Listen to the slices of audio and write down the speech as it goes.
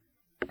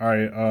All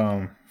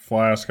right,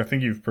 Flask, I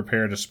think you've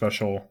prepared a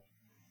special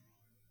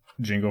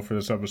jingle for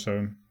this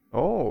episode.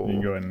 Oh. You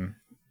can go ahead and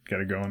get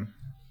it going.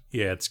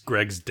 Yeah, it's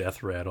Greg's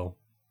death rattle.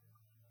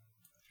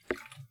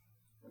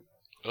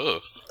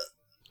 Ugh.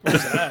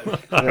 What's that?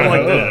 I don't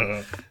like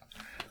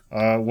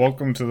that.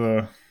 Welcome to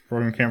the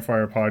Broken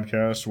Campfire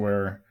podcast,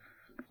 where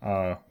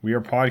we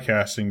are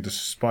podcasting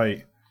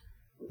despite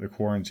the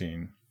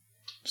quarantine.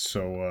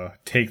 So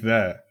take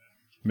that,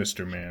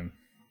 Mr. Man.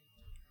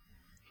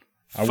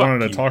 I wanted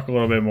to talk a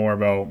little bit more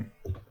about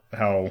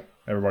how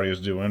everybody is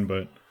doing,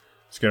 but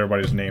let's get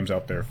everybody's names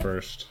out there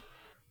first.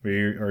 We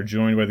are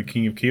joined by the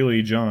King of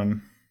Keeley,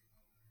 John.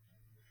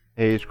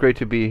 Hey, it's great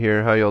to be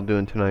here. How y'all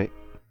doing tonight?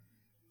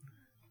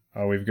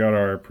 We've got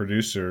our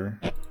producer,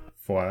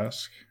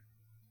 Flask.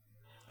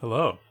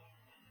 Hello.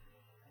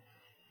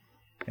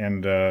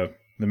 And the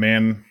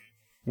man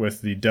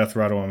with the death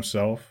rattle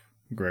himself,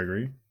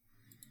 Gregory.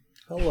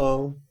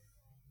 Hello.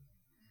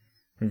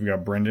 We've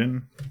got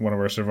Brendan, one of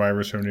our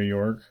survivors from New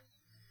York.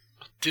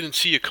 Didn't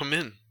see you come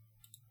in.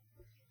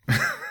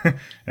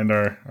 And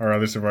our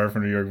other survivor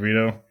from New York,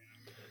 Vito.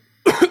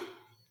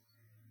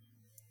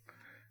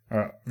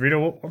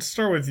 Vito, let's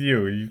start with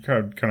you. You've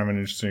had kind of an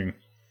interesting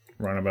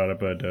run about it,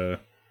 but,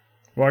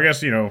 well, I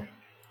guess,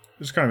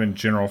 it's kind of in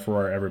general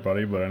for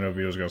everybody, but I know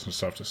Vito's got some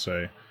stuff to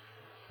say.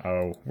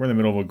 We're in the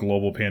middle of a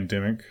global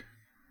pandemic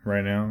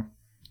right now,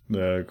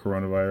 the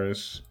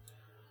coronavirus.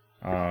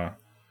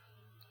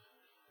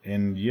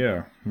 And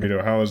yeah,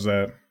 Vito, how has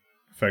that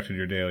affected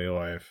your daily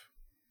life?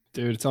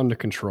 Dude, it's under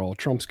control.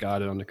 Trump's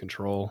got it under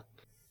control.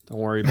 Don't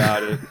worry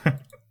about it.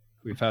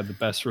 We've had the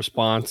best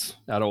response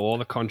out of all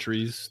the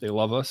countries. They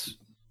love us.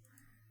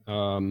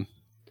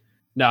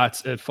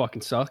 It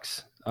fucking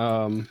sucks.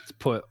 It's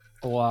put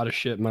a lot of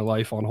shit in my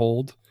life on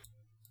hold.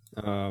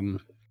 I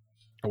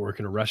work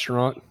in a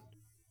restaurant,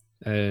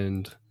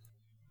 and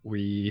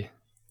we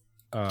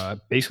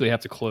basically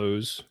have to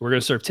close. We're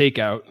going to serve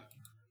takeout.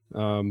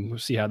 We'll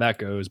see how that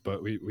goes,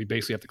 but we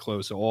basically have to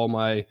close. So all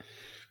my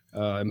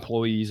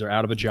employees are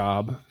out of a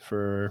job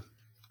for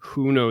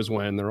who knows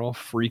when. They're all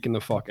freaking the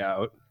fuck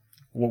out.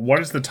 Well, what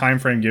is the time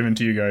frame given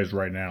to you guys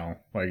right now?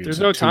 Like, there's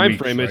no time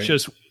frame. Right? It's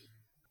just.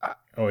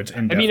 It's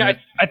indefinite? I mean,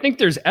 I think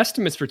there's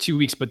estimates for 2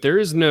 weeks, but there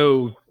is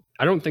no.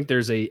 I don't think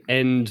there's a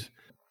end.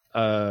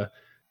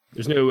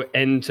 There's no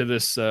end to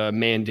this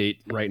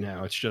mandate right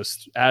now. It's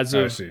just as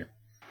of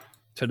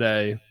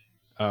today.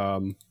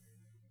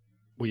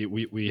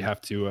 We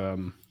have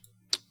to.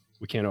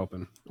 We can't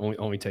open.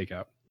 Only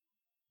takeout.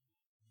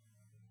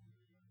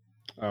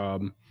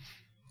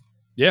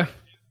 Yeah.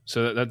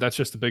 So that's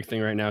just the big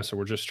thing right now. So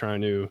we're just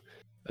trying to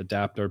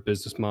adapt our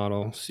business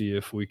model, see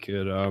if we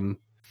could,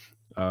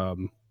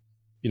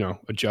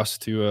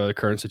 adjust to the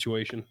current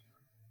situation.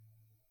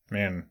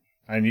 Man,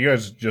 and you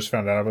guys just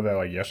found out about that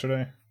like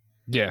yesterday?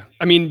 Yeah.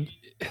 I mean,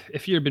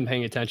 if you'd been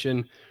paying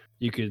attention,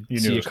 you could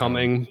see it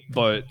coming,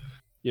 but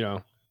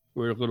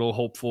we're a little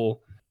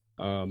hopeful.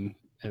 And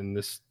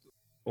this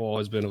all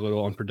has been a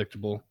little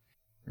unpredictable.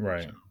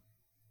 Right.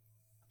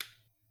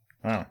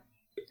 Wow.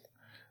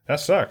 That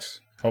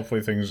sucks.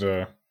 Hopefully things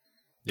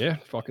yeah,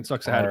 fucking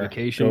sucks. I had a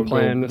vacation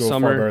plan this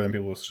summer. Far better than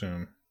people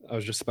assume. I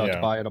was just about to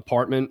buy an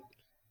apartment.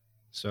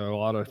 So a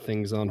lot of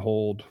things on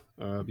hold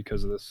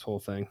because of this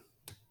whole thing.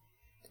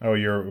 Oh,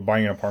 you're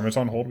buying an apartment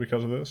on hold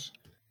because of this?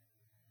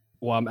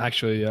 Well, I'm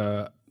actually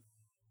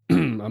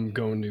I'm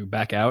going to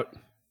back out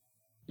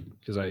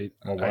because Oh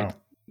wow.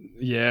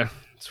 Yeah,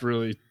 it's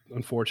really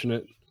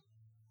unfortunate.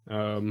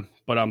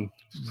 But I'm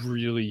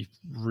really,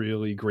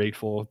 really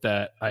grateful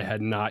that I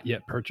had not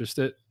yet purchased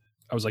it.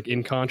 I was like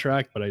in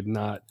contract, but I had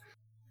not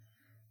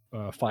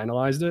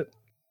finalized it.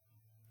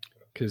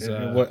 Because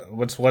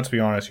let's be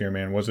honest here,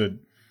 man. Was it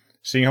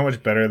seeing how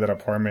much better that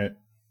apartment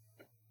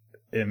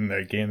in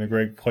the game that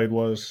Greg played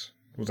was?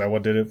 Was that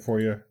what did it for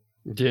you?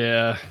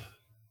 Yeah,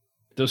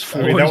 those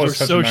floors were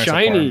so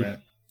shiny.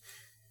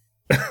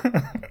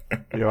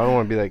 I don't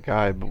want to be that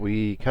guy, but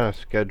we kind of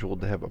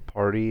scheduled to have a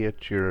party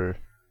at your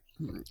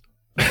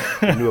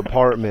new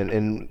apartment,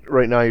 and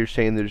right now you're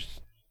saying there's.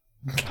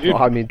 Well,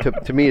 I mean,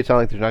 to me, it sounds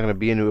like there's not going to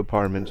be a new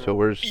apartment. So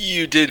where's?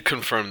 You did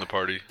confirm the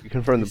party. You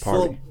confirmed the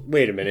party.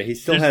 Wait a minute. He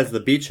still has the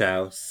beach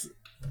house.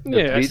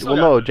 Yeah.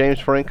 No.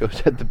 James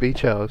Franco's at the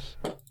beach house.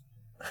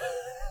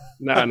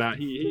 Nah.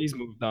 He's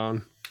moved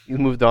on. You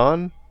moved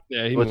on?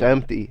 Yeah. It's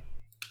empty.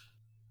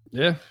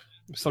 Yeah.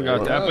 Still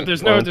got that, but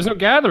there's no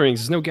gatherings.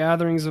 There's no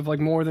gatherings of like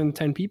more than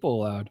 10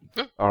 people allowed.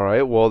 All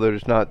right. Well,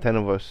 there's not 10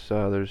 of us.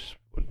 There's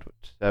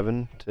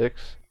 7,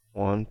 6,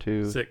 1,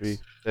 2, 3,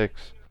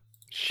 6.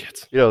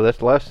 Shit.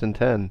 That's less than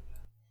 10.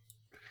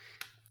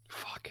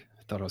 Fuck.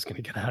 I thought I was going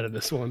to get out of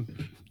this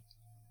one.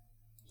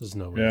 There's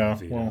no way. Yeah,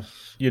 well,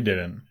 you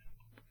didn't.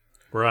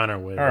 We're on our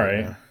way. All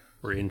right. Now.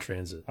 We're in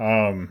transit.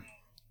 And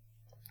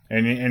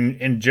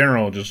in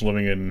general, just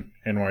living in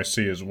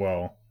NYC as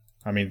well.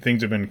 I mean,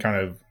 things have been kind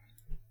of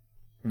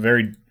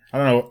very, I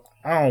don't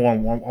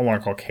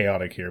want to call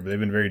chaotic here, but they've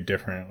been very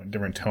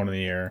different tone in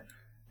the air.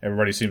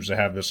 Everybody seems to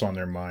have this on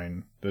their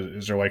mind.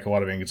 Is there like a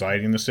lot of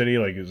anxiety in the city?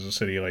 Like, is the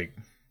city like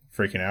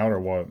freaking out or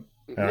what?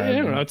 Yeah, I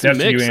don't know. It's a that's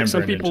you mix. and Like, some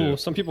Brendan, people, too.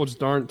 some people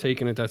just aren't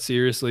taking it that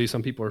seriously.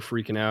 Some people are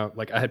freaking out.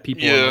 Like I had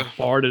people in Yeah. the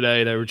bar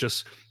today that were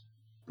just,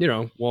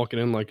 walking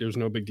in like there's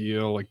no big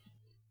deal,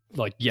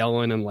 like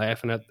yelling and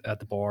laughing at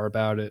the bar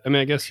about it. I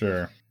mean, I guess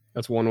Sure.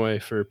 that's one way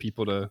for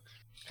people to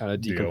kind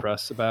of Deal.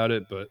 decompress about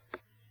it. But,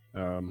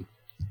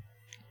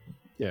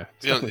 yeah.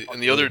 it's Yeah, definitely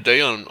and the other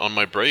day on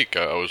my break,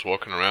 I was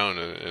walking around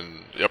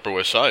in the Upper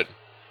West Side,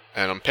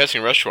 and I'm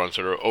passing restaurants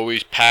that are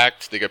always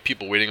packed. They got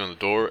people waiting on the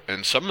door,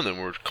 and some of them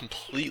were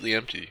completely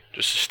empty.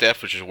 Just the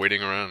staff was just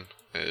waiting around.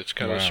 It's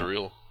kind of Wow.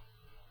 surreal.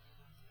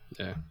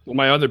 Yeah. Well,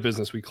 my other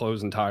business, we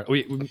close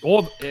entirely.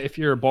 All if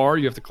you're a bar,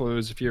 you have to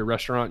close. If you're a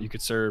restaurant, you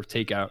could serve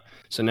takeout.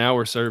 So now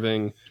we're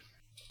serving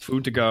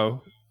food to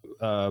go,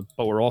 but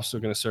we're also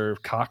going to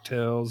serve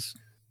cocktails,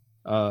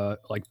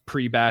 like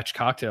pre-batch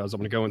cocktails. I'm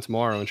going to go in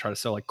tomorrow and try to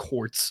sell like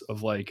quarts of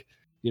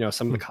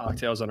some of the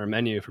cocktails on our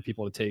menu for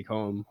people to take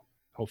home.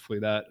 Hopefully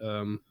that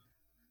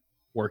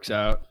works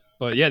out.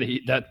 But yeah,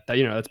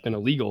 that's been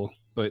illegal.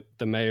 But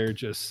the mayor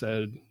just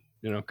said,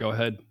 go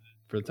ahead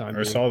for the time I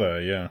being. saw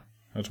that, yeah.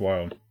 That's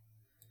wild.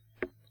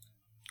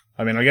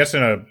 I mean, I guess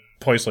in a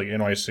place like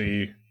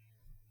NYC,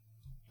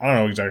 I don't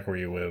know exactly where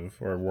you live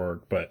or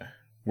work, but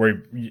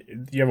where you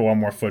have a lot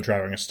more foot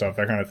traffic and stuff,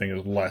 that kind of thing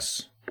is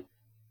less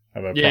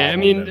of a Yeah, I problem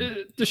mean,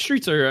 than- the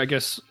streets are, I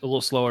guess, a little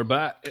slower,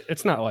 but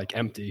it's not like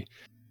empty.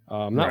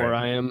 Not where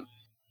Right. I am,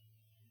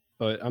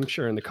 but I'm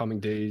sure in the coming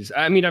days.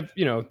 I mean,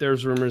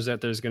 there's rumors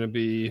that there's going to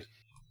be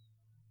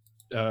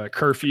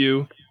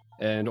curfew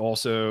and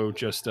also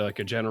just like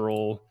a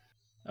general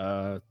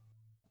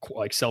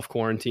self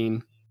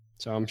quarantine.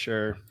 So I'm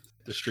sure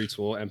the streets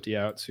will empty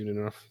out soon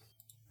enough.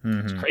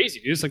 It's Mhm. crazy,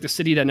 dude. It's like the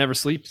city that never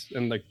sleeps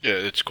and like Yeah,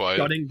 it's quiet.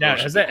 shutting down.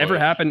 Has Mostly that ever quiet.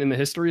 happened in the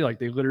history? Like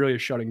they literally are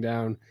shutting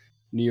down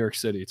New York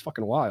City. It's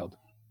fucking wild.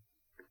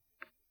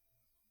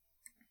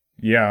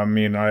 Yeah, I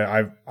mean,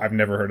 I've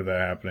never heard of that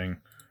happening.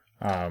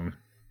 I've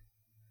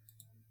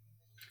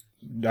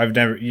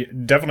never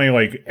definitely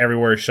like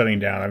everywhere shutting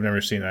down. I've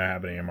never seen that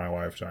happening in my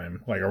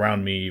lifetime. Like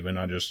around me, even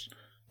not just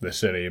the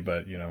city,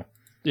 but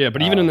Yeah,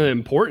 but even in the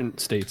important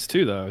states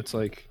too, though, it's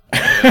like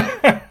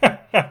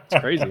it's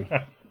crazy.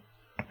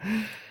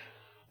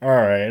 All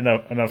right,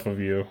 enough of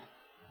you.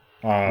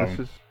 This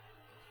is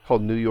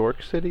called New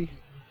York City.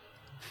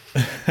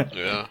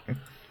 Yeah.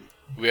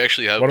 We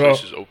actually have What about-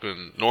 places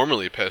open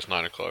normally past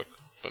 9 o'clock,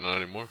 but not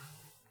anymore.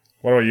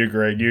 What about you,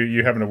 Greg?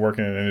 You happen to work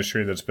in an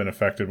industry that's been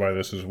affected by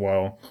this as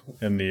well,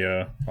 in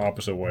the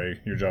opposite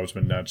way. Your job's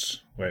been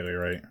nuts lately,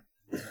 right?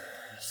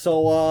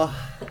 So,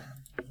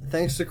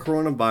 thanks to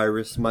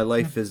coronavirus, my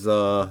life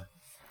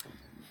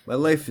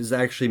is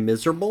actually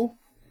miserable.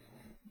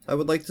 I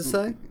would like to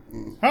say.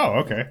 Oh,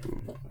 okay.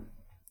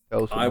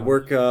 Tell us I about it.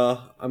 work.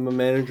 I'm a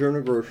manager in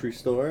a grocery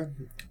store.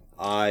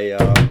 I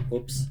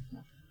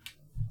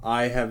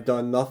have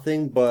done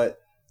nothing but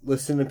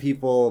listen to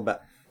people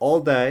about all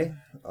day,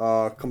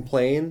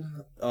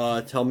 complain,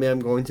 tell me I'm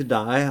going to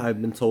die. I've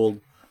been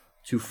told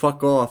to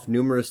fuck off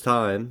numerous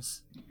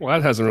times. Well,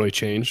 that hasn't really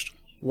changed.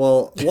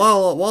 Well,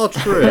 while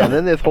true, And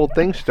then this whole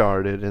thing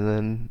started, and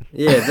then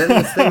yeah, then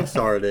this thing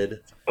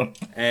started,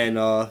 and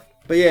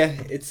but yeah,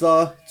 it's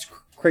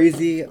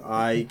crazy.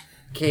 I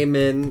came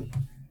in.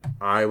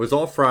 I was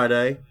off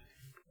Friday.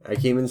 I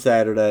came in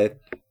Saturday,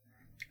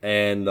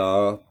 and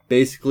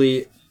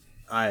basically,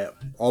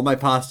 all my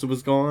pasta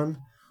was gone,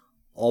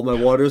 all my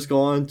water's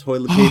gone,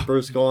 toilet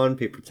paper's gone,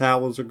 paper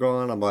towels are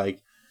gone. I'm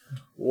like,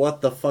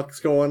 what the fuck's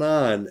going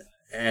on?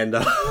 And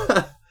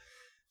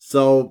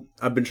so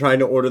I've been trying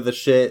to order the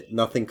shit,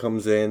 nothing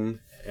comes in,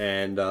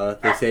 and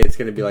they say it's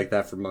gonna be like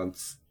that for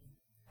months.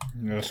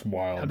 That's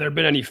wild. Have there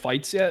been any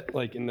fights yet,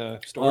 like in the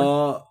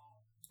store?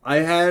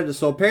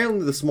 So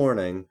apparently this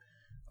morning,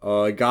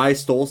 a guy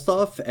stole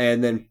stuff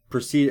and then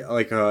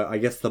I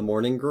guess the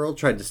morning girl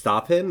tried to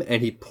stop him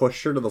and he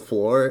pushed her to the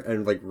floor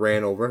and like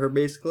ran over her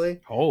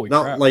basically. Holy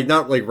Not crap!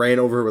 not ran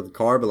over her with a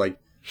car, but like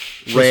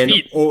ran.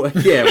 feet. Oh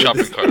yeah, with Shopping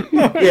his- cart.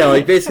 yeah,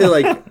 like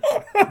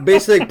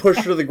basically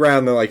pushed her to the ground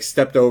and then like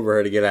stepped over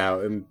her to get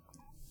out, and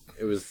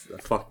it was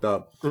fucked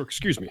up.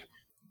 Excuse me.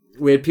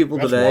 We had people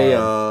That's today.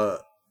 wild.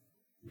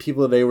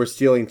 People today were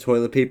stealing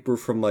toilet paper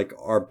from like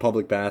our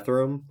public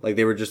bathroom. Like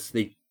they were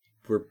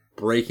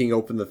breaking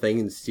open the thing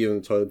and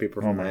stealing toilet paper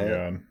Oh from my that.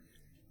 god.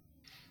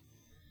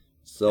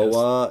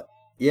 So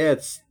yeah,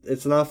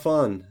 it's not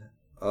fun.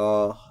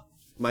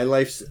 My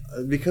life's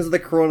because of the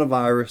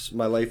coronavirus.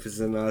 My life is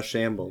in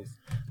shambles.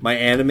 My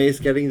anime is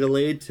getting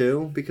delayed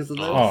too because of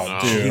this. Oh, no.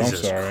 dude, I'm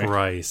Jesus sorry.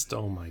 Christ!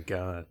 Oh my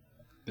god!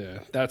 Yeah,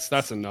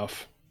 that's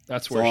enough.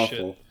 That's It's where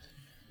awful. shit.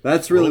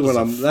 That's really World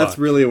what is a That's fuck.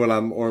 really what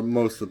I'm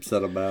most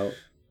upset about.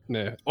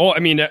 Yeah. Oh, I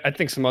mean, I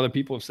think some other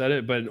people have said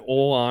it, but in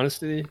all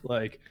honesty,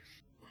 like,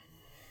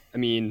 I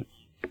mean,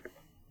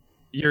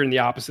 you're in the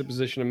opposite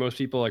position of most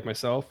people, like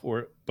myself,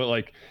 but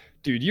like,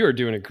 dude, you are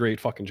doing a great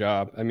fucking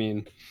job. I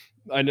mean,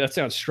 that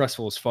sounds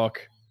stressful as fuck,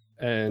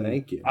 and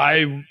Thank you.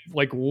 I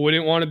like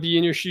wouldn't want to be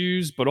in your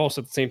shoes, but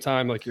also at the same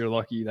time, like, you're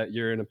lucky that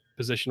you're in a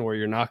position where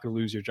you're not going to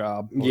lose your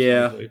job. most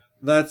Yeah. likely.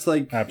 That's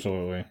like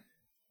Absolutely.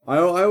 I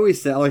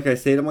always say, like I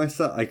say to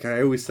myself, like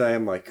I always say,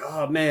 I'm like,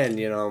 oh man,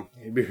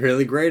 it'd be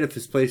really great if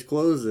this place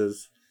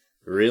closes,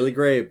 really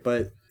great.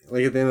 But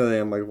like at the end of the day,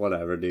 I'm like,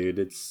 whatever, dude.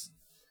 It's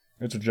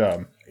a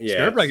job. yeah,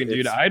 Nerve-wracking,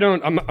 dude.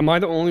 Am I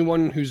the only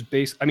one who's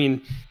based? I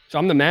mean, so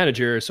I'm the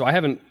manager, so I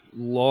haven't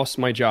lost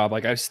my job.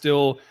 Like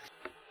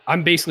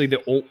I'm basically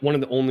one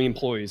of the only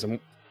employees. The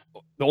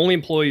only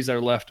employees that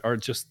are left are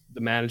just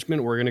the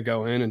management. We're gonna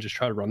go in and just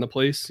try to run the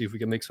place, see if we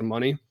can make some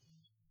money.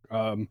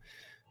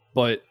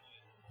 But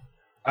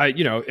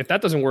if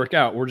that doesn't work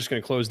out, we're just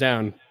gonna close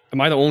down.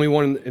 Am I the only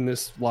one in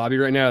this lobby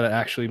right now that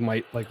actually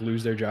might like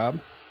lose their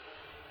job?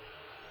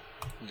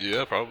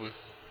 Yeah, probably.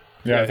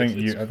 Yeah, I think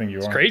you are.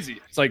 It's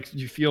crazy. It's like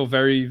you feel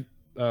very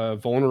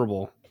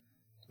vulnerable.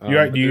 Do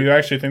you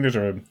actually think there's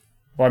a?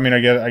 Well, I mean,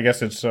 I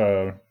guess it's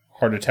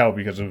hard to tell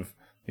because of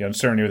the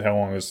uncertainty with how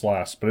long this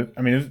lasts. But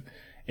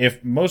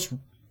if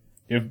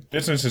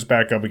business is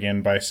back up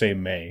again by say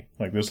May,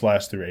 like this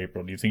lasts through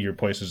April, do you think your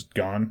place is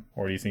gone,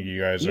 or do you think you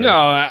guys are? No,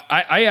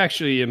 I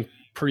actually am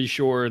pretty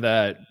sure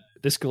that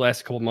this could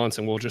last a couple months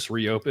and we'll just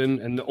reopen.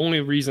 And the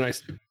only reason I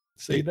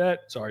say that,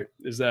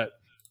 is that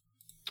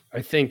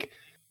I think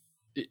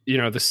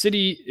the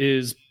city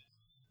is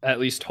at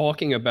least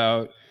talking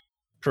about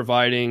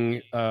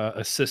providing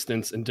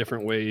assistance in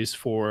different ways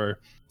for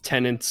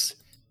tenants,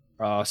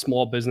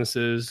 small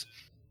businesses,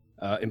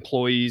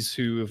 employees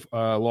who've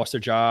lost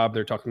their job.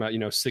 They're talking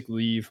about sick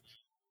leave.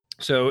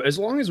 So as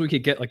long as we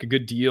could get like a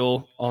good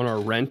deal on our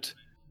rent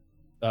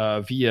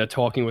via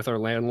talking with our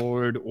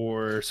landlord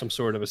or some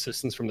sort of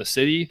assistance from the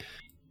city,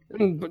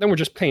 then we're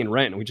just paying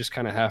rent and we just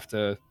kind of have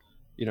to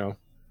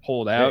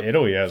hold out.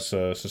 Italy has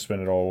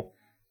suspended all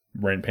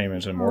rent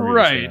payments and mortgages.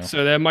 Right,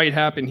 so that might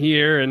happen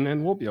here, and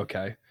then we'll be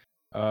okay.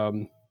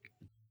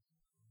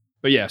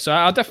 But yeah, so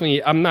I'm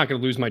not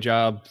going to lose my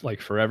job like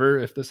forever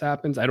if this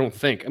happens. I don't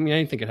think. I mean,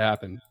 anything could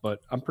happen,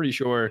 but I'm pretty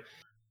sure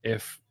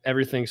if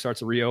everything starts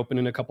to reopen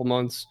in a couple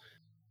months,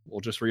 we'll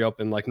just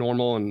reopen like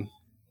normal and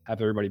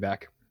have everybody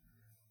back.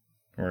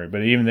 All right,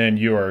 but even then,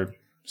 you are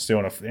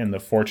still in the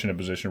fortunate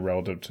position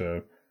relative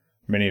to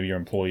many of your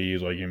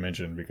employees, like you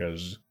mentioned,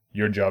 because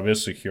your job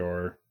is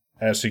secure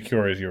as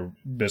your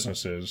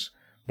business is.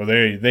 But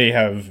they're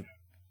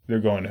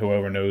going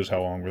whoever knows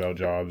how long without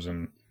jobs,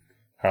 and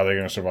how they're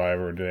going to survive,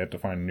 or do they have to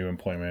find new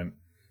employment,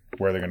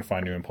 where they're going to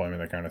find new employment,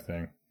 that kind of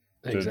thing.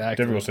 It's Exactly.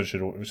 a difficult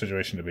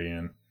situation to be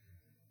in.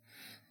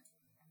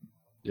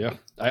 Yeah,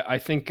 I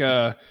think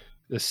the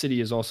city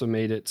has also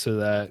made it so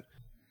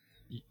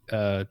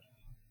that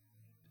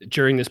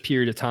during this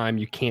period of time,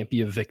 you can't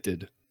be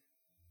evicted.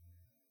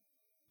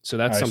 So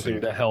that's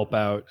something to help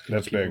out.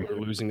 That's people big. who are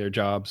losing their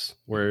jobs.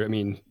 Where, I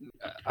mean,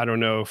 I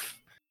don't know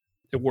if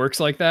it works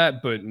like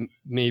that, but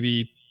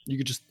maybe you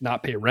could just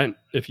not pay rent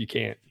if you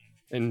can't,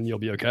 and you'll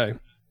be okay.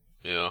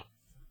 Yeah.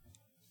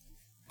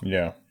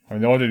 Yeah. I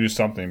mean, they'll have to do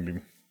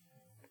something.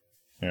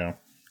 Yeah.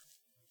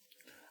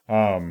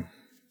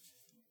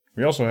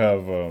 We also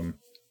have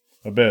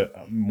a bit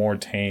more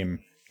tame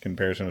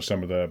comparison to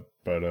some of that,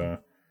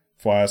 but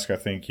Flask, I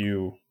think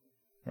you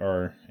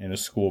are in a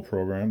school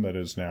program that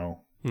is now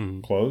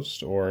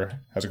closed, or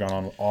has it gone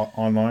on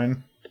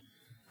online?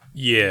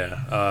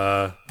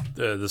 Yeah.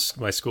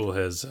 My school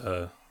has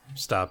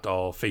stopped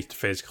all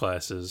face-to-face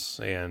classes,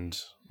 and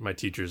my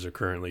teachers are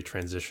currently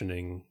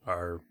transitioning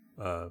our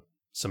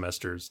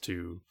semesters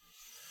to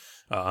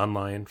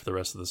online for the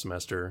rest of the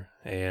semester.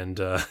 And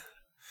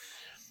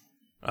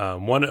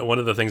one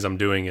of the things I'm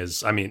doing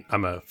is, I mean,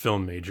 I'm a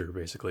film major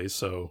basically,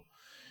 so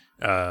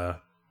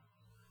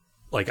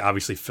like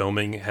obviously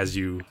filming has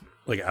you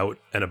like out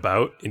and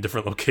about in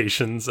different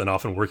locations and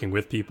often working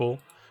with people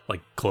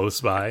like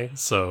close by.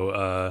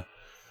 So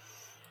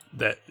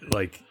that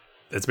like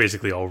it's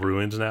basically all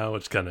ruined now,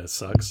 which kind of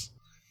sucks.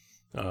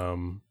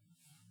 And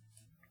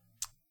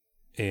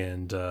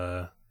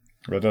That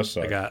does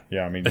suck.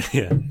 Yeah, I mean,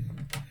 yeah.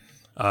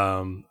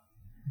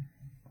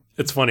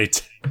 It's funny.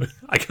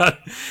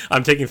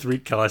 I'm taking 3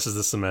 classes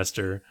this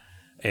semester,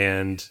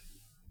 and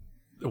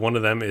one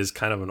of them is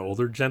kind of an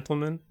older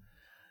gentleman,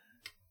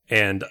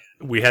 and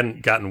we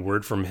hadn't gotten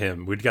word from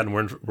him. We'd gotten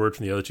word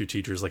from the other 2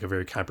 teachers, like a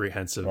very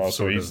comprehensive.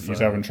 So he's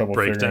having trouble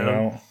figuring it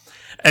out.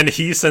 And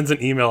he sends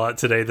an email out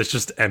today that's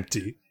just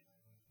empty.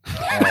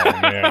 Oh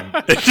man,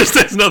 It just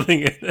has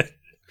nothing in it.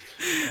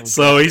 Okay.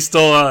 So he's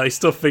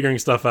still figuring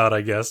stuff out,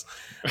 I guess.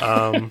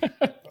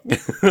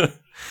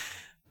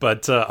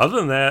 But other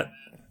than that,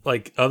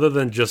 like other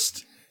than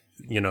just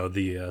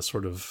the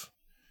sort of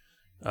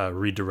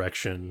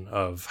redirection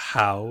of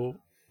how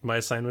my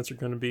assignments are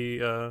going to be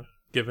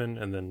given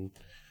and then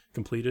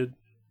completed,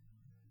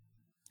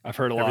 I've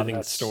heard a lot of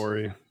that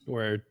story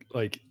where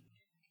like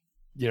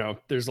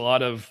there's a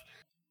lot of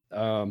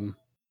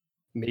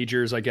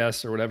majors, I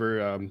guess, or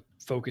whatever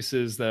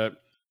focuses that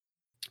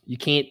you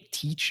can't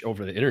teach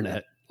over the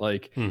internet.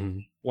 Like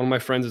one of my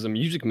friends is a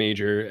music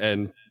major,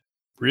 and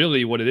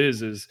really what it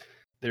is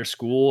their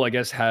school, I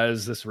guess,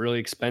 has this really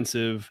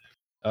expensive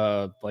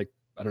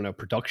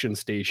production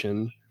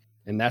station,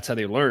 and that's how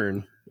they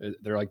learn.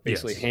 They're like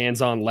basically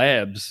hands-on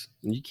labs,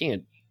 and you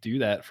can't do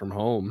that from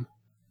home.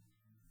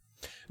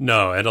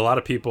 No, and a lot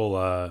of people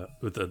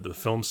with the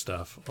film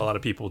stuff, a lot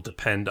of people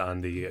depend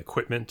on the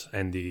equipment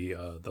and the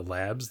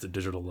labs, the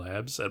digital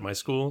labs at my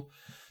school,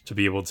 to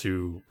be able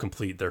to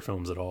complete their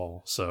films at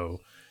all. So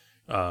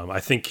I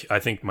think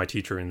my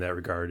teacher in that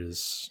regard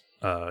is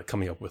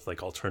coming up with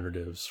like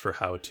alternatives for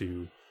how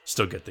to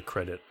still get the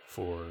credit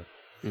for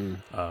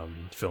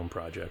film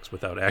projects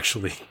without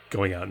actually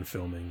going out and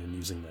filming and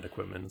using that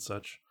equipment and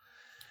such.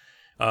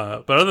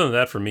 But other than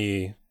that, for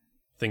me,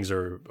 things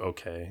are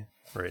okay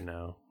right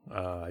now.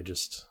 I'm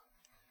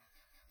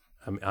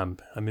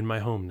in my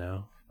home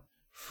now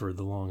for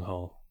the long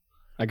haul.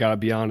 I gotta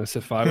be honest.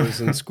 If I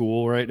was in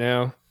school right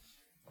now,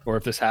 or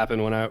if this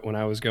happened when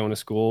I was going to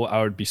school,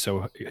 I would be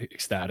so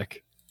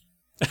ecstatic.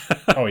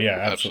 Oh yeah,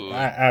 absolutely.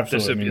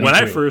 Absolutely. I mean,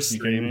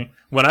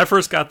 when I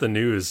first got the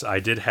news, I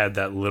did have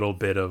that little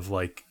bit of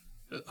like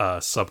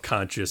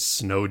subconscious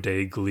snow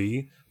day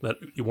glee that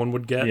one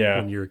would get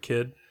when you're a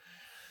kid.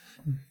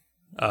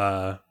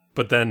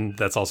 But then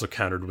that's also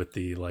countered with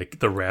the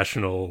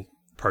rational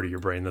part of your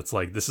brain that's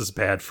like, this is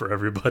bad for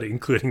everybody,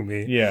 including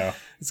me. Yeah,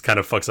 it's kind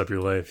of fucks up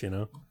your life, you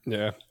know.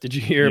 Yeah. Did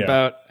you hear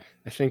about?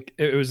 I think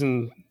it was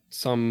in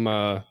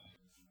some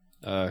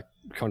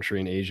country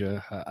in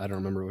Asia. I don't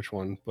remember which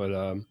one,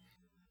 but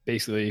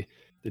basically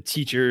the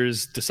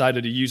teachers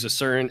decided to use a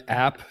certain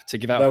app to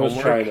give out homework. That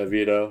was China,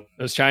 Vito.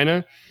 It was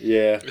China?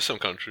 Yeah. It's some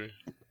country.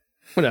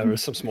 Whatever,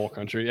 some small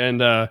country.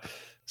 And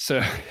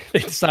so they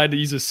decided to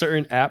use a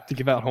certain app to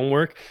give out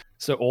homework.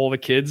 So all the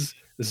kids,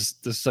 this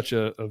is such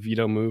a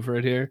Vito move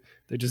right here.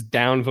 They just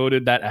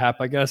downvoted that app,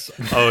 I guess.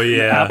 Oh,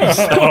 yeah.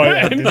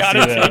 And got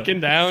it taken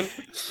down.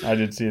 I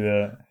did see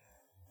that.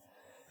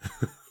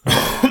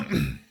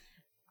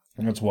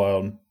 That's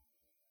wild.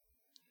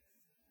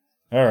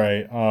 All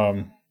right.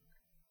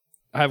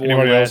 I have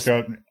one last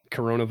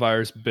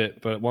coronavirus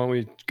bit, but why don't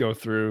we go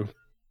through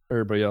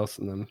everybody else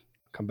and then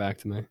come back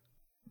to me?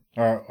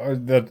 All right,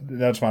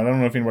 that's fine. I don't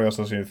know if anybody else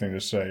has anything to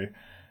say.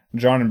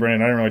 John and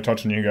Brandon, I didn't really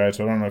touch on you guys,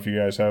 so I don't know if you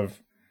guys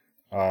have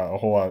a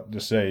whole lot to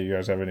say. You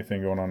guys have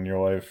anything going on in your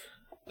life?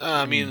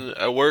 I mean,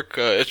 at work,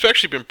 it's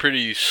actually been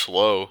pretty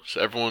slow.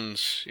 So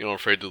everyone's,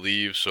 afraid to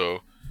leave. So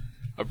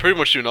I pretty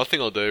much do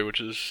nothing all day,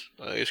 which is,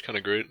 I guess, kind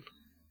of great.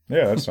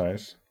 Yeah, that's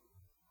nice.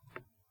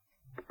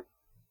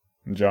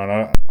 John,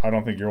 I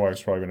don't think your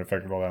life's probably been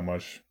affected all that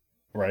much,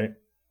 right?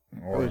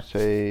 I would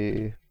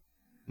say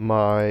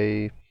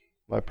my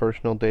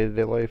personal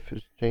day-to-day life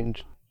has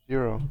changed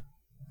zero.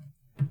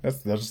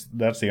 That's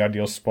the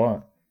ideal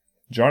spot.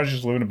 John is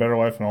just living a better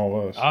life than all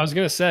of us. I was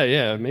gonna say,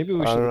 yeah, maybe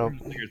we should. I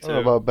don't know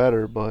about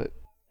better, but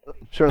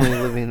I'm certainly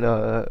living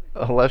a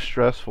less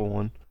stressful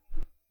one.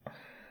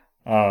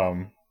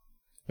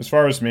 As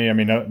far as me, I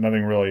mean,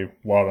 nothing really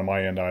wild on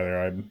my end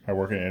either. I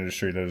work in an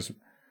industry that is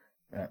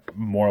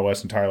more or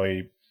less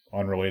entirely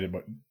unrelated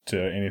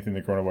to anything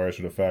the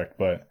coronavirus would affect.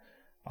 But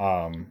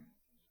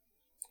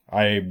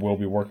I will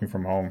be working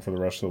from home for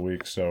the rest of the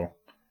week, so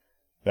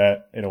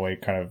that in a way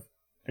kind of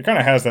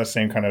has that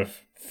same kind of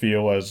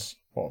feel as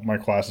my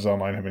classes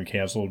online have been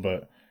canceled,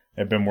 but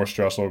it's been more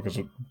stressful because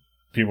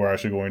people are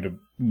actually going to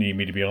need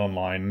me to be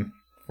online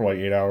for like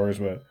 8 hours.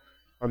 But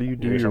how do you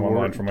do your work?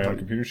 Online from my own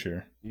computer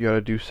share. You got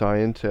to do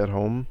science at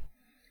home.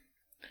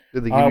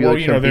 Did they give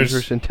you some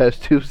beavers and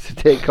test tubes to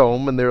take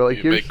home, and they're like,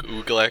 "Here's make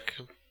ooglac."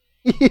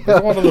 Yeah. There's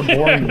a lot of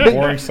the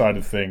boring side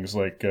of things,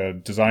 like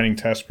designing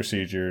test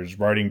procedures,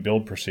 writing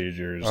build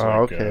procedures,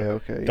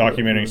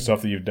 documenting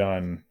stuff that you've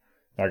done,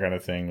 that kind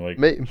of thing. Like,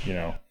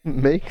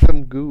 make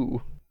some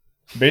goo.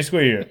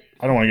 Basically,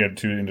 I don't want to get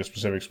too into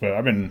specifics, but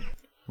I've been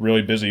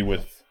really busy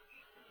with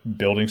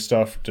building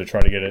stuff to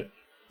try to get it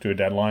to a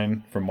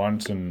deadline for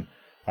months, and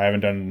I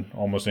haven't done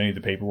almost any of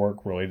the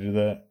paperwork related to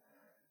that.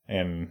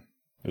 And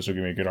this will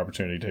give me a good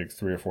opportunity to take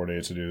 3 or 4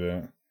 days to do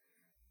that.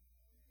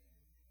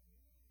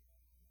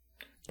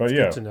 But it's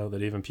good to know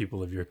that even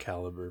people of your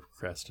caliber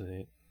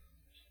procrastinate.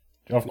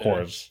 Of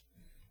course.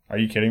 Are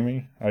you kidding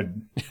me?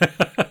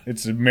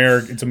 It's a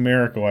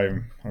miracle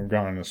I've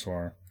gotten this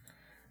far.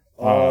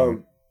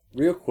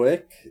 Real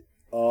quick,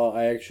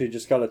 I actually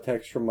just got a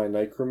text from my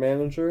night crew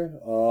manager.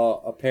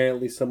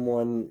 Apparently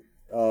someone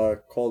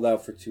called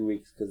out for 2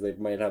 weeks because they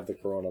might have the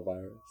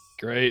coronavirus.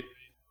 Great.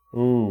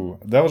 Ooh,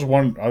 that was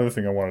one other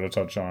thing I wanted to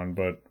touch on,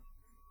 but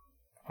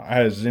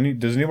does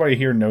anybody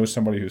here know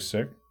somebody who's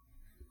sick?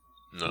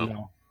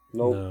 No.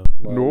 Nope.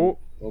 No.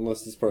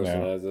 Unless this person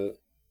has it.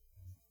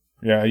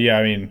 Yeah,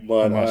 I mean...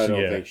 But I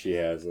don't think she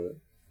has it.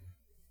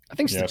 I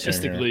think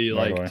statistically,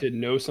 to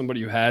know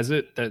somebody who has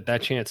it,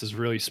 that chance is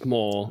really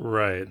small.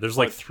 Right. There's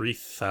like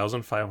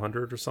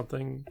 3,500 or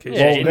something cases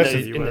in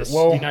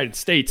the United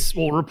States.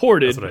 Well,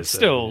 reported, but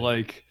still,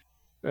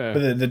 But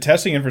the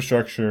testing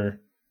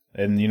infrastructure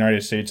in the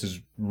United States is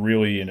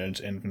really in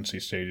its infancy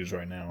stages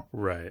right now.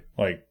 Right.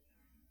 Like,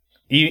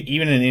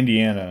 even in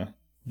Indiana,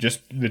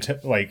 just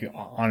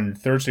on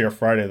Thursday or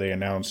Friday, they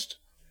announced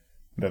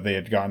that they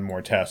had gotten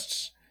more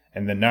tests.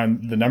 And the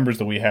numbers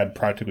that we had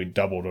practically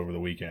doubled over the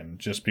weekend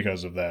just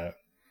because of that.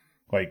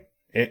 I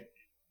guess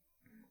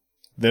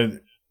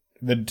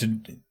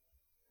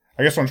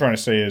what I'm trying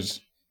to say is,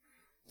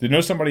 to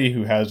know somebody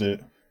who has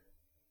it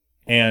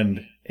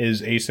and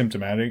is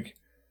asymptomatic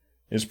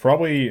is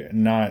probably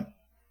not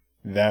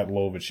that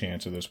low of a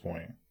chance at this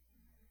point.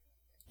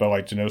 But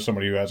like to know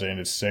somebody who has it and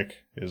is sick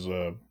is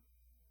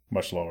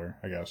much lower,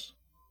 I guess.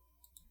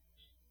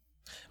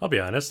 I'll be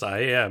honest,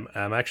 I'm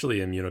actually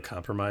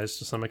immunocompromised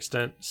to some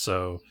extent,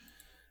 so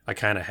I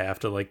kind of have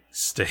to like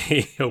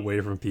stay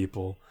away from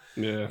people.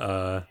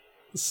 Yeah.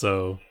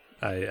 So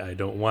I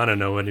don't want to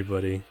know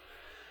anybody.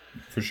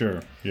 For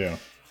sure, yeah.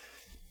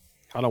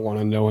 I don't want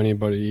to know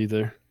anybody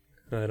either.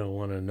 I don't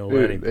want to know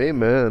Dude, anybody. hey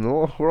man,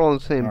 we're on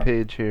the same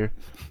page here.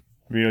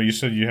 Vito, you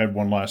said you had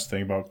one last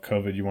thing about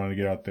COVID you wanted to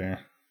get out there.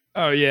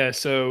 Oh yeah.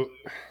 So,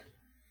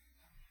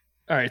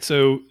 all right.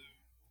 So,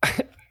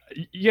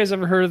 you guys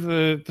ever heard of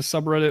the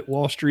subreddit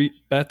Wall Street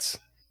Bets?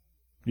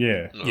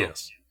 Yeah. No.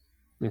 Yes.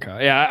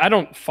 Okay. Yeah, I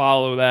don't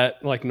follow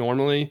that like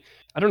normally.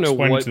 I don't know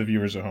Explain what to the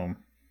viewers at home.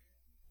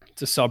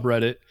 it's a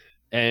subreddit,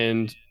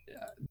 and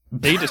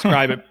they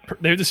describe it.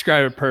 They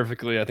describe it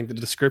perfectly. I think the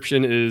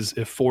description is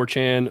if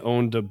 4chan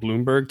owned a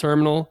Bloomberg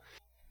terminal,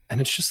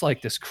 and it's just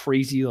like this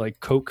crazy, like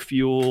coke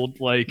fueled,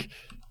 like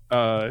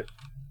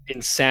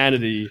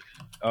insanity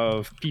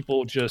of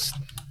people just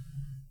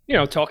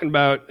talking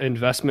about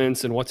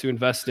investments and what to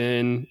invest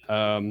in.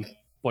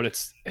 But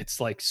it's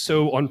like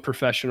so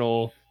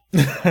unprofessional.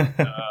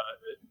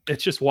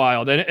 It's just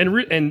wild,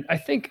 and I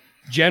think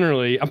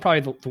generally I'm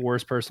probably the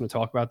worst person to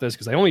talk about this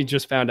because I only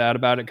just found out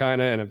about it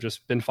kind of, and I've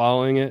just been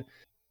following it.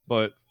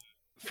 But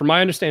from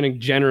my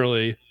understanding,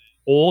 generally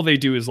all they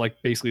do is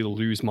like basically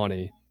lose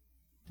money,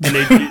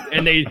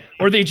 and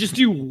they just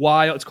do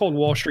wild. It's called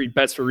Wall Street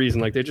Bets for a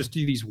reason. Like they just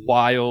do these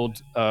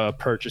wild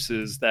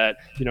purchases that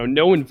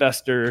no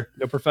investor,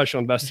 no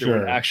professional investor Sure.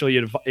 would actually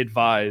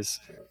advise.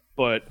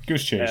 But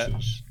Goose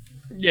chases.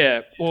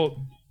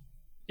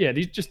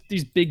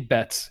 these big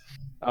bets.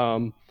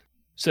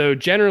 So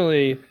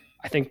generally,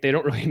 I think they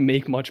don't really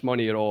make much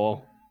money at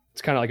all.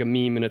 It's kind of like a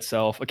meme in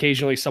itself.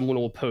 Occasionally, someone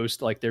will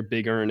post like their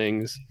big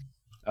earnings,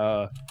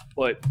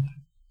 but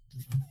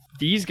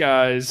these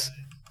guys,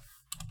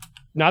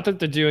 not that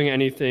they're doing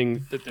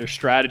anything that their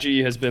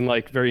strategy has been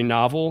like very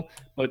novel,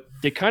 but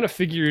they kind of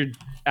figured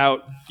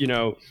out,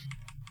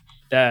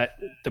 that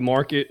the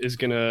market is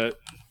gonna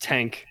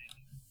tank.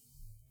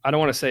 I don't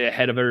want to say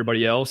ahead of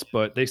everybody else,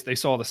 but they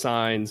saw the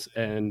signs,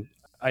 and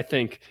I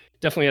think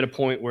definitely at a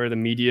point where the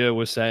media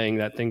was saying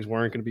that things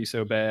weren't going to be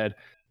so bad.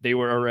 They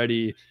were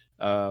already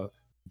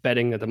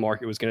betting that the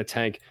market was going to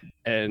tank,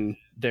 and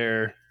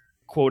they're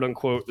quote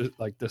unquote,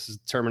 like this is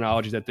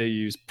terminology that they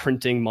use,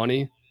 printing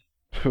money.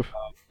 I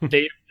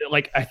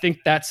think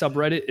that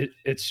subreddit,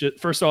 it's just,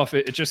 first off,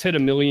 it just hit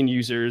 1 million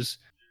users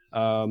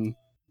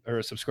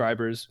or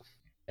subscribers,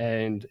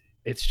 and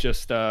it's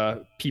just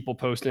people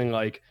posting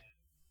like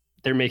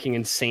they're making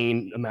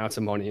insane amounts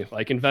of money,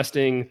 like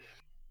investing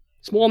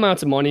small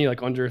amounts of money,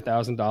 like under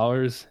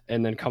 $1,000,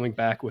 and then coming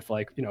back with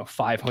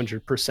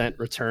 500%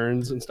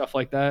 returns and stuff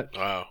like that.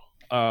 Wow.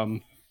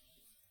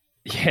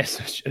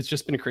 Yes, it's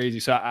just been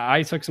crazy. So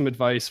I took some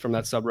advice from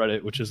that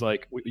subreddit, which is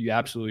like what you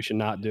absolutely should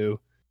not do.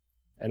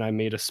 And I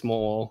made a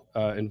small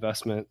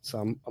investment, so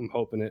I'm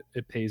hoping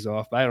it pays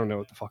off. But I don't know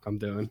what the fuck I'm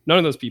doing. None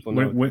of those people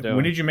know.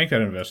 When did you make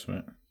that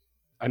investment?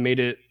 I made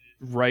it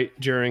right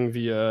during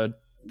the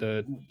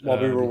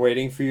While we were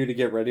waiting for you to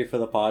get ready for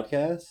the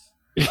podcast.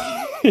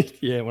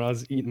 yeah, when I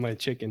was eating my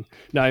chicken.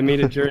 No, I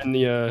made it during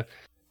the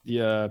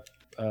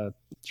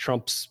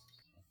Trump's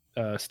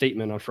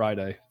statement on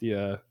Friday.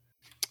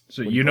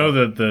 So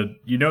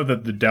that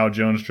the Dow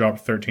Jones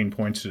dropped 13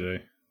 points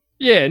today.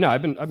 Yeah, no,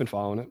 I've been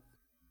following it.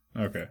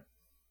 Okay.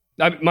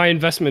 My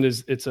investment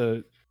is it's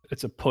a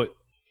put.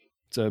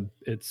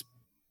 It's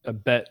a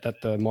bet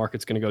that the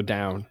market's going to go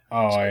down.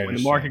 Oh, So I when the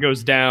understand. market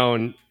goes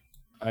down,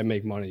 I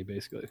make money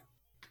basically.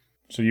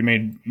 So you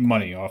made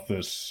money off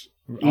this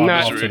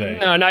Not off today.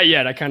 No, not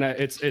yet. I kind of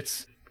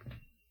it's.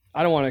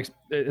 I don't want to.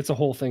 It's a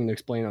whole thing to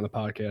explain on the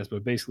podcast,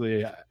 but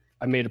basically,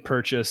 I made a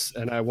purchase,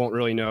 and I won't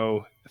really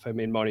know if I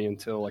made money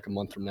until like a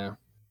month from now.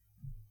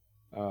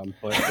 But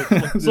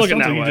it's looking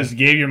that way. You just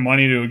gave your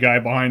money to a guy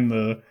behind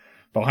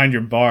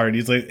your bar, and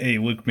he's like, "Hey,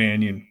 look,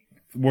 man, you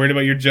worried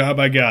about your job?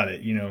 I got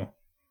it.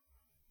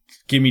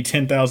 Give me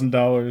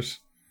 $10,000.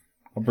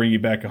 I'll bring you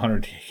back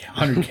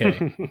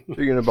 100K."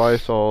 You're gonna buy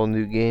us all a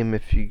new game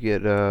if you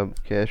get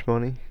cash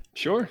money.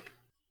 Sure.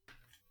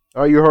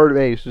 Oh, you heard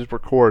me. This is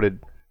recorded.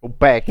 We're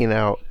backing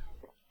out.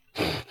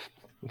 All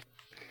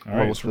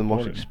right, Almost it's the most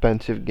recorded.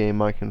 expensive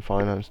game I can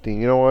find on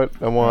Steam. You know what?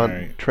 I want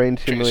Alright. Train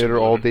Simulator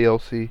all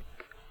DLC.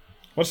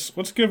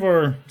 Let's give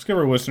our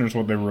listeners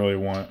what they really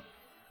want.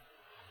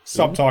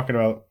 Stop talking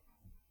about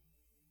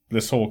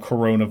this whole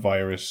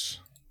coronavirus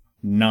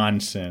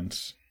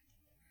nonsense.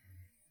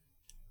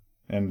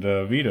 And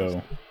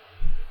Vito,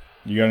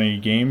 you got any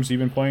games you've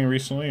been playing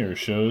recently, or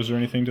shows, or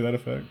anything to that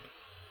effect?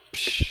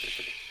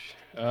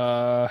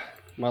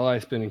 My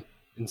life's been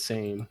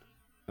insane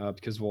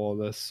because of all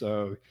this.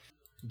 So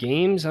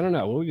games, I don't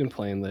know. What have we been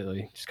playing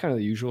lately? Just kind of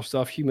the usual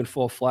stuff. Human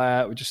Fall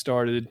Flat. We just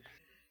started.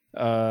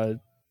 Call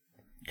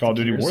of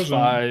Duty Gears Warzone.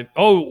 5.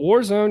 Oh,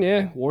 Warzone,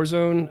 yeah,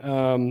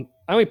 Warzone.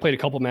 I only played a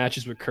couple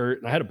matches with Kurt,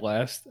 and I had a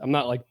blast. I'm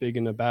not like big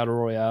into battle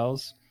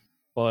royales,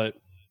 but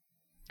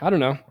I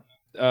don't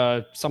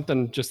know.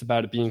 Something just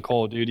about it being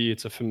Call of Duty.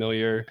 It's a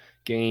familiar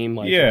game.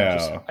 Like,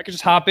 I could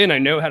just hop in. I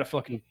know how to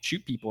fucking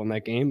shoot people in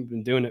that game. I've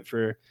been doing it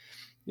for,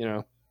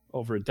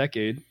 over a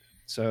decade.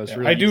 So it's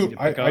really easy to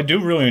pick up. I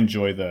do really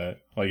enjoy that.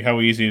 Like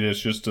how easy it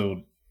is just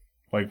to,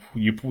 like,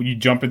 you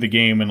jump in the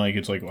game and like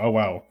it's like, oh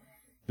wow,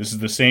 this is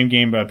the same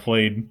game that I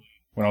played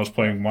when I was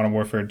playing Modern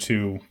Warfare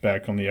 2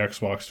 back on the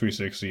Xbox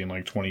 360 in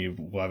like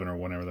 2011 or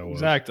whenever that was.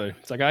 Exactly.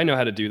 It's like, I know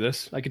how to do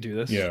this. I could do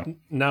this. Yeah.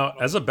 Now,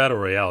 as a battle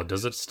royale,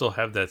 does it still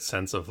have that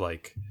sense of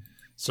like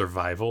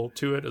survival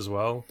to it as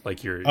well?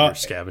 Like you're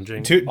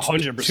scavenging? To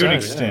 100%. To an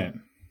extent.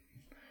 Yeah.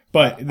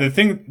 But the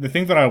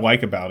thing that I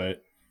like about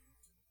it,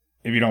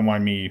 if you don't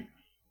mind me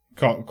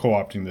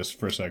co-opting this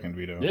for a second,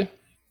 Vito. Yeah.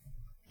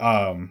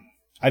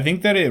 I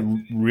think that it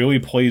really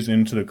plays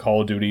into the Call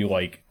of Duty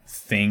like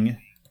thing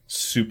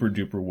super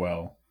duper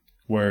well,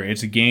 where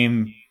it's a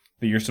game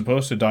that you're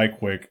supposed to die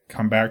quick,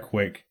 come back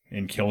quick,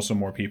 and kill some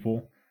more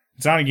people.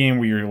 It's not a game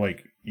where you're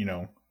like,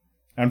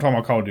 I'm talking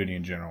about Call of Duty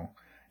in general.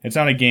 It's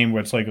not a game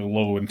where it's like a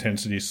low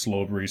intensity,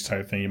 slow breeze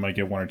type thing. You might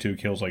get 1 or 2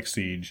 kills like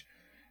Siege.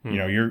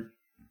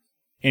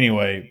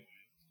 Anyway,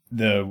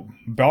 the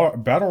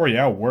Battle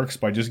Royale works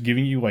by just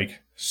giving you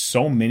like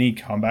so many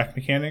comeback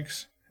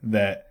mechanics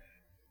that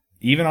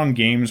even on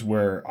games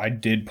where I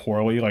did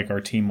poorly, like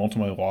our team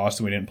ultimately lost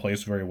and we didn't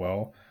place very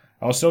well,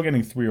 I was still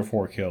getting 3 or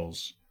 4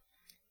 kills.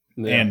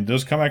 Yeah. And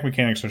those comeback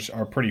mechanics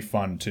are pretty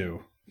fun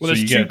too. Well,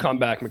 there's 2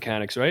 comeback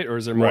mechanics, right? Or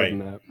is there more than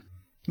that?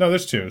 No,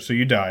 there's 2. So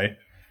you die,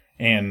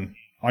 and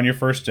on your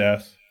first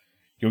death,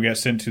 you'll get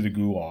sent to the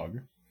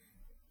Gulag.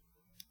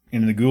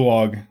 In the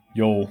Gulag,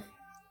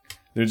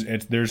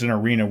 there's an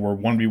arena where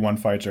 1v1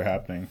 fights are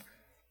happening.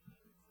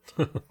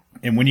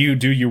 And when you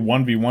do your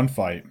 1v1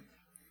 fight,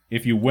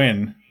 if you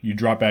win, you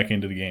drop back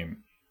into the game.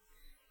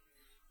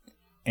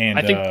 And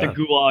I think the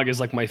Gulag is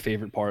like my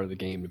favorite part of the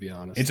game, to be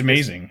honest. It's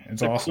amazing.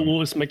 It's awesome. The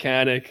coolest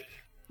mechanic.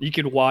 You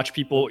could watch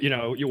people,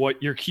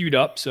 you're queued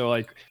up, so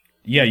like...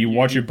 Yeah, you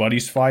watch your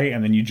buddies fight,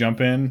 and then you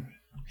jump in.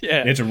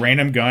 Yeah. It's a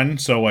random gun,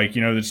 so like,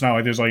 it's not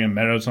like there's like a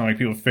meta, it's not like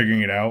people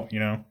figuring it out,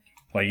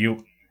 Like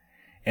you...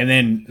 And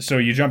then, so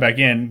you jump back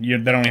in,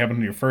 that only happens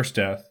on your first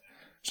death.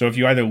 So if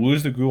you either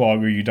lose the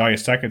Gulag or you die a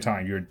second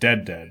time, you're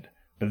dead.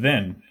 But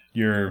then,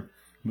 you're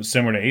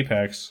similar to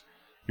Apex,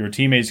 your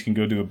teammates can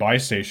go to a buy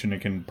station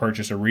and can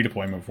purchase a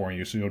redeployment for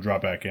you, so you'll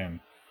drop back in.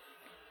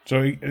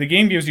 So the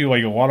game gives you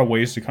like a lot of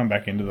ways to come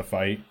back into the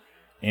fight,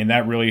 and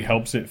that really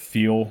helps it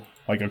feel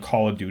like a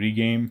Call of Duty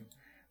game,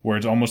 where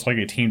it's almost like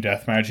a team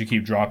deathmatch. You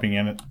keep dropping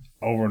in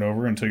over and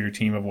over until your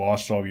team have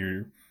lost all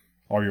your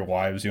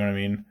lives. You know what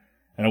I mean?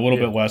 And a little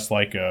bit less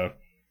like a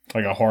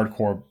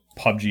hardcore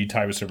PUBG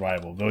type of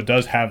survival, though it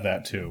does have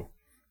that too,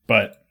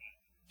 but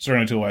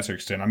certainly to a lesser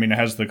extent. I mean, it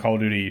has the Call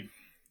of Duty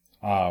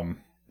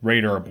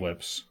radar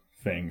blips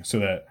thing, so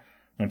that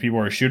when people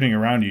are shooting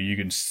around you, you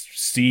can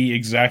see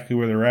exactly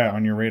where they're at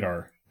on your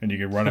radar, and you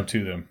can run up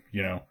to them.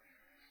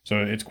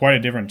 So it's quite a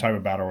different type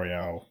of battle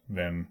royale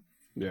than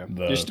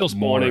you're still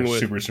spawning with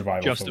super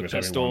survival just a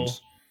pistol,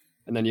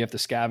 and then you have to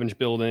scavenge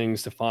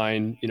buildings to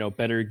find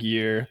better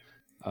gear.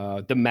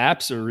 The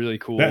maps are really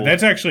cool.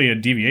 That's actually a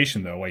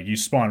deviation, though. Like, you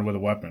spawn with a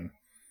weapon.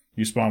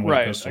 You spawn with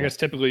a pistol. I guess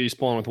typically you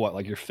spawn with what,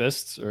 like your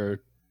fists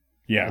or...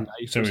 Yeah,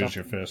 so it's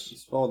your fists. You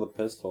spawn with a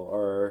pistol,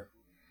 or...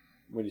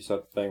 What do you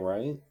set the thing,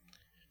 right?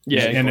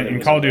 Yeah.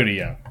 In Call of Duty,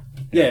 yeah.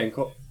 Yeah,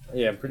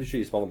 I'm pretty sure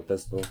you spawn with a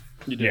pistol.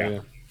 You do, yeah.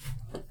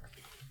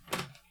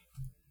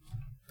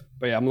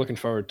 But yeah, I'm looking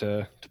forward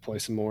to play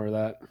some more of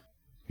that.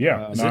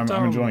 Yeah,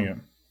 I'm enjoying it.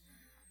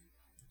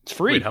 It's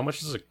free. Wait, how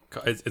much is it?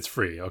 It's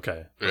free.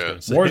 Okay. Yeah.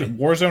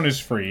 Warzone is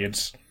free.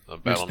 It's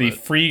the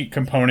free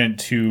component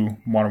to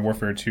Modern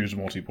Warfare 2's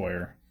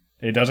multiplayer.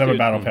 It does have a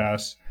battle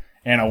pass,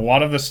 and a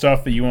lot of the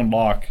stuff that you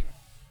unlock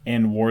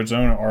in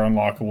Warzone are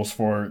unlockables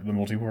for the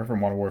multiplayer for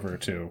Modern Warfare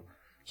 2.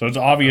 So it's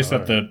obvious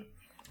that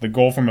the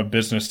goal from a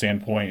business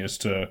standpoint is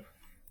to,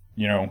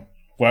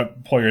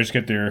 let players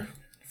get their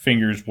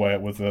fingers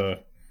wet with a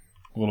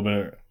little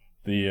bit of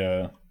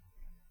the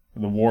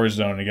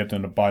Warzone to get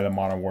them to buy the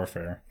Modern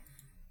Warfare.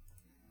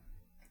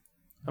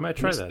 I might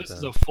try that. This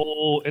is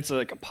it's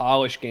like a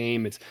polished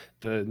game.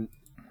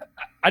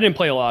 I didn't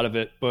play a lot of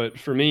it, but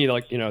for me,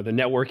 like, the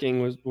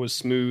networking was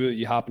smooth.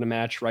 You hop in a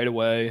match right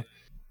away.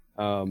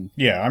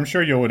 Yeah, I'm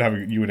sure you would have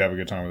a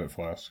good time with it,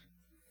 Flask.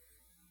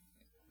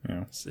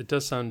 Yeah, it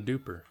does sound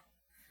duper.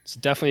 It's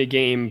definitely a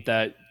game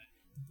that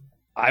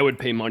I would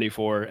pay money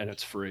for, and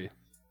it's free.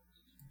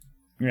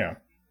 Yeah.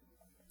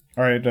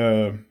 All right.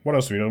 What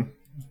else, Vito?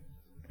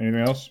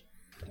 Anything else?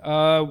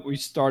 We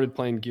started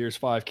playing Gears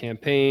 5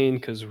 campaign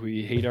because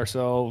we hate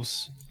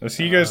ourselves. I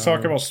see you guys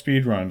talk about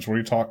speedruns.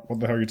 What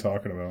the hell are you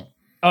talking about?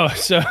 Oh,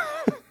 so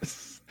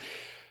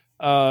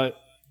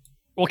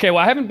okay, well,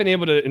 I haven't been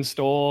able to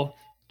install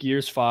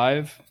Gears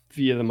 5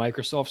 via the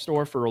Microsoft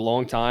Store for a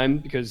long time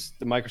because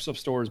the Microsoft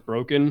Store is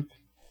broken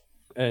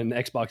and the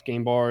Xbox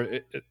Game Bar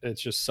it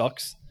just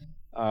sucks.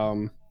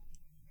 And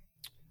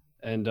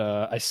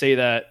I say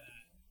that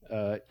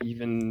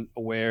even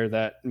aware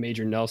that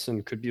Major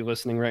Nelson could be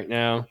listening right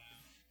now.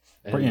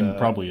 And,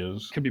 Probably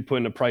is. could be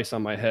putting a price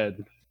on my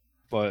head,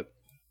 but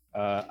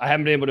I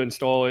haven't been able to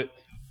install it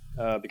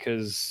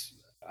because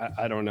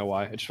I don't know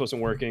why. It just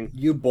wasn't working.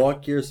 You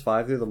bought Gears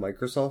 5 through the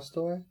Microsoft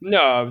Store?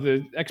 No,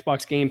 the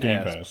Xbox Game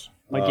Game Pass. Pass.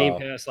 My Game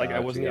Pass, I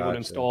gotcha, wasn't able to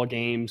install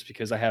games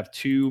because I have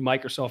 2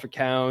 Microsoft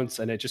accounts,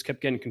 and it just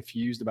kept getting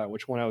confused about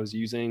which one I was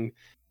using.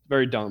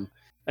 Very dumb.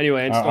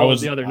 Anyway, I installed it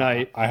the other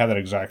night. I had that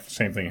exact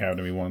same thing happen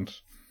to me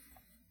once.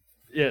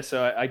 Yeah,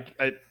 so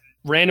I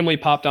randomly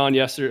popped on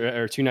yesterday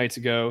or 2 nights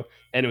ago,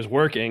 and it was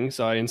working.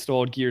 So I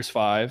installed Gears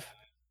 5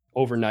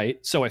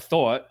 overnight. So I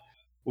thought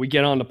we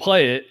get on to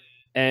play it,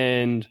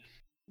 and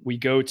we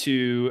go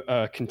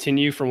to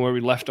continue from where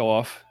we left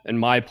off in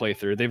my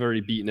playthrough. They've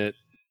already beaten it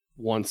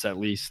once at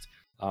least,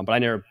 but I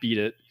never beat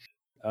it.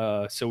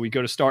 So we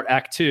go to start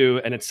Act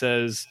 2, and it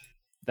says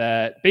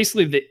that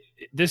basically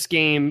this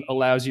game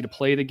allows you to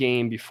play the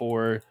game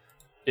before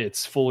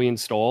it's fully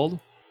installed.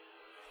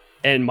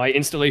 And my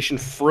installation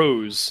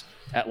froze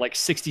at like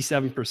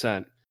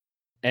 67%.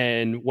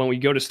 And when we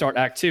go to start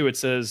Act 2, it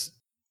says,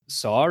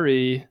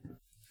 sorry,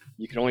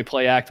 you can only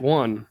play Act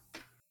 1.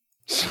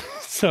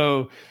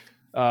 So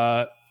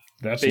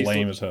that's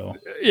lame as hell.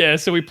 Yeah,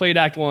 so we played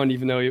Act 1,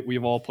 even though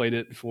we've all played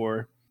it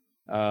before.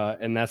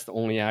 And that's the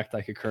only act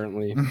I could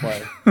currently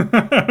play.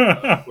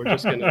 We're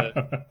just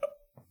gonna...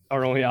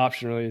 Our only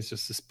option really is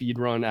just to speed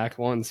run Act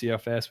 1, see how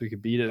fast we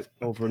could beat it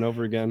over and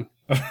over again.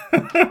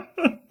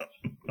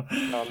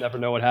 I'll never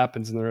know what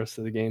happens in the rest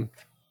of the game.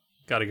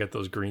 Got to get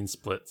those green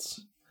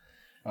splits.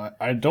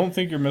 I don't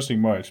think you're missing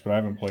much, but I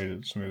haven't played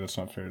it, so maybe that's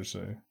not fair to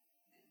say.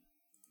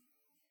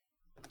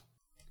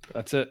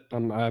 That's it.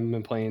 I've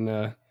been playing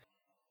a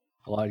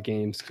lot of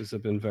games because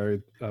I've been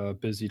very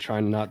busy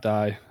trying to not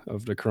die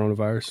of the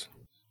coronavirus.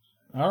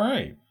 All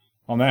right.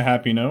 On that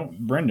happy note,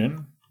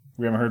 Brendan,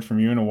 we haven't heard from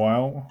you in a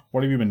while.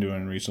 What have you been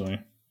doing recently?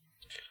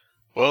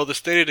 Well, the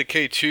State of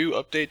Decay 2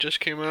 update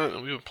just came out,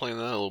 and we've been playing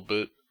that a little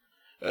bit.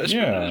 It's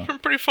been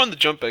pretty fun to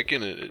jump back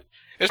in it.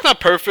 It's not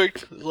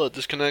perfect. There's a lot of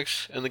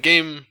disconnects, and the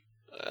game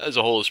as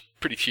a whole is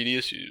pretty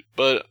tedious.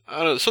 But I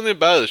don't know, something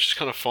about it is just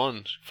kind of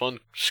fun. Fun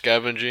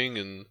scavenging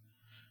and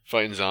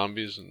fighting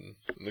zombies, and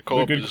the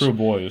co-op. They're good crew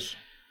boys.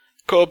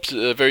 Co-op's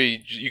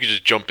very. You can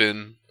just jump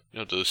in. You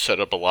don't have to set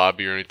up a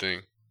lobby or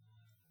anything.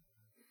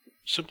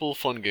 Simple,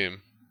 fun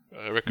game.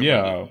 I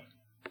recommend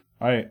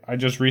it. I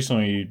just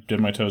recently did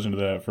my toes into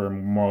that for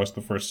more or less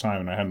the first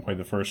time, and I hadn't played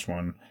the first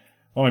one.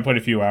 I only played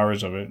a few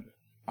hours of it.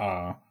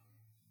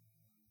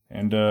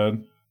 And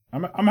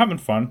I'm having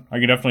fun. I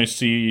can definitely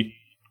see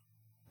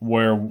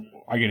where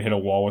I could hit a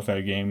wall with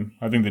that game.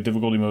 I think the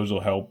difficulty modes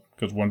will help,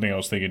 because one thing I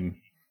was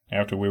thinking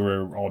after we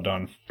were all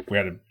done, we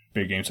had a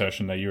big game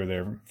session that you were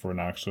there for,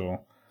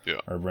 Knoxville,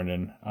 or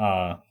Brendan.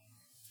 I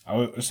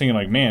was thinking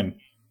like, man,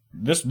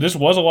 this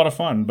was a lot of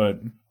fun, but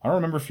I don't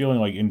remember feeling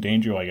like in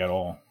danger like at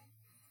all.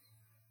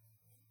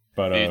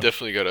 But you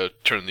definitely gotta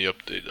turn the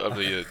update of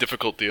the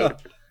difficulty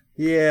up.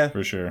 Yeah,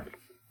 for sure.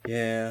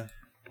 Yeah.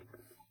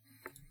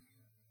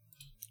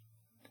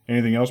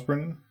 Anything else,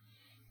 Brendan?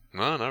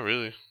 No, not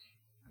really.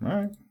 All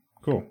right,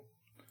 cool.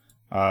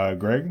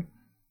 Greg?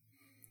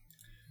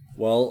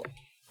 Well,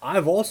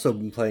 I've also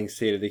been playing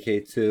State of Decay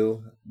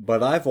 2,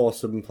 but I've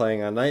also been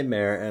playing on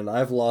Nightmare, and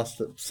I've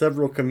lost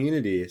several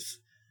communities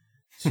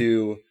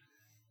to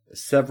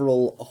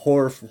several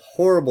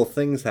horrible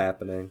things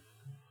happening,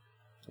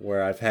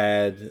 where I've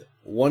had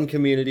one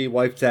community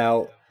wiped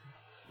out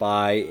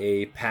by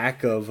a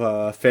pack of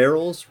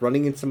ferals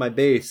running into my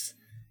base,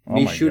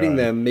 me shooting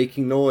them,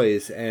 making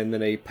noise, and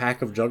then a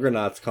pack of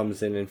juggernauts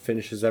comes in and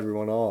finishes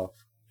everyone off.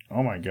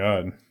 Oh my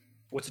god.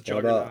 What's a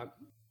juggernaut?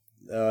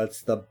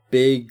 It's the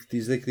big,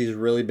 these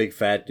really big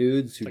fat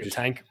dudes who Like just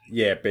a tank?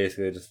 Yeah,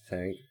 basically just a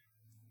tank.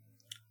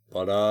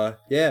 But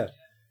yeah.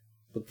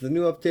 But the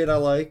new update I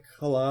like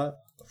a lot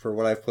for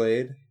what I've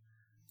played.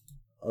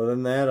 Other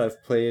than that,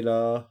 I've played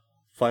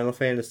Final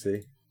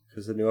Fantasy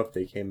because the new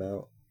update came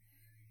out.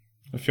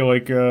 I feel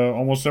like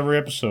almost every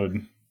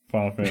episode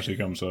Final Fantasy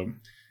comes up.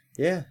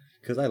 Yeah,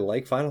 because I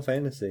like Final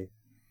Fantasy.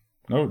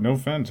 No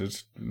offense.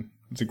 It's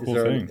a cool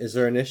thing. Is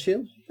there an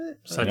issue?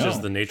 Such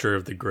as the nature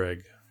of the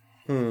Greg.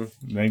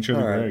 Nature of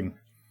the Greg.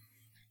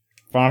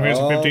 Final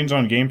Fantasy 15's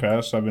on Game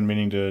Pass. I've been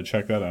meaning to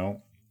check that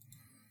out.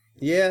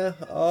 Yeah,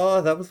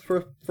 that was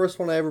the first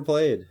one I ever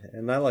played,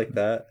 and I like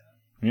that.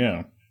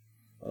 Yeah.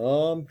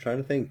 I'm trying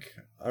to think.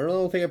 I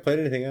don't think I played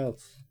anything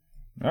else.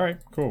 All right,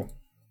 cool.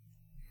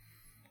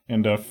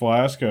 And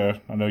Flask, I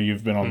know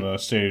you've been on the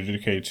State of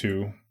Decay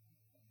 2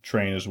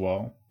 train as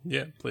well.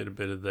 Yeah, played a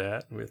bit of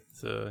that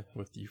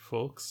with you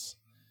folks.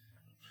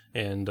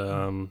 And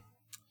I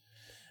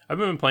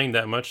haven't been playing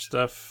that much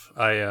stuff.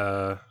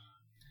 Well,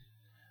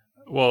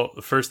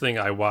 the first thing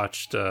I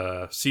watched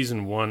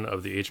season 1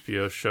 of the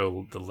HBO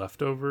show The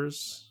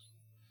Leftovers.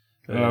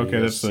 Okay,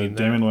 that's the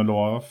Damon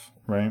Lindelof,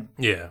 right?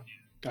 Yeah.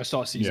 I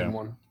saw season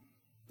 1.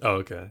 Oh,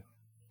 okay.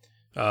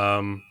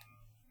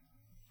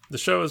 The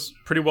show is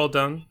pretty well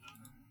done,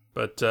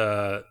 but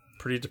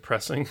pretty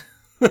depressing.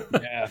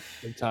 Yeah,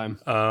 big time.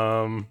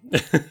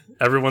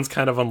 Everyone's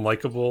kind of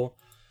unlikable.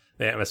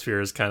 The atmosphere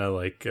is kind of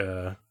like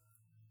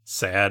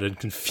sad and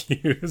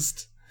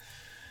confused.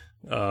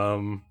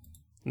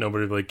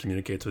 Nobody really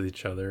communicates with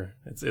each other.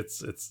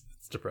 It's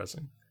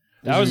depressing.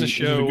 That was a Is it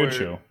show. a good where-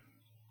 show?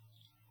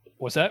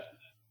 What's that?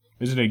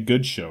 Is it a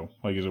good show?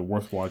 Like, is it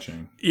worth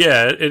watching?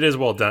 Yeah, it is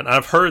well done.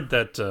 I've heard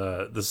that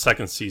the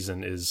second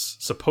season is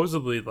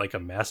supposedly like a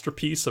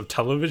masterpiece of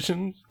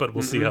television, but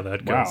we'll see how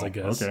that goes. Wow. I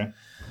guess. Okay.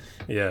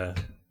 Yeah.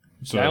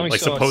 So I only like,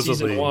 saw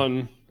supposedly- season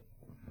one.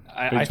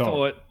 Big I talk.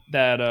 thought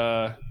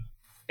that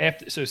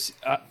after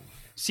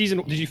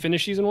season. Did you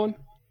finish season one?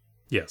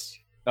 Yes.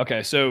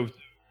 Okay, so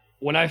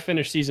when I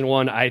finished season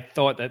one, I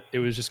thought that it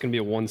was just going to be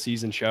a one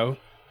season show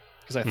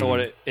because I thought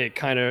it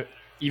kind of,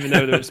 even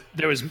though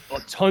there was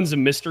tons of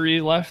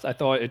mystery left, I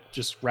thought it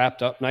just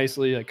wrapped up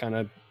nicely, like kind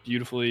of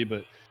beautifully,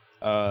 but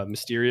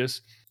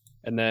mysterious.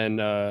 And then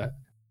I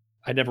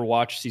never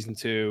watched season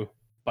two,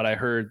 but I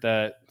heard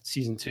that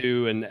season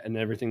two and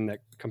everything that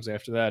comes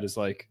after that is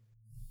like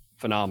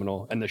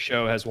phenomenal, and the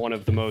show has one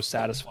of the most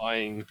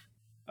satisfying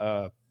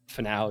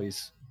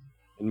finales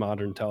in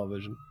modern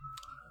television.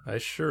 I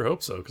sure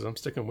hope so, because I'm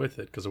sticking with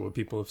it because of what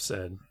people have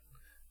said.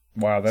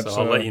 wow, that's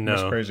So I'll let you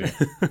that's know. crazy.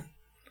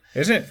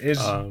 Is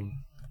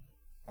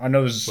I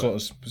know this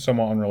is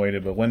somewhat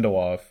unrelated, but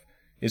Lindelof,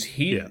 is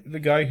he Yeah. the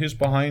guy who's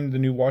behind the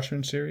new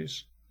Watchmen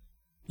series?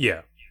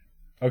 Yeah.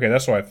 Okay,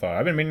 that's what I thought.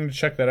 I've been meaning to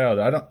check that out.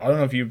 I don't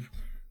know if you've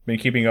been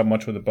keeping up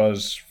much with the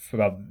buzz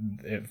about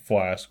it,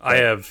 Flask. I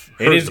have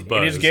It heard is. the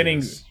buzz. It is getting.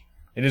 yes.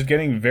 It is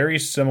getting very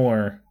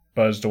similar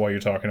buzz to what you're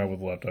talking about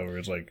with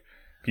Leftovers. Like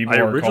people I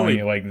are calling originally-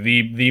 it like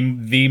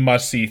the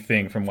must see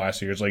thing from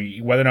last year. It's like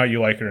whether or not you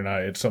like it or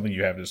not, it's something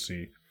you have to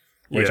see.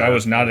 Which Yeah, I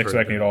was not I've heard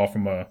expecting that. at all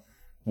from a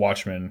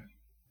Watchmen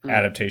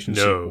adaptation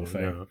No, sequel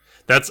thing. no.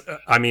 That's.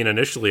 I mean,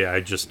 initially, I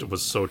just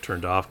was so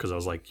turned off because I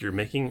was like, you're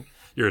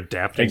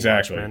adapting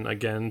Exactly. Watchmen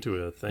again to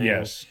a thing.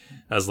 Yes,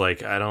 I was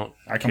like, I don't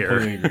I care.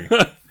 completely agree.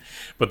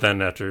 But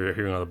then after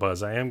hearing all the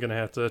buzz, I am gonna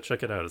have to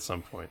check it out at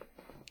some point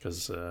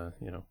because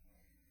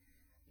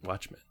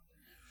Watchmen.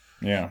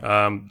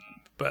 Yeah.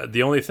 But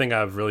the only thing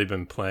I've really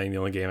been playing, the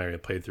only game I really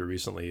played through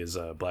recently is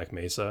Black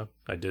Mesa.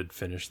 I did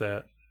finish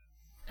that.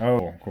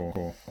 Oh,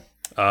 cool.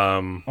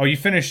 Um, Oh, you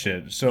finished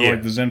it. So Yeah.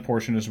 like the Zen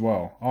portion as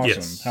well. Awesome.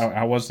 Yes.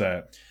 How was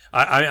that?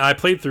 I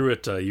played through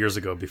it years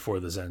ago before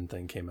the Zen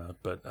thing came out,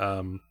 but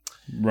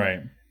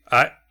Right.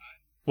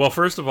 well,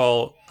 first of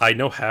all, I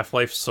know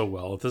Half-Life so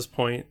well at this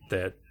point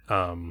that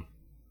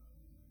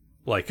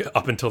like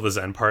up until the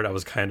Zen part, I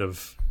was kind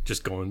of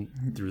just going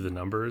through the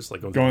numbers,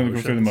 like Going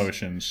through the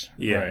motions.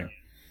 Yeah.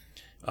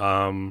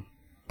 Right.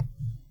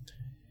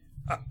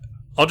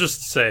 I'll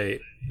just say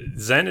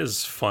Zen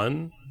is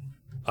fun.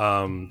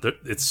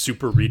 It's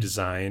super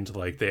redesigned.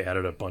 Like they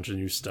added a bunch of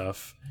new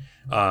stuff.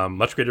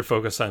 Much greater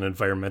focus on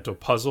environmental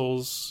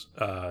puzzles,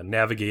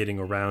 navigating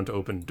around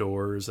open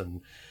doors,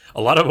 and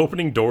a lot of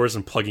opening doors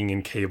and plugging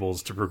in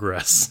cables to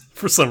progress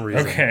for some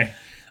reason. Okay.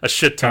 A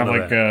shit ton Kind of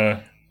of like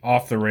that.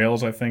 off the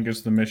rails, I think,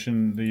 is the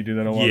mission that you do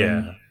that a lot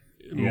in.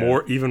 Yeah.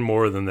 Even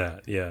more than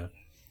that. Yeah.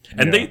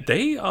 And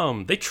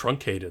Yeah. they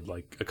truncated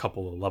like a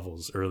couple of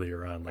levels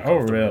earlier on, like Oh,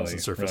 off the rails really?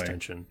 and surface Really?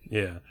 tension.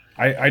 Yeah.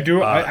 I do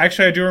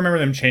remember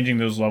them changing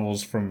those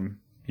levels from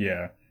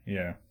yeah. I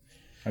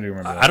do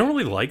remember that. I don't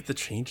really like the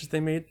changes they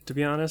made, to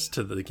be honest,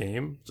 to the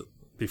game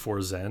before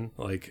Zen.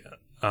 Like,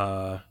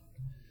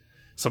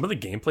 some of the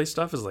gameplay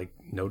stuff is like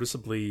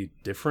noticeably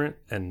different,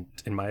 and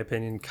in my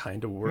opinion,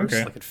 kind of worse.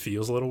 Okay. Like it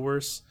feels a little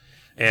worse,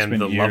 It's and been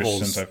the years levels,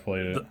 since I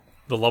played it.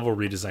 the level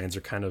redesigns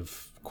are kind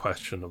of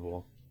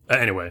questionable.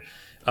 Anyway,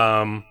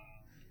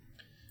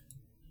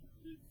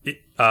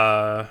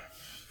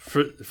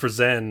 for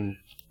Zen,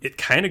 it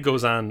kind of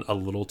goes on a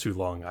little too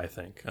long, I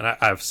think, and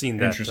I've seen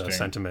that Interesting.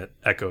 sentiment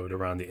echoed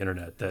around the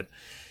internet that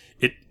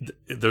it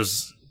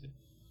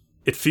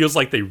feels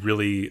like they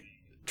really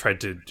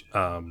tried to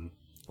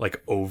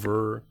like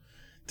over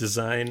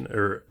design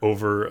or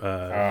over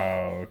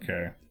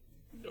okay.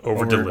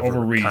 over deliver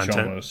Overreach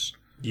content. almost.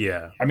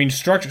 Yeah, I mean,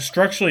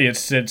 structurally, it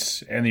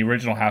sits in the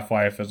original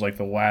Half-Life as like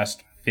the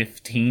last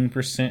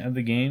 15% of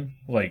the game.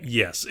 Like,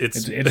 yes,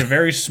 it's it's a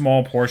very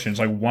small portion. It's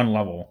like one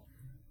level.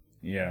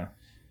 Yeah.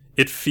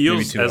 it feels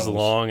maybe two as levels.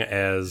 long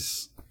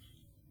as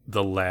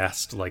the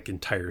last like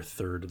entire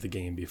third of the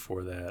game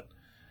before that.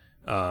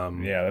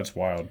 Yeah, that's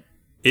wild.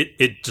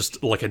 It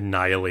just like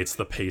annihilates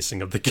the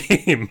pacing of the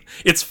game.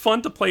 It's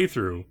fun to play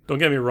through. Don't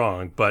get me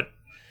wrong, but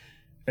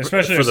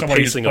Especially for if the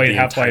somebody who's pacing of played the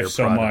Half-Life entire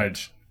so product.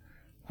 much.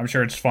 I'm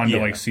sure it's fun to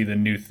Yeah. like see the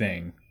new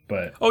thing,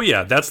 but oh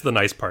yeah, that's the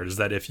nice part is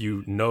that if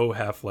you know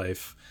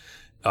Half-Life,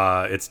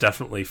 it's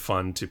definitely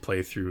fun to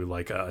play through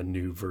like a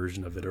new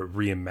version of it or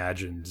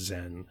reimagined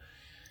Zen.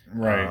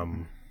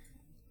 right.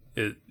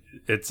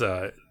 It's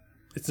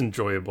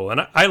enjoyable,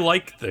 and I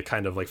like the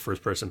kind of like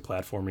first person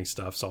platforming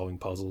stuff, solving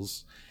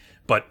puzzles,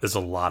 but there's a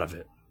lot of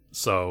it.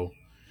 So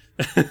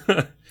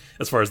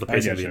as far as the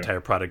pacing of the getcha. entire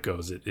product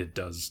goes, it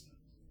does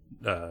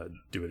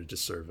do it a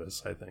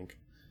disservice, I think.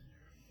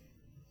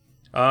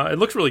 It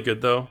looks really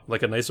good though,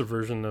 like a nicer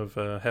version of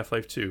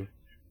Half-Life 2.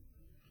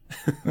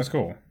 That's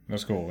cool.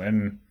 That's cool.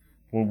 And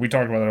well, we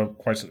talked about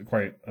that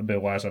quite a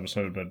bit last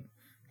episode, but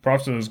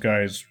props to those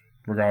guys,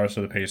 regardless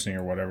of the pacing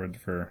or whatever,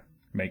 for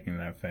making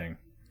that thing.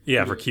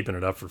 Yeah, for keeping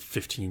it up for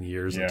 15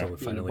 years Yeah. until it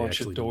And a finally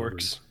bunch actually of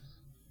dorks.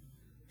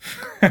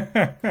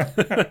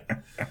 delivered.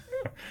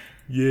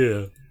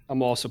 Yeah.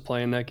 I'm also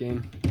playing that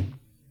game.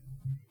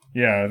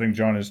 Yeah, I think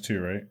John is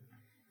too, right?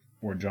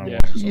 Or John Yeah.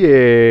 was.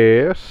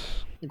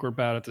 Yes. I think we're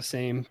about at the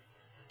same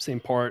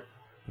part.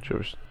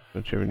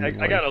 Whichever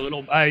I got a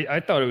little. I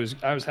thought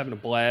I was having a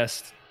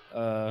blast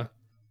at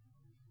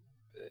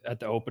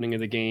the opening of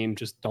the game,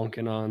 just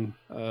dunking on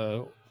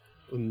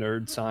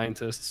nerd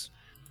scientists,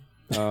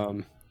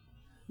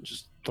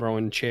 just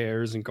throwing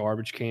chairs and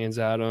garbage cans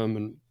at them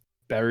and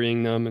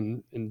burying them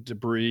in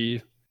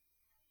debris.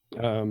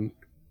 You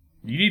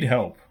need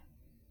help.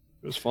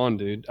 It was fun,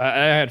 dude.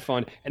 I had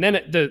fun, and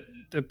then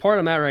the part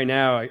I'm at right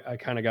now, I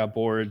kind of got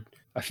bored.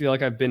 I feel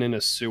like I've been in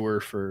a sewer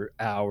for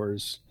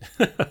hours.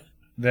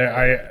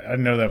 I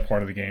know that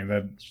part of the game.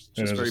 That Just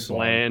is very a slog.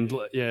 bland.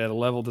 Yeah, the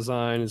level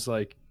design is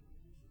like,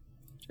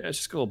 yeah, it's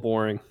just a little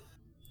boring.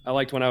 I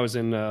liked when I was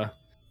in the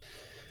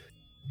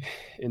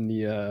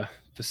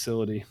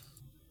facility.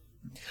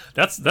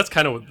 That's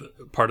kind of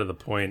part of the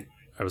point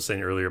I was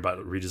saying earlier about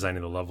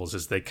redesigning the levels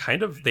is they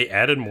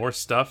added more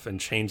stuff and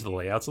changed the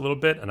layouts a little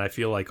bit, and I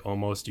feel like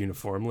almost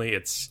uniformly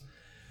it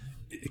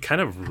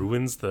kind of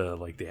ruins the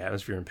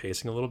atmosphere and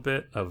pacing a little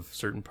bit of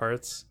certain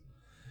parts.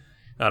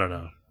 I don't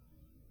know.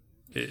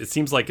 It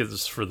seems like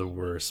it's for the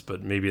worse,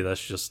 but maybe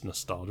that's just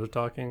nostalgia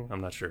talking.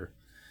 I'm not sure.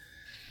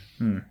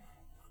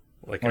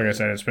 Like I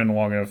said, it's been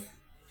long enough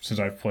since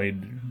I've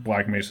played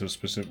Black Mesa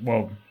specific.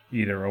 Well,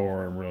 either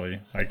or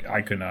really.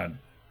 I could not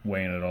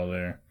weigh in at all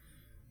there.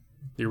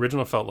 The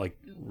original felt like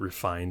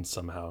refined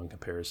somehow in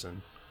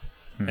comparison,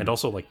 and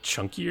also like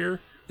chunkier.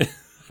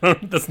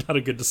 That's not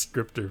a good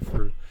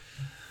descriptor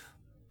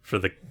for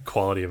the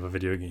quality of a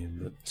video game.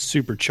 But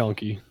Super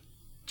chunky.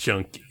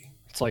 chunky,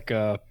 It's like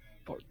a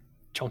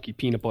chunky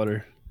peanut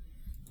butter.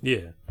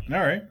 yeah. All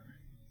right.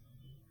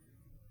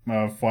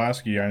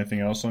 Flask, you got anything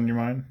else on your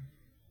mind?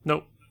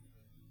 Nope.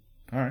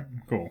 All right,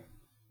 cool.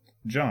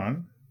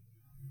 John,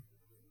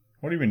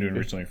 what have you been doing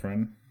recently,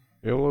 friend?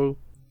 Hello.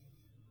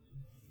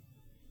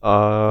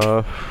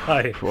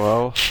 Hi.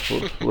 Well,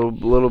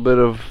 little bit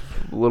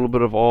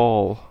of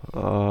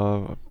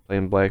all.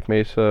 Playing Black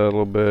Mesa a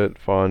little bit,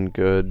 fun,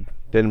 good.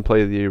 Didn't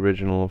play the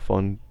original,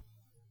 fun.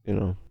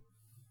 Having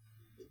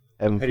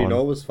How fun. do you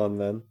know it was fun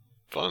then?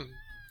 Fun.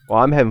 Well,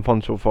 I'm having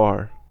fun so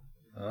far.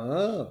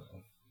 Oh.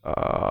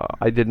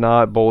 I did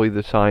not bully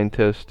the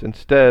scientist.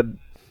 Instead,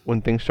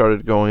 when things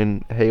started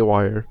going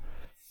haywire,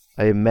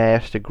 I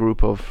amassed a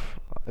group of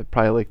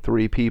probably like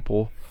 3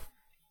 people,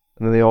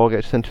 and then they all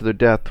got sent to their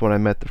death when I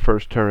met the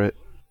first turret.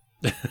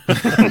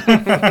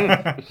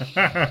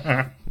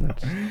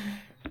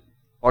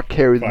 I'll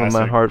carry them in my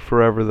Classic. heart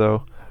forever,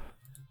 though.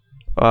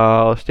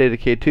 State of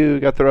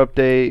K2 got their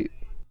update.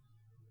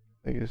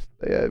 I guess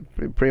they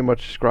pretty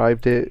much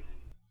described it.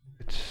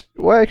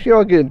 Actually,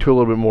 I'll get into a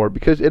little bit more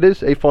because it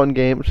is a fun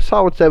game. It's a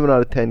solid 7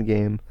 out of 10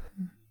 game.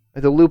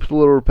 The loop's a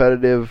little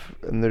repetitive,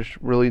 and there's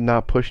really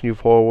not pushing you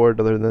forward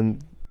other than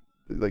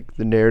like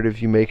the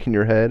narrative you make in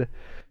your head.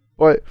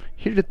 But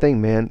here's the thing,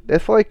 man.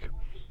 That's like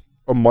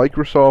a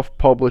Microsoft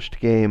published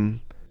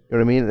game. You know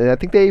what I mean? And I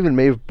think they even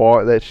may have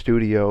bought that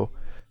studio.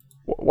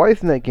 Why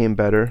isn't that game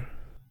better?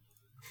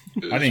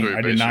 I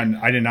did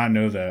not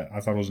know that. I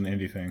thought it was an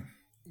indie thing.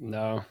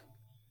 No.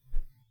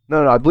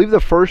 No, I believe the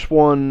first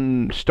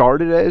one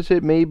started as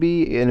it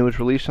maybe, and it was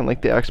released on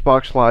like the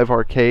Xbox Live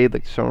Arcade,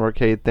 like the Summer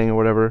Arcade thing or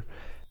whatever.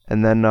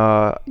 And then,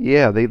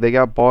 they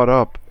got bought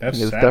up. That's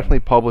It was sad.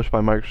 definitely published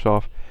by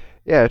Microsoft.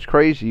 Yeah, it's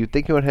crazy. You'd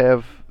think it would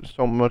have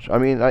so much. I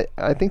mean,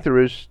 I think there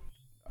is.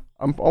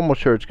 I'm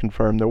almost sure it's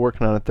confirmed. They're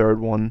working on a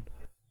third one,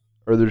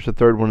 or there's a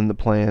third one in the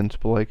plans.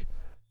 But like,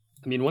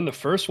 I mean, when the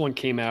first one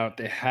came out,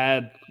 they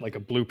had like a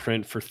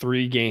blueprint for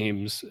 3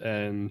 games.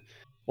 And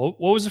what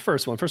was the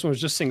first one? First one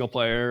was just single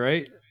player,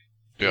 right? It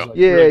was, Yeah. like,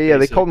 yeah, really they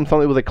basic. called them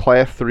something with a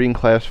Class 3 and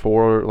Class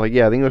 4. Like,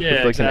 yeah, I think it was Yeah,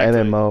 just like exactly.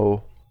 an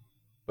MMO.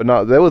 But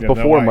no, that was Yeah,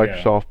 before yeah.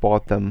 Microsoft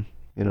bought them.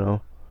 You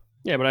know.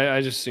 Yeah, but I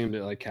just assumed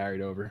it like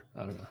carried over.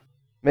 I don't know.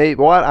 Maybe,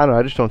 well, I don't know.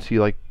 I just don't see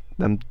like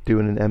them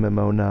doing an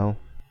MMO now.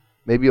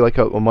 Maybe like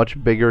a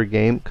much bigger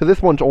game, because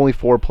this one's only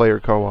 4-player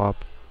co-op.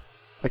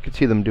 I could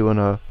see them doing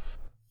I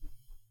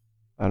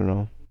don't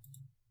know,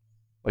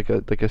 like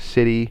a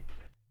city,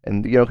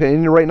 and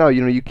and right now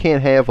you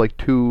can't have like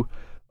 2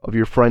 of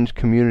your friends'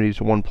 communities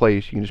in one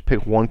place. You can just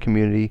pick one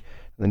community,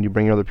 and then you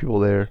bring other people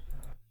there.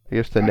 I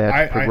guess the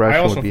natural I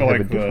progression also would be feel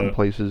having like different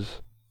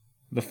places.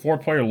 The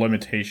 4-player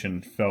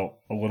limitation felt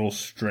a little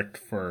strict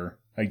for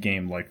a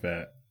game like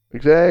that.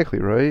 Exactly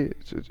right.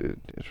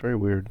 It's very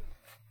weird.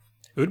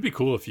 It would be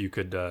cool if you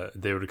could.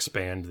 They would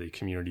expand the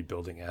community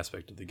building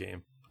aspect of the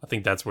game. I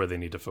think that's where they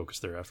need to focus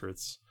their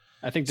efforts.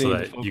 I think they So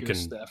need to that you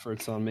focus can- the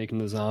efforts on making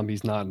the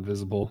zombies not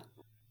invisible.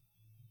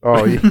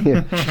 Oh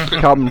yeah,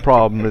 common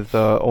problem is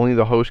only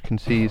the host can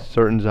see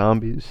certain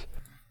zombies,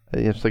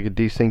 It's like a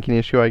desyncing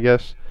issue, I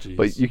guess. Jeez.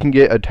 But you can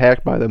get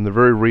attacked by them. They're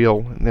very real,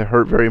 and they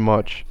hurt very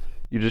much.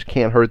 You just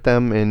can't hurt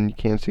them, and you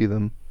can't see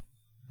them.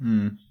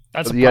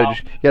 That's a You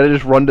gotta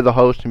just run to the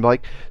host and be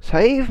like,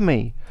 "Save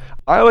me!"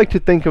 I like to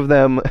think of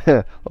them,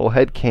 little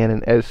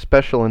headcanon, as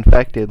special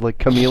infected, like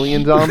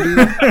chameleon zombies.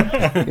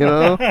 You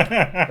know,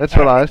 that's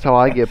how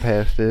I get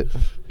past it.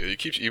 Yeah, you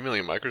keep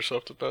emailing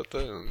Microsoft about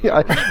that. And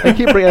Yeah, I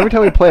keep bringing every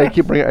time we play. I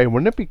keep bringing. Hey,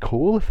 wouldn't it be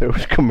cool if there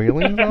was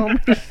chameleon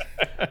zombies?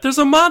 There's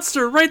a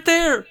monster right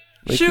there.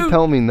 They Shoot. keep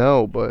telling me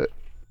no, but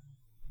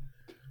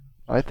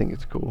I think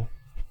it's cool.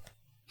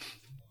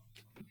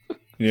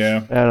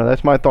 Yeah. I don't know.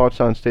 That's my thoughts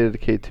on State of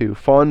Decay 2.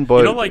 Fun,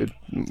 but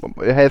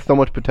it has so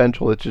much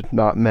potential. It's just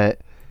not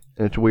met,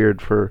 and it's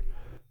weird for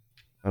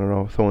I don't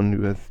know someone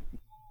who has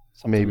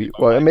maybe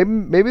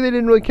maybe they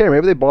didn't really care.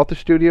 Maybe they bought the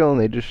studio and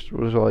they just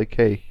was like,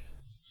 hey,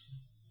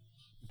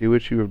 do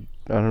what you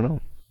I don't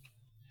know.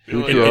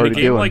 Do what you're already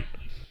doing.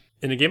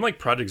 In a game like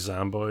Project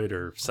Zomboid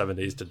or 7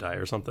 Days to Die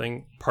or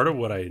something, part of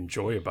what I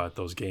enjoy about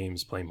those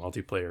games playing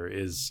multiplayer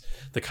is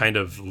the kind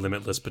of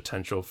limitless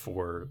potential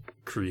for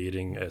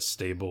creating a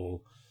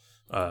stable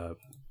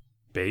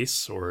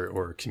base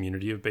or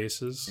community of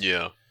bases.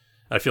 yeah.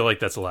 I feel like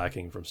that's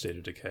lacking from State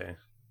of Decay.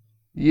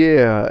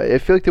 Yeah, I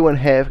feel like they went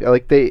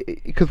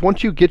because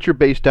once you get your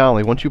base down,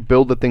 like once you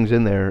build the things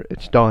in there,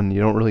 it's done.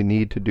 You don't really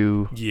need to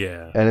do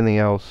Yeah. anything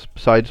else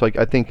besides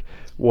I think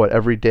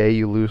every day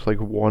you lose like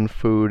one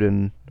food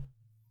and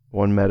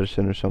one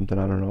medicine or something.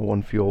 I don't know,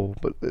 one fuel,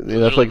 but that's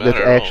matter at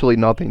all. actually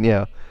nothing.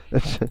 Yeah,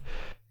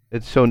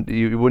 it's so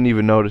you wouldn't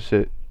even notice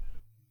it.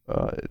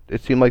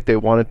 It seemed like they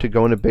wanted to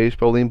go into base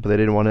building, but they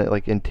didn't want to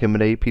like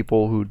intimidate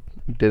people who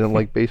didn't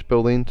like base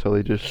building, so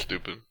they just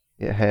Stupid.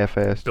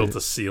 half-assed Built it.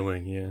 a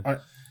ceiling, yeah.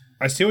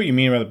 I see what you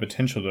mean about the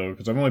potential, though,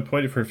 because I've only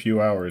played it for a few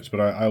hours, but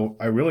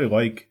I really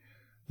like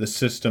the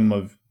system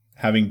of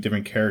having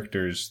different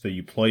characters that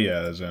you play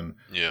as, and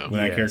Yeah. when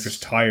that Yes. character's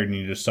tired and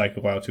you just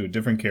cycle out to a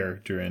different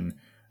character, and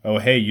oh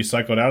hey, you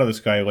cycled out of this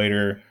guy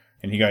later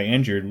and he got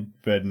injured,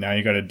 but now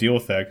you got to deal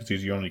with that because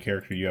he's the only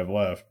character you have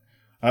left.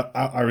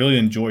 I really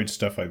enjoyed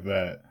stuff like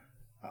that.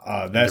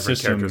 That Different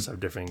system, characters have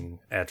different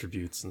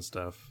attributes and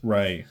stuff.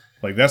 right?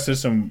 Like that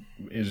system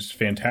is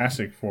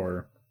fantastic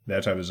for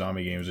that type of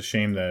zombie game. It's a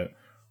shame that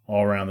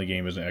all around the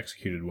game isn't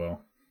executed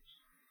well.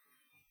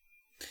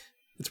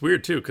 It's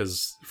weird too,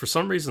 because for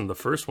some reason the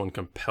first one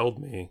compelled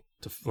me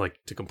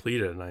to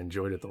complete it, and I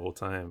enjoyed it the whole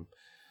time.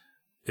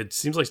 It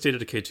seems like State of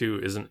Decay 2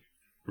 isn't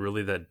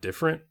really that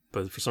different,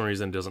 but for some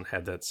reason it doesn't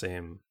have that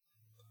same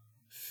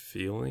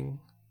feeling.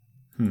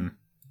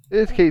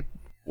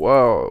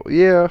 Wow,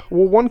 yeah.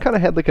 Well, one kind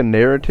of had like a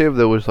narrative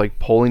that was like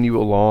pulling you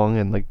along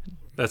and like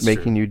That's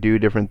making true. you do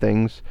different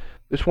things.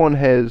 This one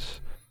has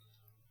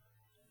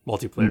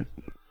Multiplayer.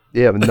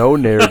 no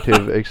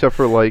narrative except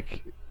for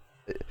like.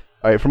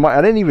 All right,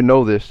 I didn't even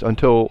know this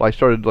until I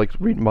started like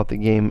reading about the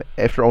game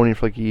after owning it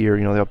for like a year.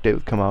 You know, the update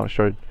would come out. I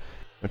started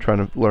trying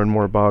to learn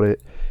more about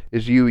it.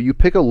 Is you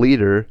pick a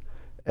leader,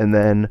 and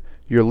then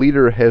your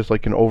leader has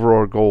like an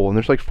overall goal, and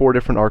there's like 4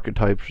 different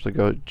archetypes. There's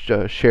like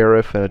a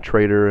sheriff and a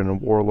traitor and a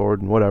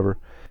warlord and whatever.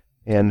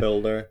 And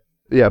Builder.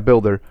 yeah,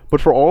 builder.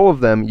 But for all of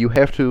them, you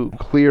have to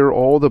clear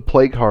all the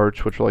plague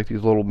hearts, which are like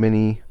these little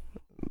mini,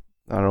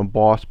 I don't know,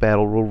 boss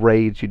battle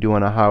raids you do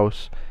on a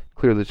house.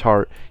 Clear this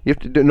heart. You have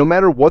to do, no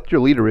matter what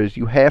your leader is,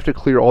 you have to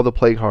clear all the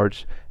plague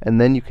hearts, and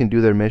then you can do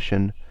their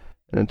mission.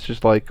 And it's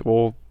just like,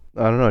 well,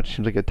 I don't know. It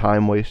seems like a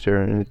time waster,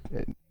 and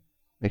it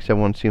makes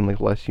everyone seem like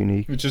less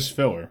unique. It's just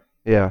filler.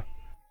 Yeah.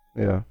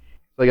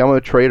 Like I'm a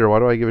traitor. Why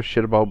do I give a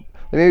shit about?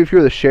 Like maybe if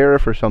you're the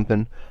sheriff or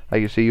something, I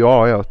can see you.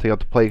 Oh yeah, I'll take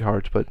out the plague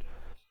hearts. But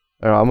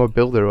I'm a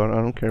builder. I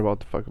don't care about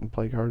the fucking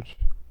plague hearts.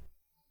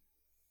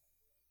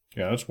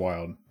 Yeah, that's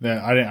wild.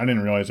 Yeah, I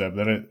didn't realize that.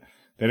 But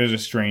that is a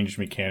strange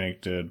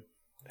mechanic to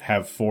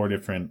have 4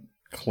 different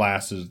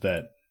classes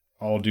that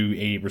all do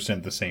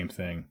 80% the same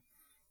thing.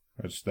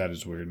 That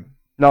is weird.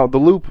 Now the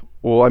loop.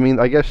 Well, I mean,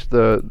 I guess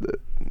the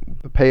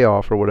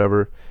payoff or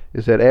whatever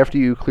is that after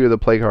you clear the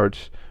plague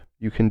hearts,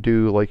 you can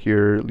do like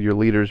your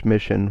leader's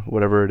mission,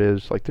 whatever it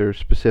is, like their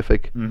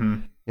specific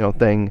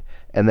thing.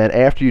 And then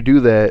after you do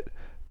that,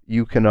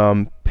 you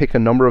can pick a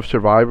number of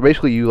survivors.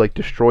 Basically, you like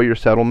destroy your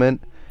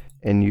settlement,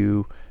 and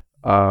you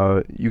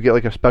get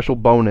like a special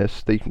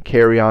bonus that you can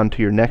carry on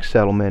to your next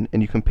settlement,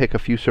 and you can pick a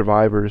few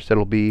survivors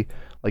that'll be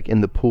like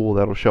in the pool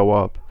that'll show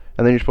up,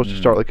 and then you're supposed to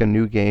start like a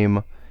new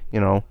game,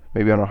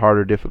 maybe on a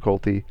harder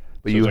difficulty,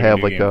 but So you it's have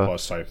New like Game a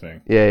plus type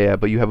thing. yeah,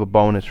 but you have a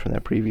bonus from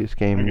that previous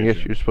game, I and I get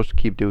guess you. you're supposed to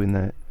keep doing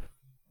that.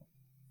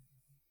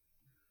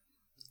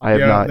 I have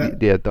Yeah,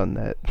 not yet done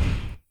that.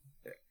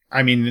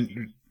 I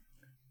mean,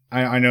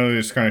 I know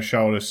it's kind of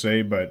shallow to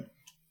say, but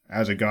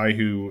as a guy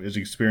who is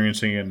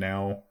experiencing it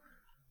now,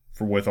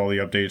 with all the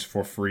updates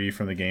for free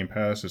from the Game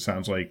Pass, it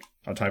sounds like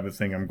a type of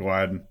thing I'm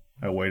glad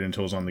I waited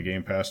until it's on the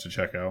Game Pass to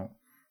check out,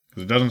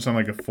 because it doesn't sound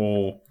like a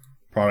full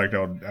product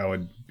I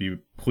would be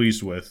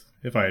pleased with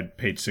if I had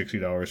paid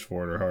 $60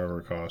 for it or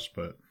however it costs.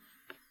 But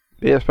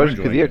Yeah, especially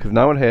enjoying it. because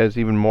now it has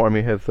even more. I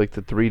mean, it has like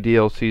the 3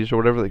 DLCs or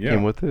whatever that Yeah.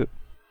 came with it.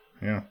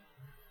 yeah,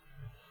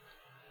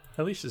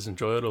 At least it's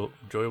enjoyable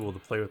to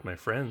play with my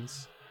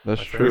friends.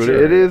 That's My true. friends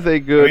It is a I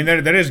good. mean,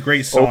 that is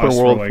great sauce Open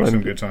for world like some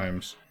friendly. good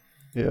times.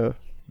 Yeah.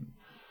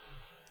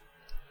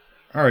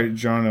 All right,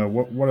 John.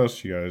 What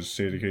else you guys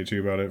say to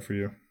K2 about it for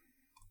you?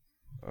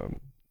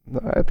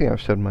 I think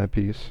I've said my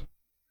piece.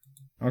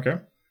 Okay.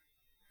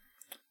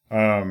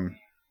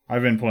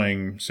 I've been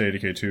playing State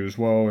of K2 as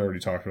well. I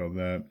already talked about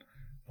that.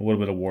 A little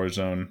bit of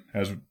Warzone.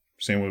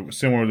 Similar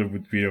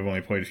with Vito, I've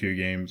only played a few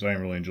games. I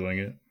am really enjoying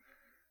it.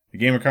 The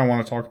game I kind of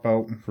want to talk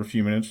about for a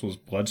few minutes was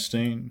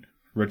Bloodstained: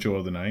 Ritual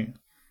of the Night.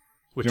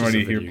 Which Has is a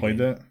anybody here video played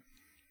game. that?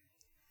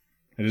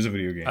 It is a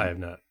video game. I have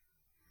not.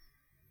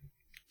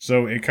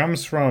 So it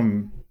comes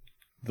from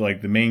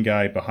like the main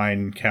guy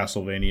behind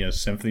Castlevania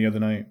Symphony of the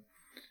Night,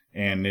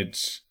 and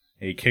it's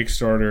a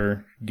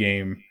Kickstarter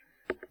game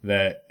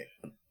that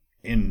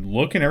in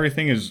look and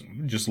everything is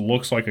just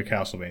looks like a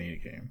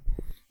Castlevania game.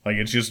 Like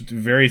it's just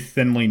very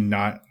thinly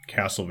not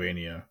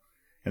Castlevania.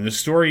 And the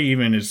story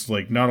even is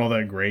like not all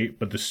that great,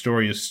 but the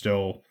story is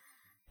still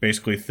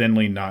basically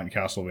thinly not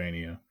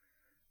Castlevania.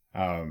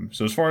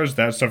 So as far as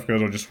that stuff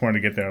goes, I just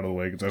wanted to get that out of the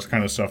way because that's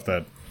kind of stuff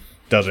that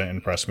doesn't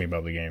impress me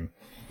about the game.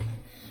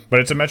 But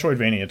it's a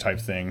Metroidvania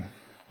type thing,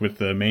 with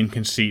the main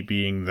conceit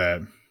being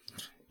that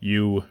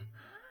you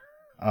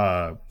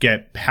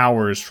get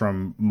powers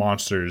from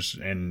monsters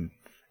and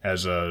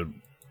as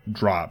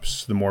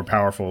drops. The more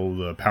powerful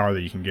the power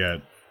that you can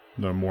get,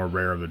 the more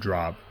rare the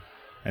drop.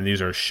 And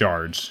these are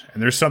shards.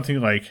 And there's something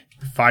like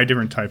 5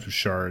 different types of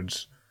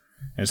shards,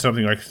 and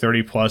something like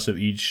 30 plus of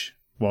each.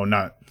 Well,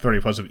 not 30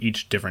 plus of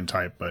each different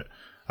type, but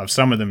of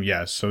some of them,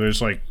 yes. So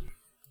there's like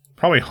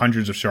probably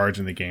hundreds of shards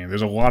in the game.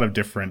 There's a lot of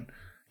different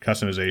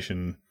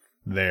customization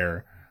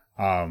there.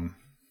 So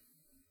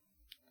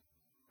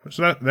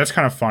that's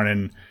kind of fun.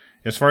 And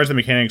as far as the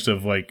mechanics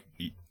of like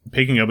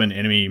picking up an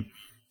enemy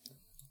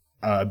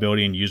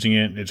ability and using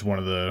it, it's one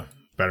of the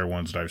better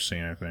ones that I've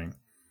seen, I think.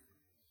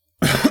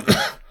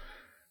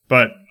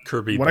 But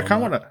Kirby. what I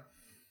kind of Belmont. want to,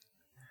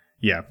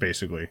 yeah,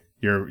 basically,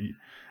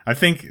 I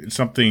think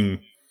something.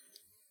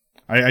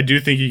 I do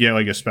think you get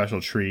like a special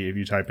tree if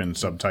you type in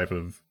some type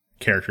of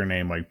character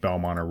name like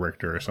Belmont or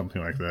Richter or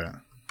something like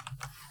that.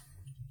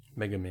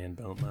 Mega Man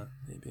Belmont,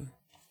 maybe.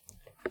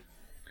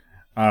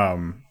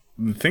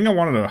 The thing I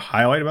wanted to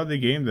highlight about the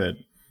game that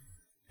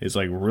is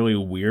like really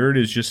weird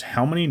is just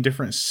how many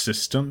different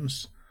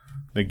systems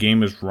the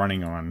game is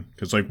running on.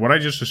 Because like what I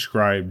just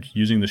described,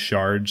 using the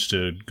shards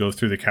to go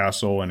through the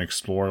castle and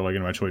explore like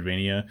in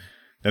Metroidvania,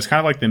 that's kind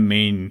of like the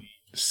main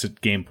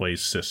gameplay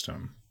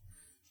system,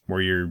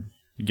 where you're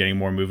getting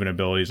more movement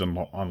abilities,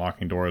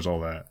 unlocking doors,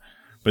 all that.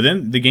 But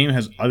then the game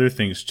has other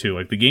things too.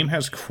 Like the game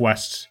has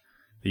quests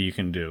that you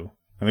can do.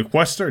 And the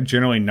quests are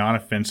generally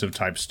non-offensive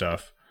type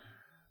stuff.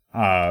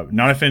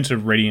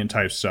 Non-offensive radiant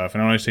type stuff.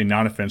 And I want to say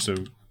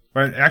non-offensive,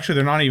 but actually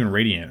they're not even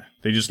radiant.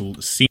 They just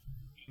seem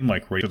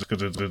like radiant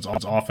because it's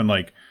often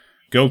like,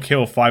 go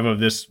kill 5 of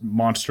this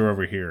monster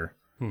over here.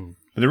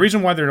 But the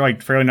reason why they're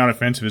like fairly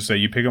non-offensive is that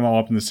you pick them all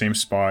up in the same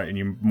spot and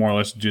you more or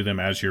less do them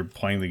as you're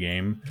playing the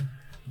game.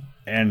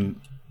 And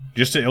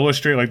just to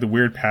illustrate like the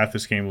weird path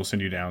this game will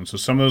send you down. So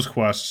some of those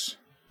quests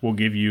will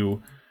give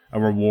you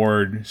a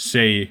reward,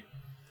 say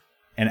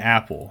an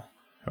apple,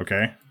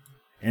 okay?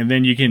 And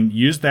then you can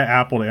use that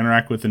apple to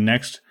interact with the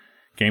next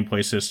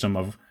gameplay system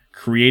of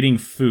creating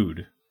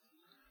food.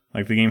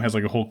 Like the game has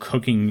like a whole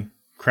cooking,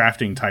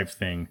 crafting type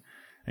thing.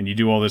 And you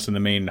do all this in the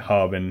main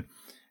hub. And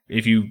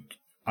if you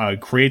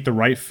create the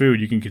right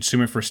food, you can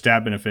consume it for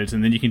stat benefits.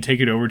 And then you can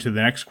take it over to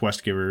the next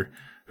quest giver,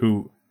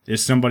 who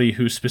is somebody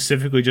who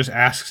specifically just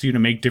asks you to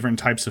make different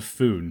types of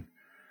food.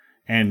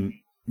 And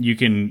you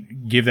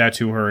can give that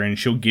to her and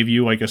she'll give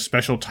you like a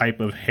special type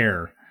of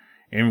hair.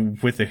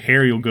 And with the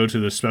hair, you'll go to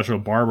the special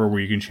barber where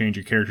you can change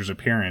your character's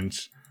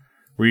appearance,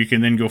 where you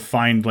can then go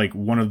find like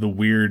one of the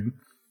weird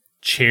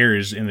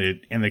chairs in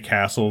the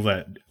castle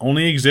that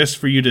only exists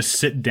for you to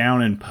sit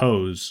down and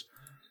pose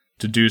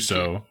to do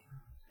so,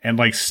 and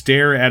like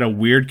stare at a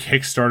weird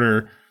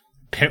Kickstarter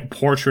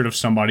portrait of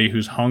somebody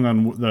who's hung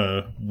on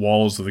the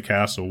walls of the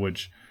castle,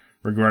 which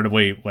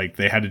regrettably like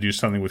they had to do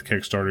something with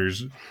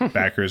Kickstarter's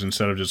backers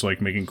instead of just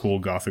like making cool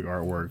gothic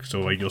artwork. So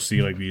like you'll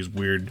see like these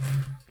weird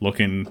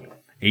looking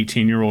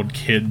 18-year-old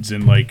kids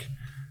in like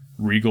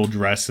regal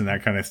dress and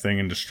that kind of thing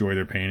and destroy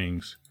their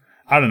paintings.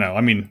 I don't know.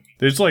 I mean,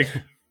 there's like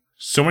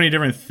so many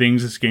different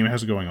things this game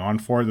has going on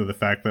for it, that the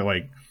fact that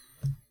like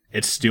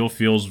it still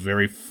feels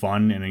very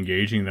fun and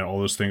engaging, that all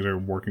those things are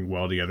working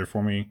well together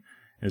for me,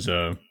 is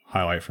a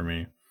highlight for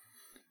me.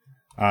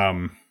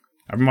 I've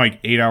been like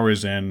 8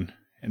 hours in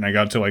and I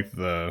got to like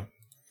the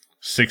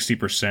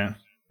 60%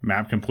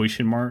 map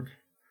completion mark,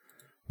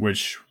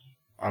 which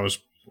I was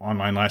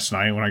online last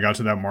night when I got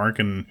to that mark,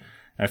 and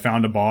I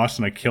found a boss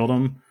and I killed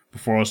him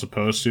before I was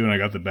supposed to, and I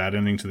got the bad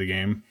ending to the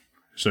game.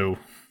 So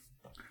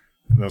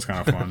that was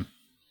kind of fun.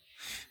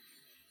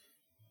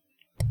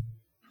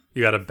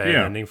 You got a bad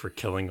Yeah. ending for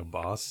killing a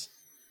boss?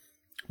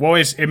 Well,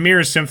 it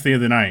mirrors Symphony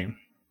of the Night,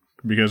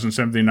 because in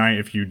Symphony of the Night,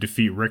 if you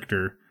defeat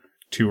Richter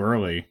too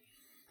early,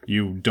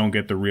 you don't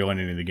get the real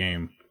ending of the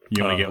game.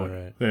 You only Oh, get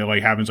right. that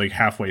like happens like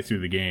halfway through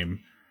the game.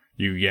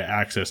 You get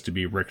access to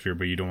beat Richter,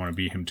 but you don't want to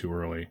beat him too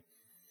early.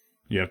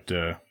 You have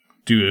to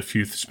do a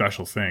few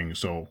special things.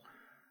 So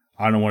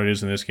I don't know what it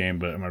is in this game,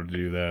 but I'm going to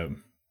do that.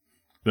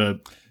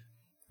 The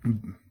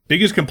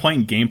biggest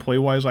complaint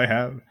gameplay wise I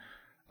have,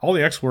 all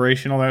the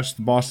exploration, all that,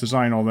 the boss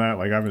design, all that,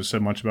 like I haven't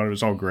said much about it.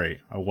 It's all great.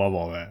 I love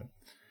all that.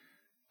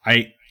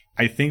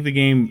 I think the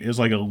game is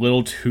like a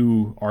little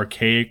too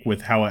archaic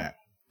with how it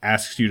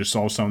asks you to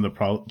solve some of the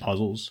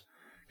puzzles.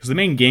 Because the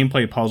main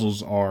gameplay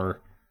puzzles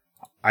are,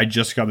 I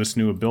just got this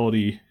new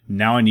ability,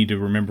 now I need to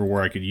remember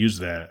where I could use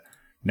that.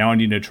 Now I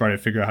need to try to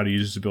figure out how to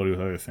use this ability with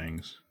other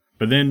things.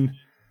 But then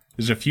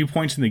there's a few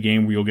points in the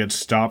game where you'll get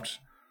stopped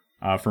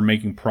from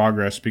making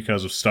progress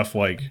because of stuff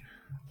like,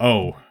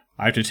 oh,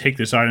 I have to take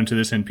this item to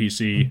this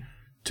NPC,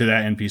 to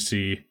that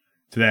NPC,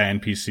 to that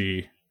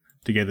NPC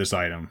to get this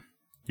item.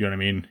 You know what I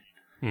mean?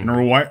 And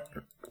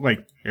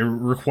it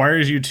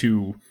requires you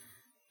to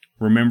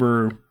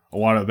remember a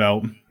lot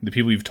about the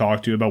people you've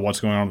talked to, about what's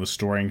going on in the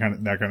story and kind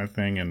of that kind of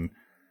thing. And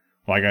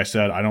like I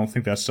said, I don't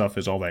think that stuff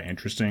is all that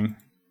interesting.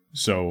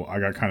 So I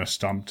got kind of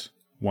stumped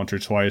once or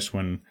twice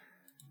when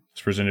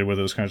it's presented with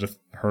those kinds of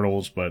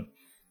hurdles. But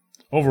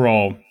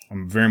overall,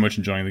 I'm very much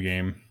enjoying the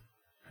game,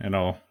 and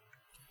I'll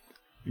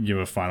give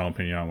a final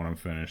opinion on when I'm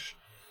finished.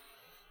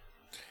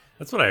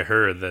 That's what I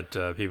heard,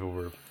 that people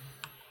were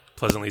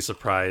pleasantly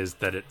surprised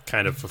that it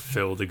kind of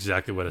fulfilled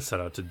exactly what it set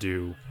out to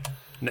do.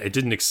 It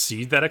didn't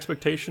exceed that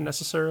expectation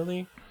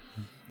necessarily,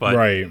 but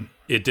right.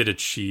 It did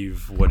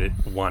achieve what it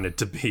wanted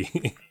to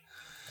be.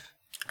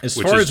 As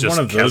far as one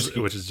of those,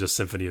 which is just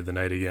Symphony of the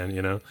Night again,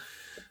 you know?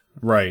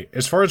 Right.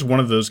 As far as one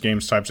of those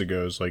games types it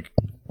goes, like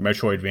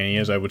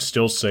Metroidvanias, I would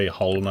still say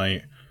Hollow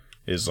Knight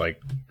is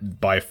like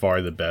by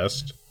far the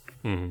best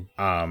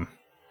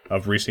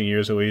of recent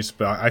years, at least.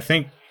 But I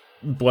think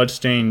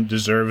Bloodstained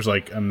deserves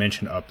like a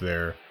mention up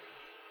there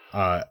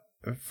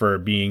for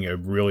being a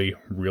really,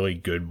 really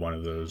good one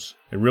of those.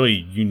 Really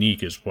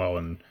unique as well,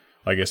 and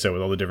like I said,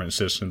 with all the different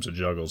systems it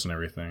juggles and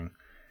everything.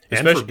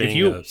 And for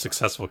being a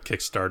successful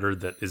Kickstarter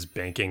that is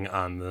banking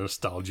on the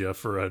nostalgia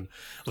for a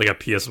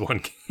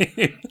PS1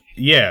 game.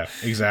 Yeah,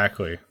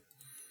 exactly.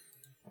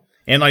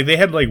 And like they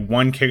had like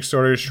one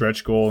Kickstarter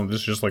stretch goal, and this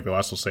is just like the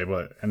last I'll say,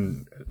 but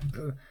and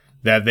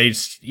that they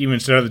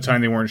even said at the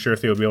time they weren't sure if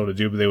they would be able to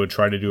do, but they would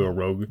try to do a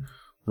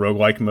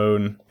roguelike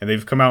mode, and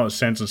they've come out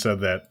since and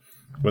said that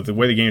with the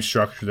way the game's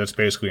structured, that's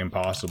basically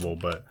impossible.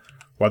 But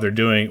what they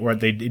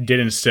did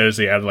instead is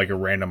they added like a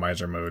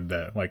randomizer mode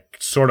that like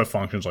sort of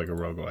functions like a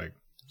roguelike.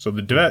 So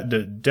the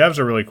devs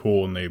are really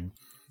cool, and they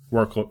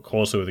work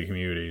closely with the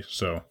community.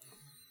 So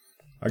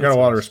I got a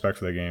lot of respect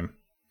for the game.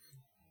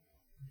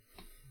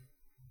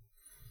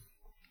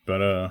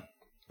 But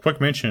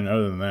quick mention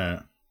other than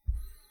that,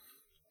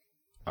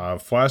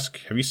 Flask,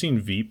 have you seen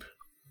Veep?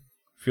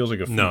 Feels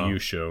like a few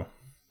show.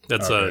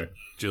 That's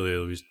Julia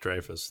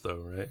Louis-Dreyfus, though,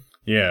 right?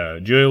 Yeah,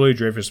 Julia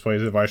Louis-Dreyfus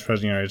plays the Vice President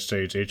of the United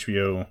States.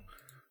 HBO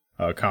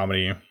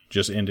comedy,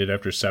 just ended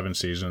after 7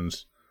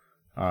 seasons.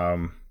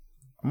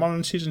 I'm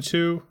on season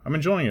 2. I'm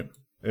enjoying it.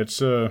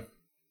 It's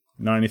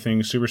not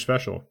anything super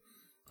special,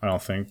 I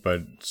don't think,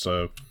 but it's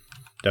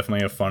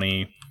definitely a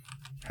funny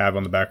have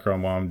on the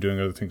background while I'm doing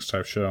other things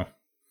type show.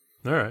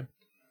 All right.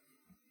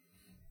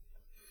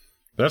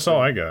 That's all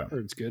I got.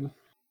 Heard it's good.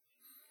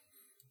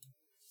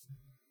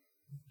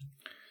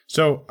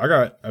 So I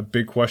got a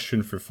big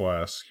question for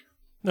Flask.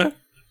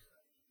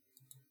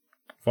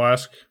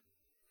 Flask,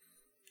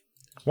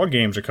 what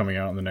games are coming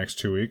out in the next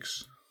 2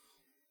 weeks?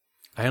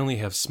 I only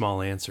have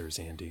small answers,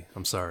 Andy.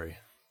 I'm sorry.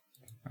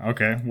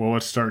 Okay, well,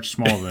 let's start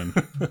small then.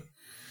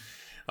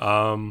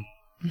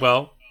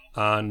 Well,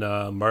 on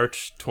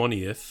March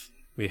 20th,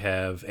 we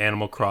have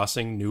Animal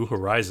Crossing New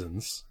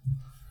Horizons.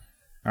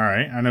 All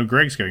right, I know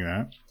Greg's getting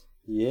that.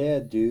 Yeah,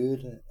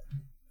 dude.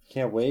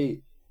 Can't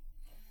wait.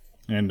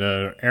 And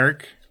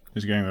Eric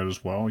is getting that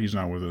as well. He's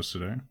not with us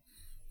today.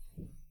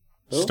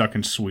 Who? Stuck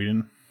in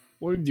Sweden.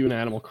 What do you do in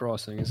Animal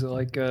Crossing? Is it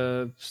like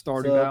a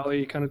Stardew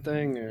Valley kind of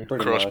thing? Or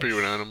Pretty Crossbreed much.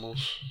 with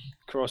animals.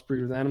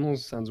 crossbreed with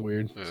animals? Sounds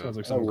weird. Yeah. Sounds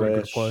like I something Greg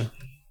could wish. play.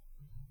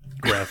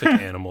 Graphic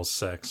animal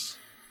sex.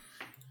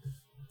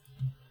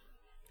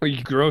 Oh,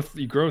 you grow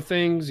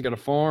things. You got a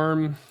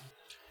farm.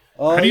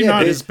 Oh, How do you yeah,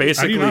 not- It is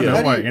basically not know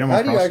How what do you, Animal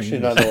how do you Crossing actually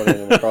is? not know what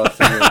Animal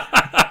Crossing is?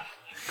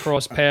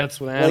 Cross paths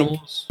with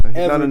animals. He's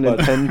not a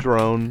Everybody.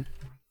 Nintendrone.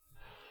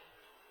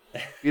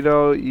 You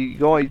know, you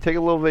go, you take a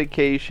little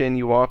vacation,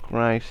 you walk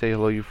around, you say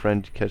hello to your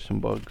friends, you catch some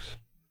bugs.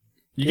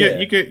 You get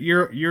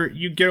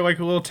like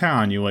a little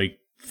town. You like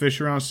fish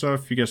around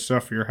stuff. You get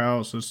stuff for your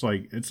house. It's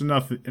like it's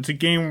enough. It's a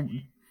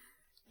game.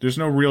 There's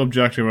no real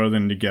objective other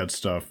than to get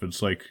stuff.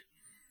 It's like,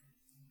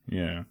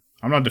 yeah.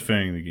 I'm not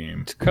defending the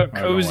game. It's I don't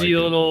cozy like it.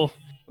 little,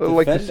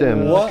 Like The Defending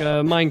Sims. what? like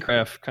a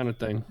Minecraft kind of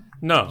thing.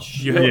 No,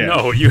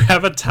 Sure. you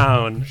have a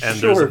town, and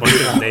there's a Sure.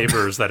 bunch of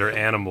neighbors that are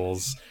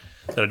animals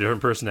that have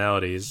different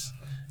personalities,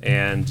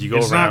 and you go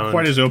It's around. not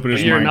quite as open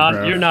as You're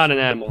Minecraft. not an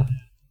animal.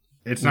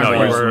 It's not No,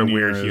 quite you as are a linear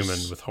weird as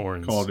human with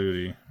horns. Call of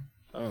Duty.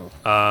 Oh.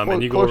 Well,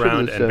 And you go closer to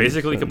around The and Sims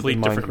basically than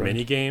complete different Minecraft.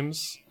 mini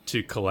games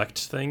to collect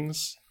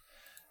things.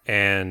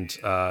 and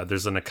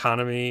there's an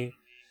economy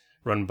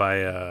run by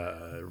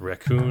a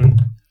raccoon,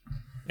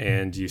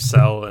 and you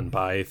sell and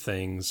buy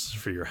things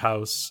for your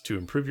house to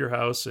improve your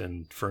house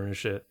and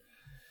furnish it,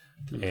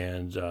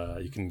 and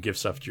you can give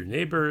stuff to your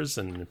neighbors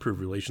and improve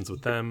relations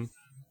with them.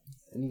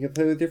 And you can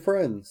play with your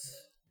friends.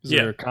 Is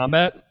there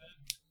combat?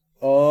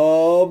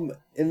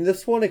 In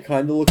this one, it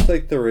kind of looks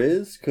like there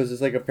is, because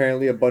there's like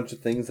apparently a bunch of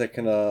things that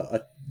can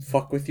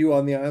fuck with you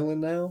on the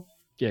island now.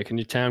 Yeah, can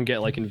your town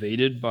get like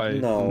invaded by?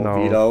 No,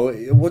 No.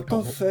 Vito. What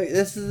the fuck?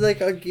 This is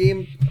like a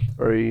game.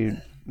 Very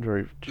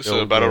This is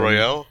chill a battle game.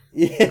 royale.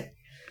 Yeah.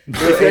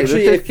 Hey,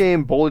 this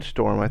game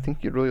Bulletstorm. I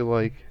think you'd really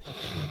like.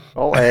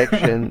 All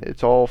action.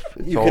 It's all.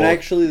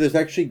 There's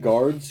actually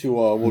guards who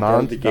will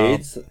guard the Non-stop.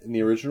 gates in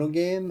the original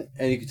game,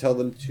 and you can tell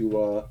them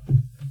to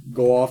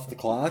go off the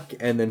clock,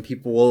 and then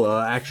people will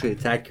actually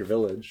attack your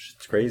village.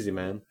 It's crazy,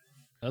 man.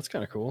 That's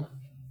kind of cool.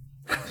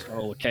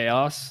 Oh,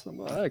 chaos. I'm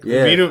like,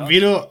 Yeah.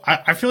 Vito,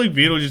 I feel like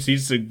Vito just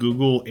needs to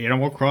Google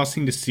Animal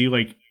Crossing to see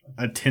like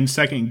a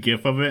 10-second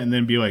GIF of it and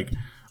then be like,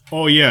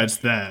 oh yeah, it's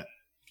that.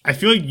 I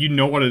feel like you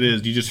know what it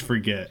is, you just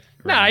forget.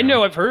 Nah, I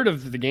know. I've heard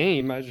of the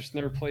game. I just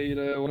never played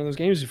one of those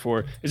games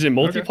before. Is it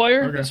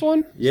multiplayer? Okay. This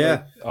one?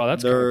 Yeah. Oh,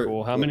 that's kind They're- of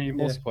cool. How many yeah.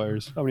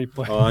 multiplayers? How many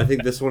players? I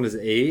think this one is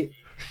 8.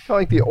 I'm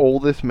like the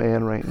oldest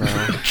man right now.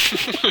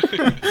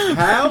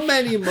 How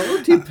many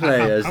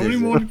multiplayers? How many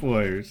is it?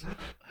 multiplayers?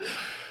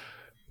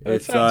 That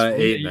It's sounds 8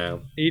 really-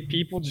 now. 8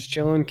 people just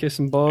chilling,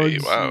 kissing bugs, Hey,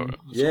 wow. and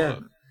Yeah.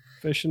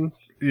 fishing.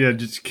 Yeah,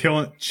 just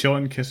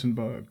chilling, kissing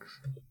bugs.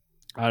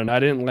 I don't know. I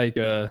didn't like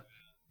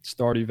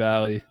Stardew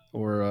Valley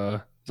or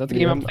is that the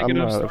game I'm thinking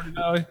of? not- Stardew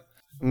Valley.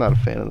 I'm not a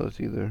fan of those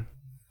either.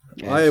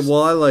 I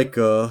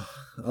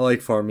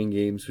like farming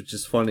games, which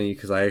is funny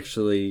because I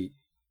actually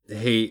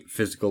hate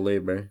physical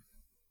labor.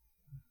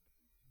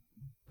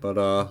 But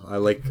I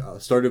like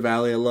Stardew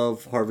Valley. I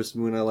love Harvest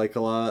Moon. I like a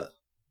lot.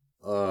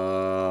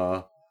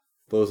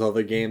 Those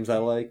other games I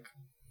like.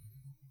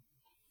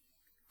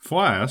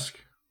 Flask,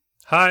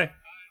 Hi.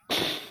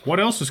 what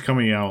else is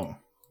coming out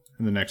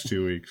in the next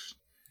 2 weeks?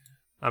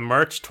 On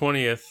March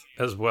 20th,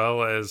 as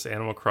well as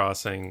Animal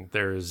Crossing,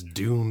 there is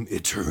Doom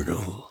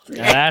Eternal.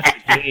 That's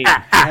a game.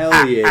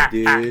 Hell yeah,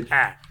 dude!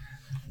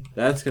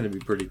 That's gonna be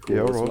pretty cool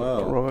Yeah, as I'll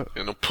well. roll it.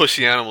 And no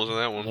pussy animals in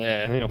that one.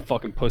 Yeah, ain't no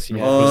fucking pussy.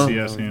 Pussy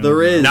ass animal.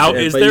 There is. Now,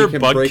 but is you there can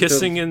bug break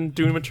kissing them- in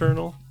Doom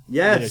Eternal?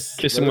 Yes,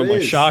 kissing there with my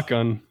is.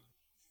 shotgun.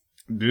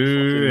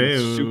 Dude,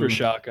 hey, Super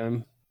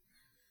shotgun.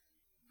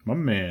 my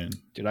man.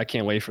 Dude, I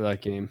can't wait for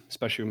that game,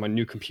 especially with my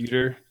new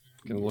computer.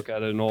 Gonna look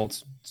at it in all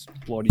its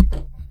bloody We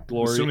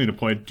glory. still need to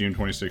play June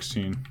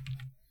 2016.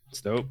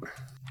 It's dope.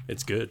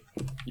 It's good.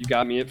 You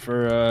got me it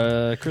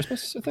for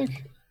Christmas, I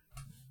think.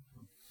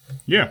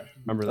 Yeah,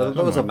 Remember That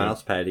that? was a like that.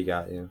 mouse pad he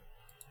got you.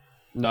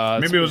 No,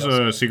 maybe it was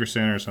a Secret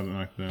Santa or something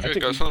like that. You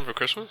guys got something for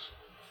Christmas?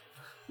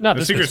 not The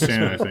this Secret Christmas.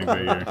 Santa, I think, that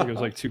I year. think it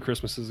was like 2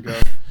 Christmases ago.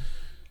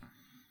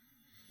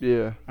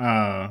 Yeah.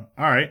 All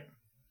right.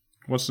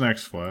 What's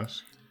next,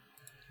 Flask?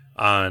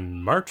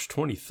 On March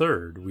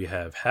 23rd, we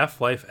have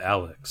Half-Life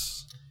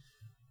Alyx.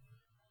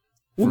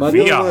 Am I the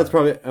only VR. one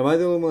that's Am I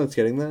the only one that's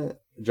getting that?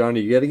 John, are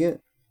you getting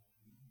it?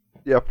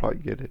 Yeah, I'll probably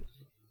get it.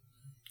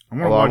 I'm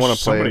gonna Although I watch want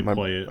to play somebody it.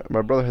 play it.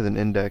 My brother has an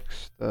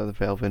Index, the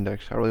Valve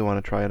Index. I really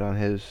want to try it on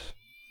his.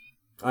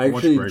 I Watch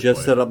actually Greg just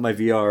play set up my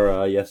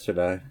VR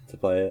yesterday to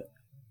play it.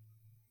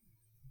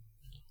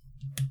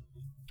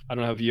 I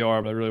don't have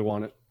VR, but I really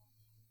want it.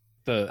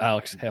 The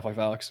Half-Life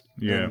Alyx.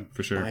 Yeah,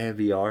 for I sure. have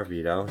VR,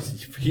 Vito.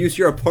 Use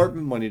your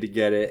apartment money to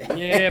get it.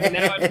 Yeah, but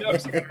now I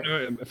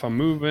know if I'm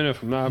moving,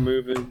 if I'm not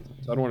moving.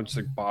 So I don't want to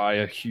just like buy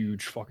a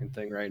huge fucking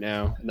thing right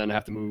now and then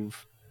have to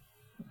move.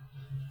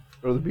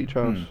 Go to the beach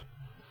house.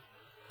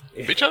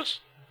 Beach house?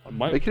 I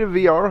might. Make it a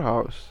VR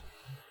house.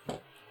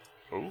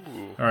 Ooh.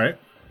 All right.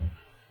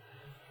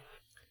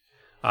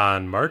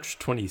 On March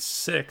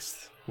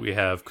 26th, we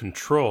have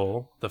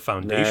Control, the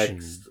Foundation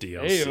Next.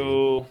 DLC.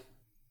 Heyo.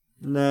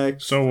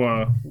 Next. So,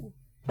 I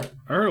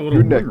heard a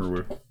little Who next?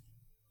 rumor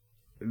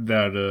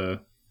that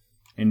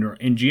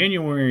in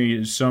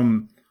January,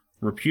 some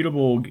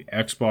reputable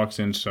Xbox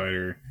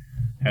insider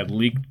had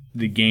leaked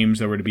the games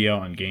that were to be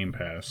out on Game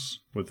Pass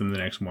within the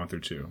next month or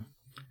two,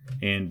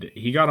 and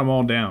he got them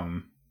all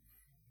down,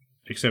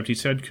 except he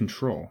said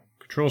Control.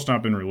 Control's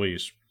not been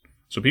released,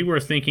 so people are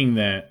thinking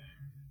that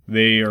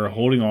they are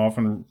holding off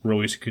on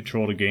releasing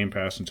Control to Game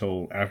Pass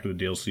until after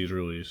the DLC is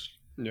released.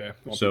 Yeah.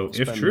 well, So,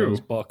 people if spend true- those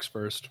bucks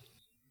first.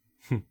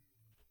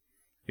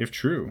 If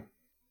true,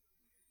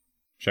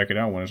 check it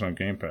out when it's on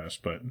Game Pass,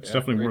 but it's Yeah,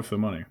 definitely great. worth the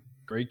money.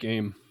 Great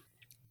game.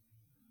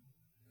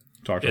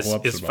 Talked a It's- whole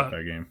episode it's about fun.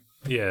 that game.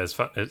 Yeah,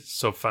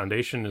 so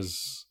Foundation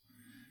is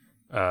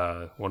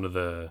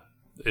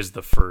is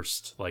the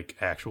first like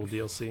actual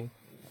DLC.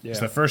 Yeah. It's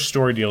the first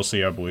story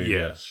DLC, I believe. Yeah.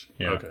 Yes.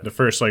 Yeah. Okay. The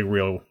first like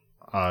real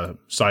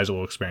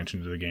sizable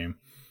expansion to the game.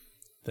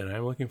 Then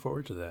I'm looking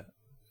forward to that.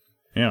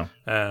 Yeah.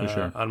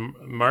 sure. On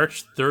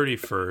March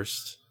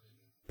 31st,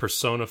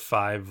 Persona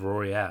 5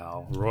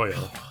 Royal.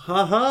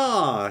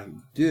 Haha!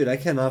 Dude, I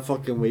cannot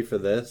fucking wait for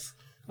this.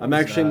 I'm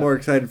actually more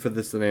excited for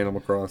this than Animal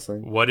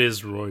Crossing. What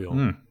is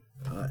Royal?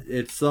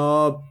 It's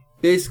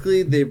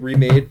basically they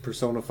remade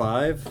Persona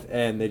 5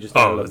 and they just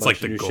added a it's bunch like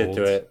of the new shit gold.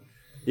 to it.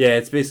 Yeah,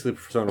 it's basically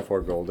Persona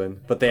 4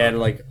 Golden, but they added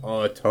like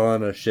a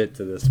ton of shit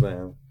to this,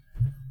 man.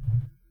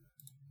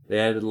 They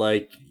added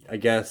like I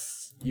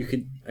guess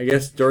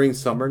during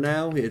summer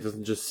now it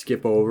doesn't just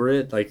skip over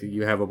it, like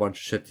you have a bunch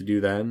of shit to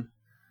do then.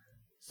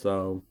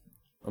 So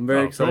I'm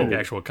very excited. Cool.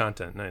 Actual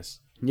content, nice.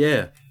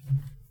 Yeah.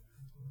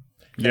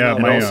 Yeah,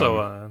 And my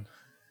also,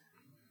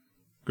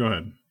 go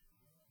ahead.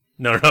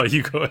 no,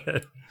 you go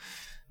ahead.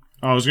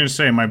 I was gonna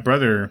say my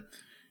brother,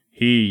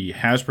 he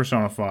has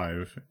Persona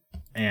 5,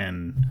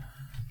 and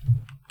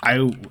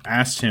I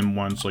asked him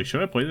once, like,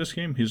 should I play this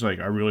game? He's like,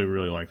 I really,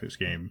 really like this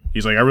game.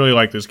 He's like, I really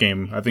like this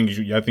game. I think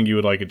you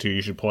would like it too.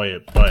 You should play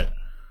it. But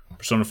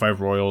Persona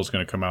 5 Royal is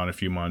going to come out in a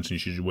few months, and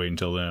you should wait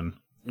until then.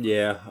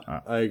 Yeah,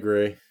 I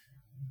agree.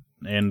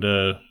 And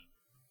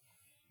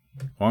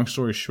long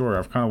story short,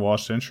 I've kind of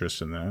lost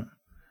interest in that,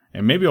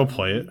 and maybe I'll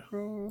play it.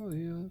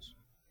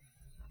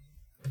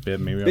 Yeah,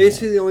 maybe.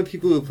 Basically, the only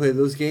people who play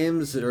those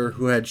games are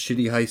who had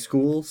shitty high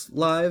school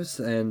lives,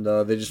 and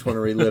they just want to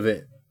relive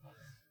it.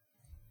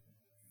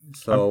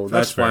 So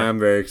that's why fair. I'm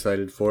very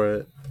excited for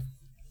it.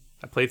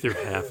 I played through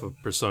half of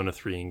Persona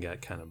 3 and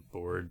got kind of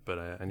bored, but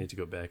I need to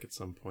go back at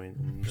some point.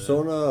 And,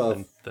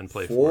 Persona then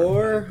play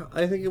 4,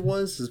 I think it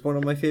was, is one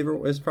of my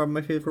favorite. Is probably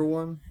my favorite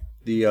one.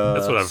 The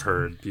That's what I've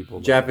heard. People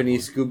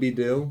Japanese Scooby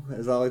Doo,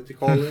 as I like to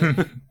call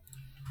it.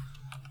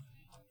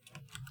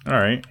 All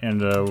right,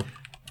 and we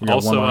got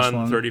Also one last on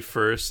one.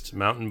 31st,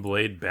 Mountain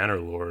Blade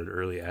Bannerlord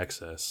early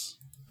access.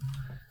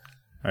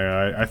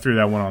 I threw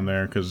that one on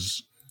there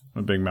because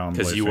I'm a big Mountain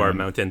Blade Because you fan. are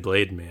Mountain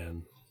Blade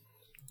man.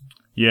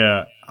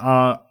 Yeah,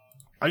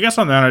 I guess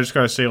on that I just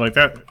gotta say like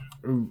that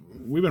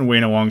we've been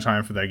waiting a long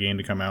time for that game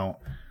to come out,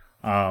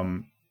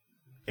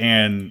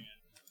 and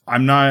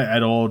I'm not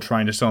at all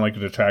trying to sound like a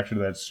detractor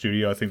to that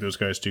studio. I think those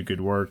guys do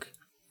good work,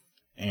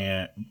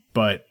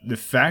 but the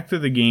fact that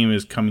the game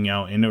is coming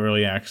out into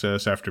early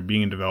access after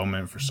being in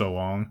development for so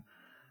long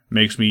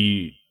makes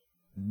me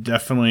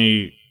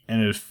definitely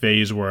in a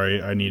phase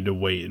where I need to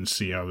wait and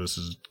see how this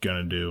is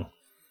gonna do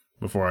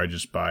before I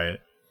just buy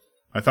it.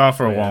 I thought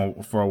for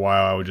a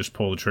while I would just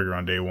pull the trigger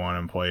on day one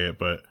and play it,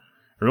 but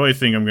I really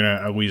think I'm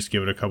gonna at least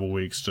give it a couple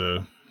weeks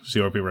to see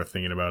what people are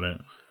thinking about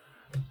it.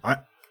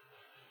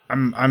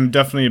 I'm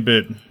definitely a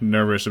bit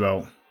nervous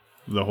about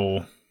the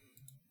whole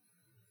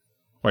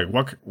like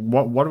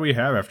what do we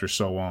have after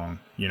so long?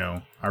 You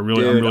know, I'm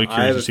really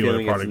curious to see what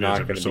the product is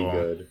after so long.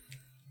 Good.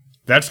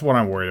 That's what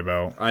I'm worried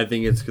about. I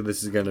think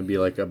this is going to be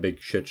like a big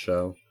shit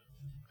show.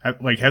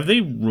 Have they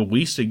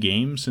released a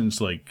game since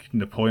like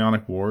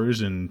Napoleonic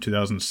Wars in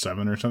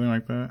 2007 or something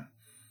like that?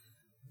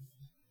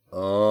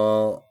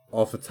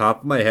 Off the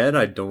top of my head,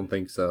 I don't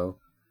think so.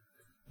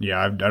 Yeah,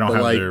 I don't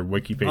have their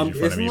wiki page in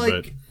front of me,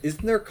 but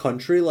isn't their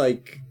country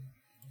like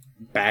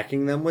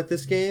backing them with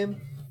this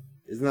game?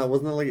 Wasn't that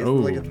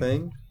like a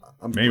thing?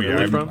 Maybe I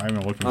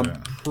haven't looked into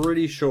that.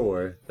 Pretty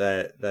sure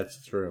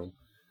that's true.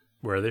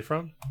 Where are they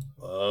from?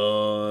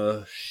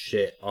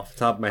 Shit. Off the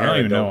top of my head, I don't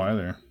even know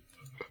either.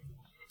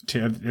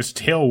 It's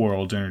Tail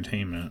World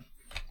Entertainment,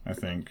 I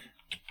think.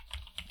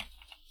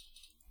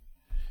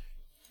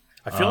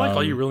 I feel like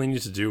all you really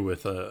need to do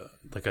with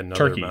another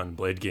Turkey. Mountain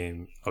Blade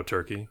game. Oh,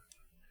 Turkey.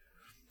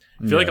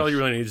 I feel like all you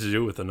really need to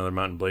do with another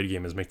Mountain Blade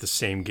game is make the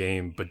same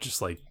game, but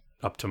just like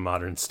up to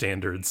modern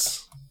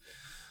standards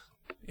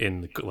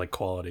in like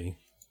quality.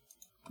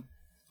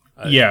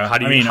 Yeah, How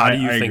do you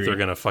think agree. they're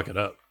gonna fuck it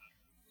up?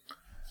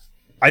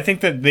 I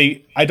think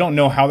that I don't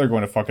know how they're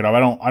going to fuck it up.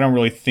 I don't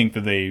really think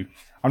that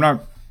I'm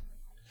not.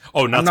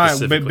 Oh, not not-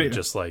 specifically, but-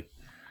 just like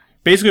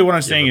Basically, what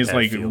I'm saying a is bad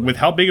like feeling. with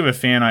how big of a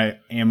fan I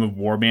am of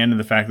Warband and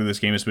the fact that this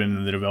game has been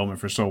in the development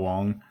for so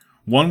long,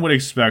 one would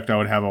expect I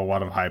would have a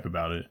lot of hype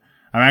about it.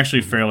 I'm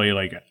actually fairly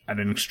like at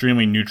an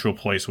extremely neutral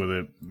place with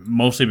it,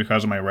 mostly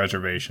because of my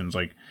reservations.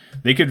 Like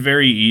they could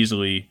very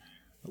easily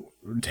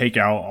take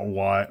out a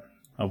lot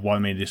of what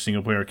made the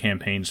single player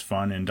campaigns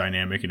fun and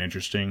dynamic and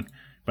interesting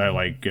by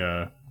like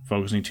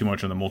focusing too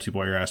much on the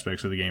multiplayer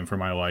aspects of the game for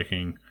my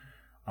liking,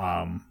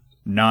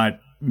 not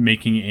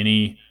making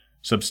any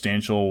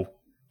substantial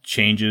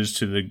changes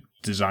to the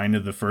design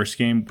of the first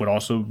game would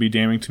also be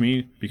damning to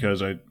me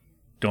because I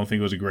don't think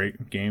it was a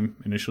great game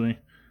initially.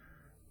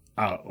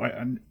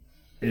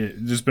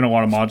 There's been a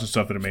lot of mods and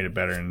stuff that have made it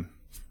better, and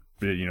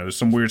there's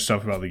some weird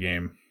stuff about the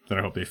game that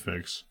I hope they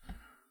fix.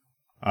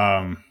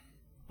 Overall,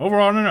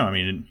 I don't know. I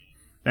mean,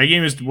 that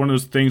game is one of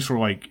those things where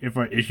like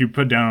if you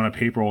put down on a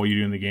paper all you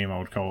do in the game, I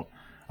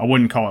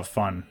wouldn't call it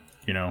fun,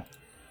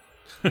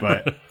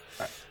 But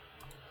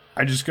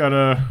I just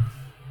gotta.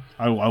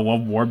 I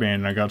love Warband,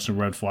 and I got some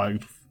red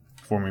flags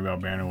for me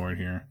about Bannerlord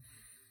here.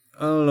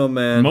 I don't know,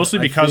 man. Mostly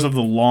because of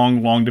the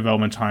long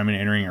development time and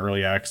entering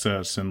early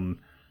access, and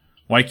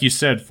like you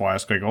said,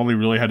 Flask, like all they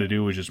really had to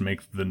do was just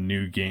make the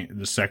new game,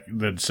 the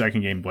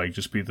second game, like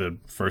just be the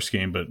first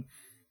game, but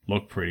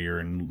look prettier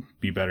and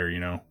be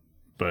better,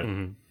 But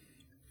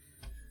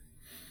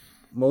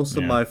most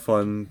of my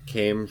fun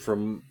came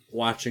from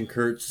watching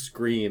Kurt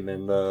scream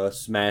and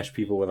smash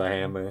people with a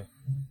hammer.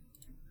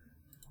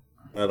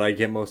 but I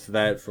get most of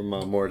that from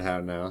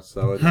Mordhau now.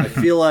 So I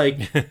feel like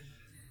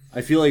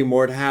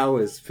Mordhau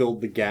has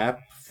filled the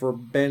gap for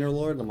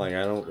Bannerlord. I'm like,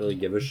 I don't really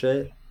give a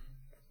shit.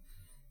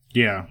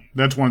 Yeah,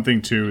 that's one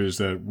thing too, is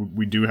that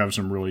we do have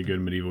some really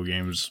good medieval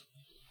games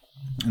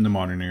in the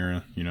modern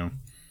era, you know.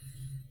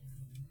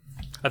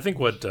 I think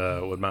what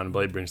Mount and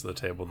Blade brings to the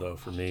table, though,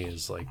 for me,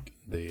 is like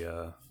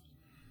the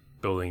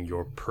building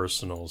your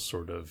personal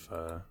sort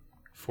of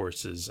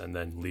forces and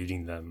then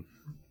leading them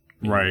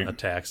in Right.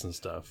 attacks and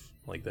stuff.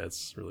 Like,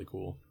 that's really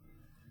cool.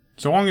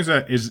 So long as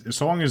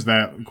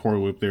that core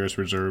loop there is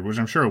preserved, which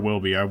I'm sure it will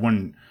be,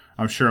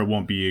 I'm sure it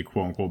won't be a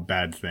quote unquote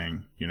bad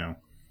thing, you know.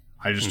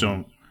 I just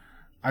don't.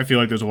 I feel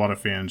like there's a lot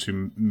of fans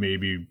who may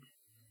be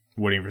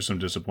waiting for some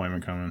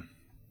disappointment coming.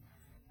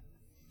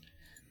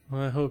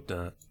 Well, I hope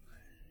not.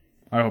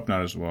 I hope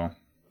not as well.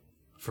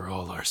 For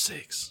all our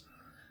sakes.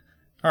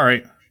 All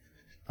right.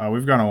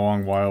 We've gone a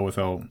long while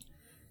without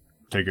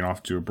taking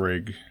off to a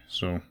break,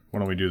 so why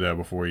don't we do that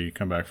before we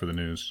come back for the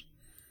news?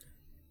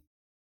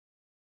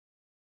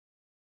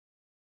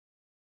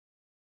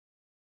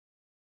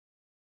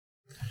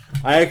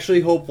 I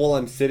actually hope while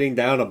I'm sitting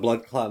down, a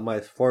blood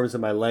clot forms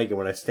in my leg, and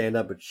when I stand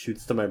up, it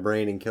shoots to my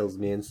brain and kills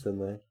me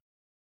instantly.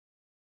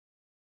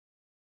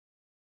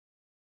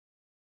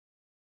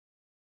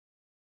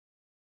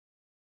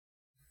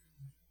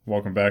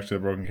 Welcome back to the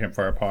Broken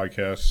Campfire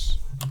Podcast.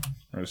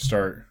 We're going to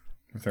start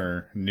with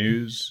our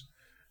news.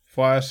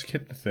 Flask,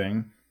 hit the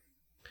thing.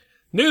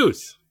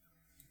 News!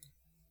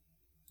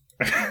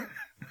 All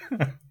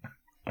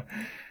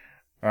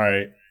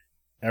right.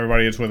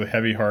 Everybody, it's with a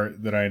heavy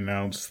heart that I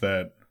announced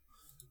that,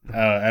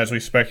 as we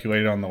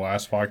speculated on the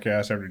last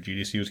podcast after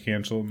GDC was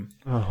canceled,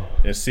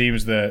 it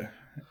seems that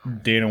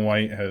Dana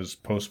White has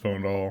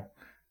postponed all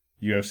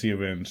UFC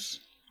events.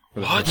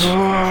 For the What?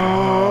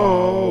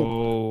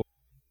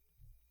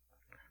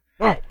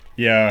 Oh.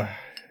 Yeah,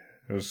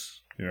 it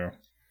was,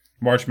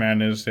 March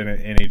Madness and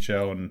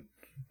NHL and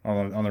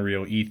on the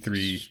real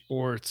E3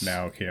 Sports.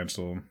 now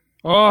canceled.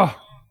 Oh.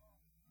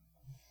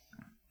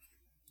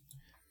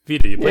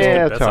 Vita, you placed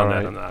Yeah, good it's bets on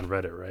alright. that on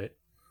Reddit, right?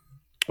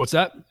 What's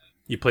that?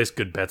 You placed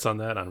good bets on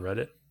that on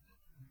Reddit?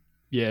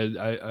 Yeah,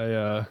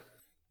 I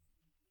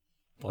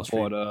Wall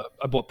Street?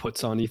 bought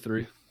puts on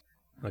E3.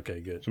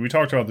 Okay, good. So we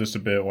talked about this a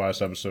bit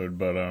last episode,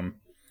 but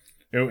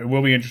it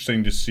will be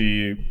interesting to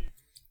see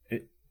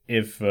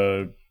if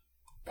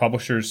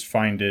publishers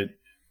find it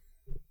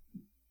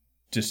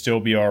to still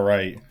be all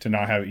right to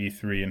not have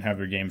E3 and have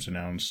their games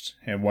announced,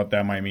 and what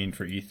that might mean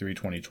for E3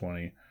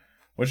 2020.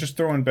 Let's just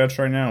throw in bets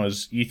right now.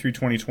 Is E3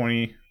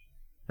 2020,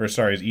 is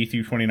E3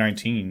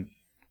 2019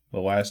 the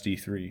last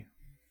E3?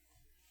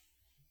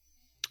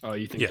 Oh,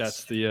 you think Yes.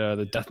 that's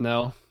the death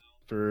knell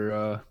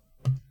for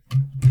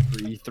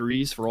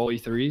E3s, for all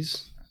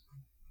E3s?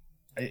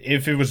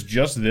 If it was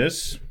just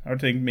this, I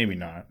would think maybe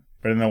not.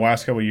 But in the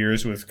last couple of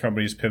years, with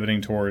companies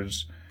pivoting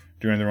towards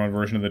doing their own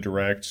version of the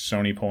Direct,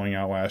 Sony pulling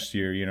out last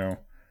year,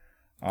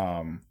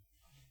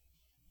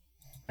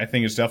 I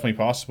think it's definitely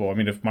possible. I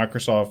mean, if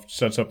Microsoft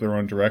sets up their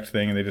own Direct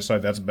thing and they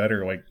decide that's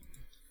better, like,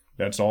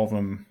 that's all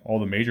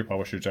the major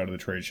publishers out of the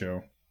trade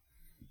show.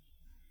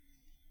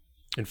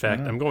 In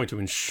fact, I'm going to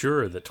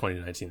ensure that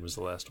 2019 was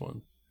the last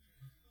one.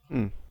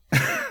 I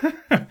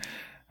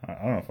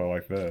don't know if I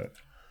like that.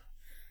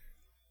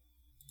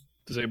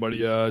 Is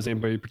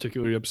anybody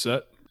particularly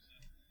upset?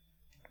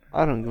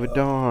 I don't give a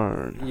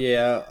darn.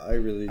 Yeah, I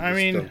really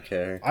just don't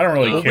care. I don't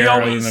really Well, care we other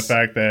than always- the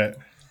fact that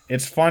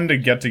it's fun to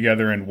get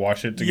together and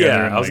watch it together.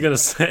 Yeah, and, I was like, going to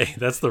say,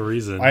 that's the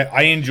reason.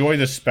 I enjoy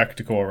the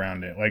spectacle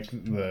around it, like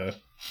the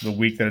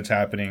week that it's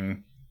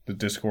happening, the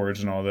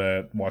Discords and all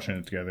that, watching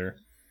it together.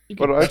 You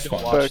But can I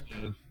still watch suspect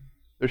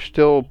they're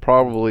still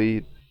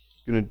probably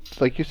gonna,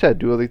 like you said,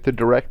 do like the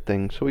Direct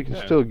thing, so we can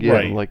Yeah. still get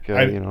Right.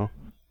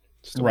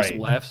 still Right. some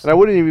laughs. And I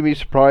wouldn't even be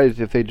surprised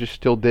if they just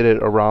still did it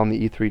around the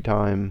E3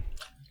 time.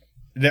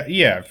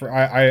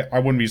 I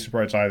wouldn't be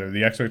surprised either.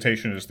 The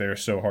expectation is they're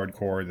so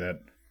hardcore that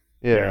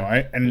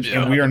Yeah. and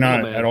Yeah. we are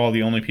not Man. at all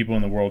the only people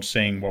in the world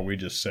saying what we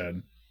just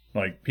said.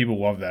 Like, people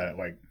love that.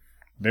 Like,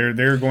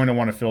 they're going to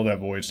want to fill that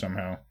void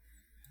somehow.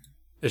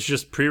 It's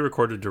just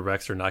pre-recorded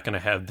directs are not going to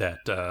have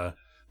that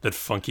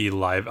funky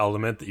live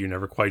element that you're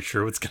never quite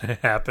sure what's going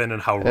to happen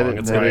and how wrong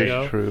it's That going to is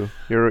go. true.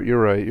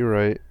 You're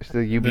right. It's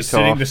the sitting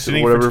Ubisoft,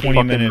 for whatever 20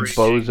 fucking minutes.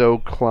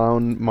 bozo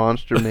clown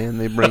monster man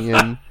they bring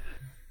in.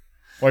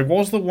 Like, what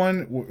was the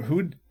one?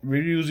 Who were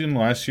you using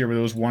last year? Where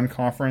there was one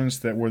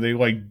conference where they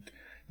like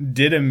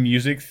did a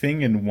music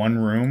thing in one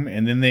room,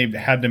 and then they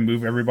had to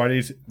move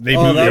everybody. They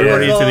moved that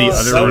everybody was,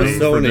 to the that other was room.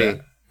 for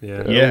Sony.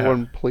 Yeah. Yeah.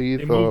 Everyone, please.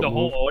 They moved the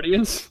whole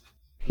audience.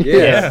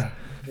 Yeah.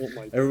 Oh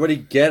my Everybody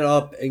get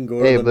up and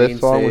go Hey, to the but main that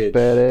song was stage.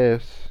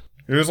 badass.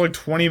 It was like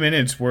 20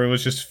 minutes where it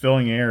was just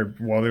filling air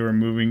while they were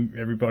moving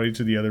everybody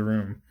to the other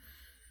room.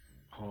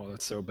 Oh,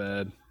 that's so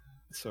bad.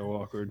 It's so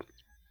awkward.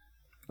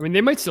 I mean,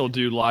 they might still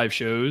do live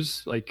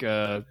shows, like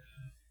is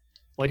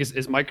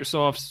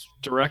Microsoft's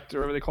Direct or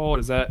whatever they call it?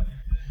 Is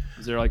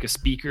there like a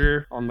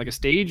speaker on like a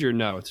stage, or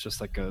no? It's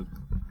just like a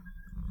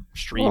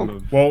stream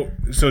of. Well,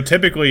 so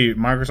typically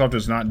Microsoft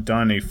has not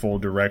done a full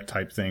direct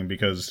type thing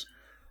because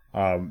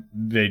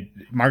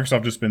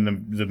Microsoft has been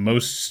the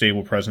most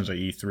stable presence at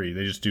E3.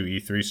 They just do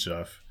E3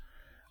 stuff.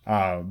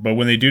 But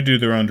when they do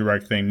their own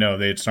direct thing, no,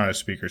 it's not a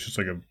speaker. It's just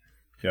like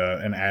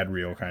an ad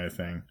reel kind of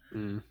thing.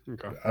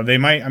 Okay. They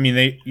might. I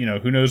mean,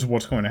 who knows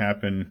what's going to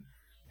happen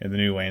in the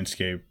new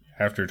landscape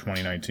after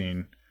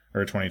 2019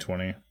 or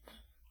 2020.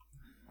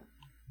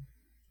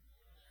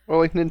 Well,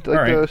 like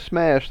right.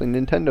 Smash, like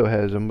Nintendo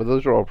has them, but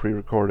those are all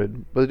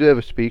pre-recorded. But they do have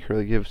a speaker.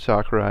 Like if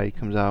Sakurai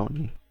comes out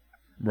and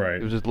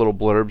Right. gives just little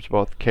blurbs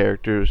about the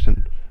characters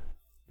and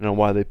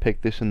why they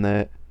picked this and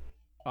that.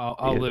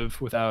 I'll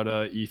live without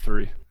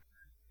E3.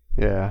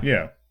 Yeah.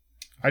 Yeah.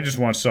 I just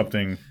want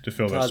something to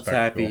fill that Todd's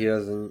spectacle. happy he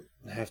doesn't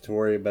have to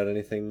worry about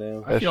anything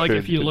now. I feel like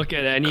if you true. look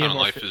at any What of kind of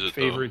our life is it, though?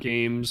 favorite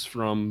games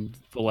from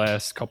the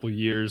last couple of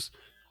years,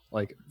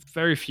 like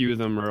very few of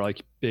them are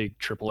like big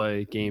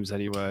AAA games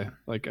anyway.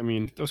 Like I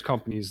mean, those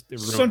companies they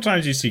really,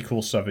 Sometimes you see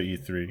cool stuff at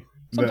E3.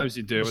 sometimes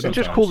you do. It's It's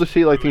just cool to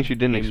see like things you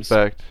didn't Games.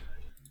 expect.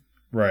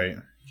 Right.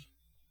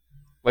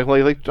 Like I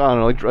don't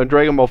know, like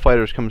Dragon Ball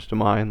Fighters comes to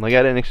mind. Like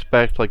I didn't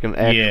expect like an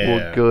actual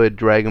Yeah. good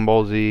Dragon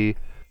Ball Z,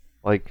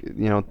 like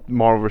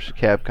Marvel vs.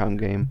 Capcom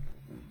game.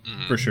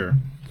 For sure.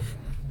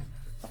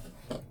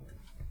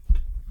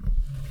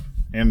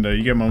 And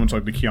you get moments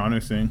like the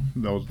Keanu thing.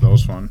 That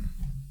was fun.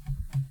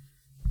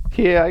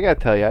 Yeah, I gotta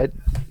tell you,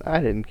 I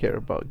didn't care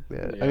about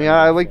that. Yeah, I mean,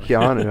 I like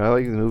Keanu, I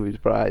like the movies,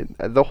 but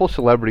the whole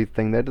celebrity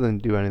thing that doesn't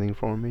do anything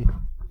for me.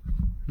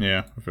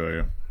 Yeah, I feel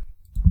you.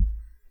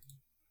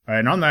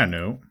 And on that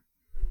note,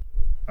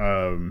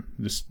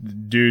 this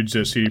dudes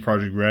at CD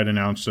Projekt Red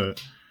announced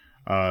that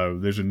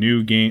there's a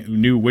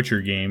new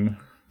Witcher game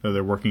that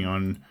they're working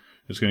on.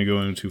 It's going to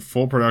go into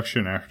full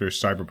production after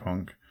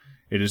Cyberpunk.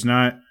 It is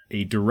not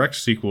a direct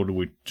sequel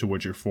to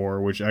Witcher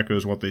 4, which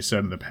echoes what they said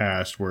in the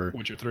past, where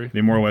Witcher 3.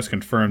 they more or less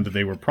confirmed that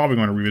they were probably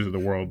going to revisit the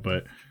world,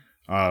 but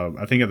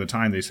I think at the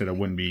time they said it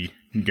wouldn't be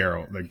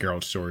Geralt, that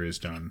Geralt's story is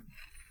done.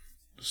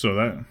 So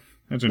that's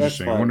That's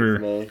interesting. fine I wonder.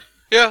 with me.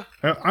 Yeah.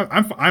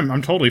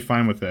 I'm totally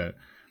fine with that,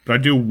 but I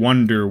do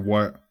wonder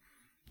what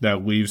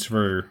that leaves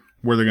for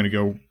where they're going to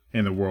go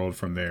in the world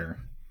from there.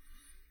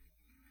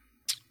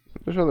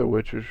 There's other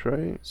Witchers,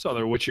 right? So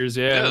other Witchers,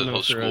 yeah, I Yeah, don't know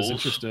those if they're as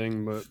schools.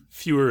 interesting, but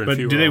Fewer and But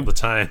do fewer they- all the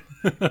time.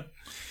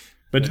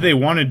 But do they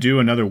want to do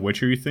another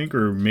Witcher, you think,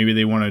 or maybe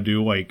they want to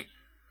do like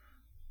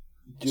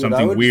Dude, something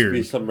I would weird?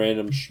 Just be some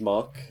random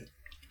schmuck.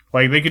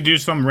 Like they could do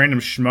some random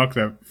schmuck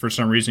that for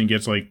some reason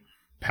gets like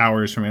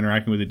powers from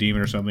interacting with a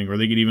demon or something, or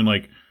they could even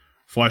like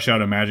flesh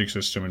out a magic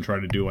system and try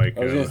to do like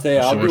I was gonna say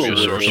I'll do a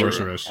sorcerer, Witcher.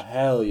 sorceress.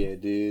 Hell yeah,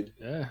 dude.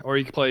 yeah. Or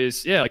you could play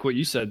as like what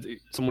you said,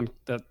 someone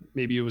that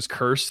maybe was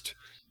cursed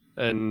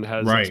and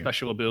has like, Right.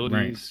 special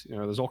abilities. You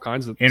know, there's all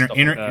kinds of Inter- stuff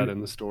inter- like that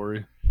in the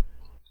story.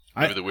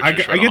 Maybe the I Witcher's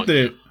get trying to hunt the.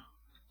 you.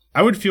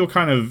 I would feel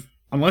kind of,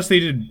 unless they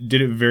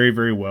did it very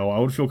very well, I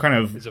would feel kind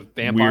Is of it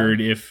vampire?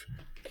 weird if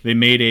they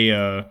made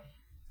a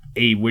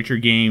Witcher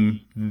game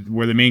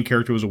where the main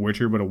character was a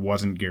Witcher but it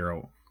wasn't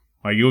Geralt.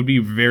 Like it would be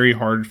very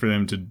hard for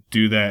them to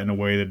do that in a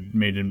way that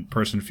made a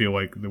person feel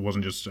like it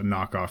wasn't just a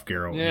knockoff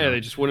Geralt. Yeah, you know? they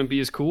just wouldn't be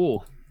as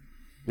cool.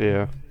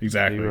 Yeah,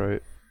 Exactly. you're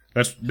right.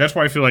 That's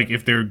why I feel like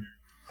if they're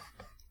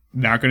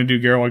not going to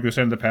do Geralt like they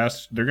said in the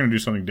past, they're going to do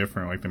something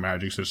different, like the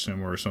magic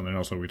system or something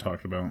else that we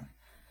talked about.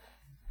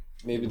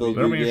 Maybe they'll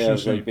That'll do be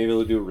interesting. like maybe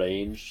they'll do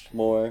ranged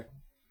more.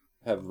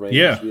 Have ranged.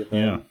 Yeah, be a thing.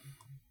 yeah.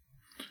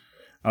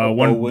 A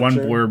One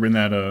Witcher? blurb in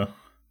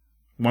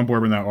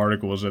that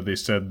article is that they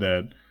said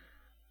that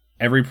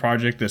every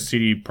project that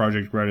CD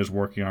Projekt Red is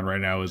working on right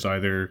now is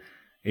either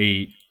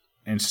a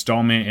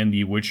installment in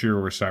the Witcher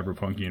or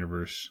Cyberpunk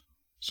universe.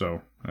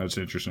 So that's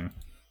interesting.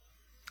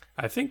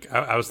 I think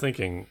I was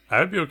thinking I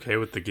would be okay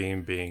with the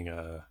game being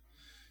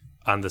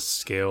on the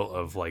scale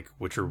of like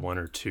Witcher 1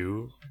 or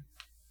 2.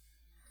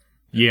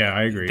 Yeah,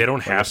 I agree. They don't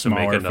Like a have to make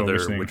smaller another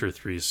focusing. Witcher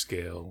 3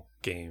 scale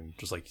game,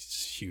 just like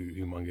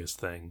humongous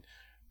thing.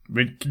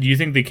 But do you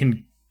think they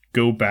can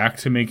go back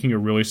to making a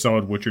really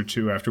solid Witcher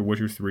 2 after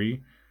Witcher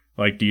 3?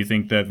 Like, do you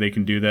think that they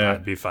can do that?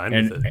 I'd be fine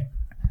and with it.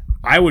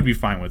 I would be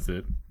fine with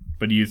it.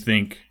 But do you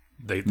think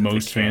They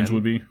most fans can.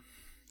 would be?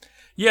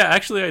 Yeah,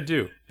 actually, I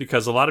do,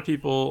 because a lot of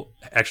people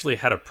actually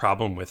had a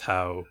problem with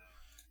how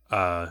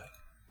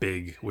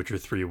big Witcher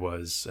 3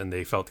 was, and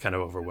they felt kind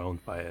of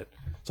overwhelmed by it.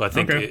 So I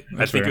think Okay, I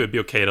that's think it fair. would be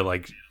okay to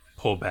like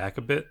pull back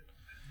a bit,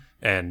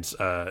 and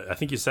I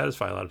think you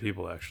satisfy a lot of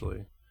people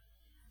actually.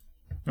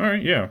 All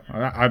right, yeah.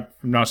 I'm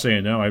not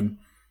saying no.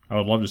 I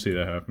would love to see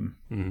that happen.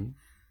 hmm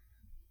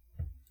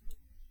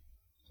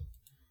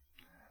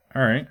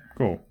All right,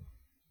 cool.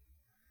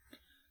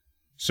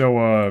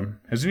 So,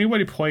 has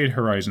anybody played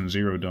Horizon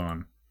Zero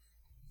Dawn?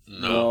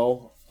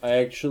 No,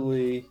 I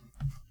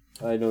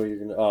know you're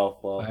gonna. Oh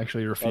well. I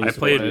actually I refuse was to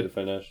played play to it.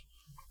 finish.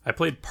 I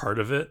played part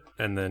of it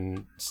and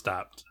then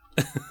stopped.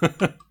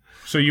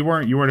 So you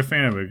weren't a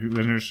fan of it. That's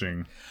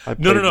interesting. I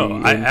No, played no.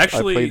 the I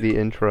actually- I played the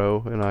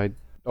intro and I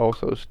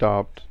also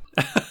stopped.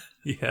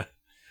 Yeah,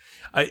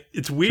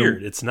 it's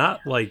weird. It's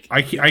not like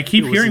I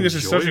keep it was hearing this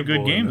is such a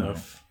good enjoyable game,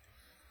 enough.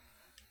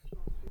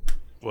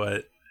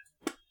 but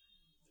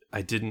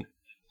I didn't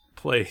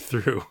play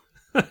through.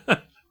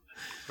 Horizon.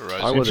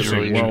 I wasn't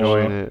really Interesting. Well,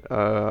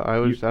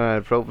 enjoying it.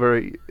 I felt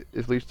very,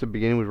 at least the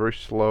beginning was very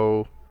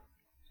slow.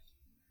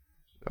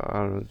 I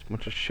don't know, there's a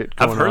bunch of shit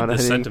going I've heard on.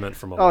 this I didn't- sentiment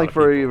from a Not lot like of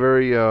very, people.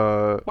 very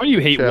Why do you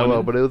hate shallow,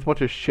 women? but it was a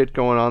bunch of shit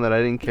going on that I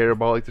didn't care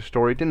about. Like the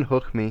story didn't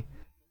hook me.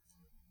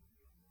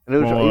 And it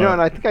was, Well, you know,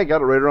 and I think I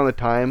got it right around the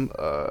time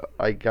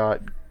I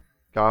got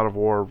God of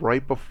War,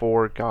 right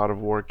before God of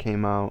War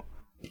came out,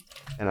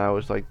 and I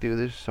was like, dude,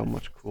 this is so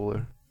much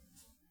cooler.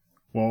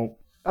 Well,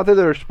 Not that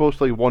they're supposed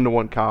to like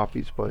 1-to-1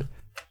 copies, but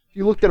if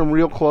you looked at them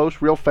real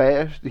close, real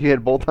fast, you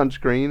had both on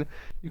screen,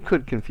 you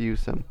could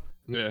confuse them.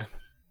 Yeah.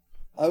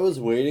 I was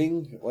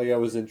waiting, like I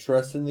was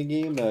interested in the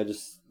game, and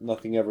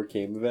nothing ever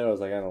came of it. I was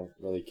like, I don't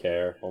really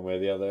care one way or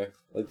the other.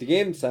 Like the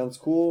game sounds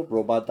cool,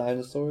 robot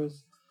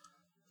dinosaurs,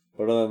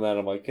 but other than that,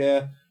 I'm like,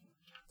 yeah,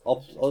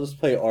 I'll just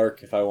play Ark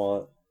if I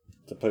want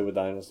to play with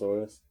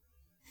dinosaurs.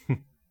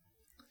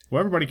 well,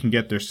 everybody can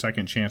get their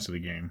second chance of the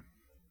game.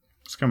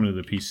 It's coming to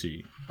the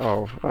PC.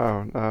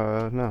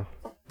 No.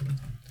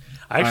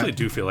 I actually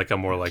do feel like I'm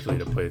more likely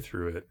to play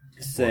through it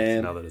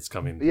Same. now that it's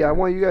coming. Yeah, I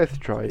want you guys to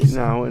try it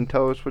now and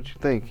tell us what you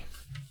think.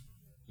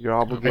 You're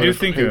obligated to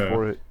think, pay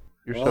for it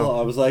yourself. Well,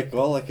 I was like,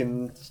 well, I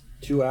can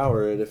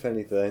 2-hour it if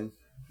anything.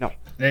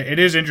 It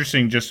is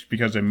interesting just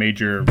because a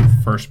major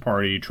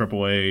first-party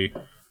AAA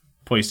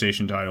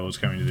PlayStation title is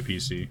coming to the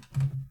PC.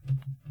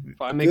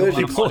 If I make a Good,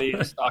 lot of money in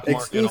the stock market,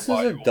 I'll Exclusives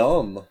buy are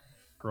dumb.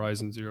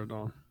 Horizon Zero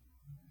Dawn.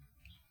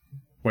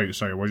 Wait,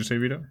 sorry, what did you say,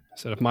 Vito? I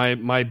said if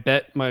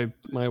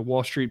my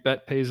Wall Street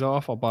bet pays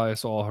off, I'll buy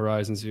us all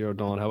Horizon Zero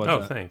Dawn. How about Oh,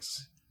 that?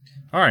 thanks.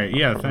 All right,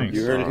 yeah, thanks.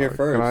 You heard it here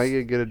first. Can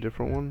I get a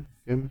different one?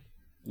 Jim?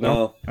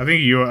 No. I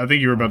think you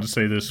were about to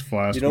say this,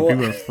 Flask, You know but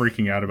people what? are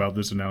freaking out about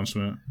this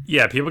announcement.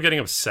 Yeah, people getting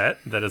upset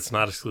that it's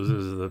not exclusive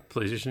to the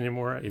PlayStation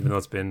anymore, even though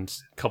it's been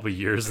a couple of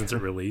years since it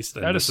released.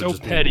 And That is this would so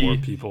just be petty. More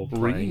people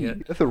playing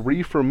it. That's a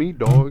re for me,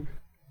 dog.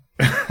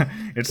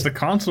 It's the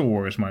console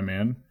wars, my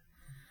man.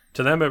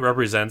 To them, it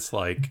represents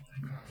like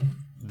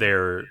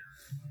their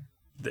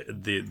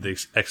the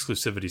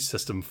exclusivity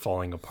system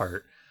falling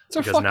apart. It's a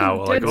Because fucking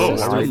now, like, dead oh,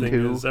 system. everything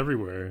Too. is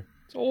everywhere.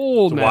 It's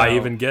old So now. why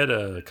even get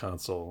a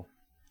console?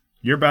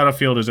 Your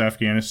battlefield is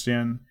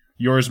Afghanistan.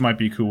 Yours might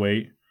be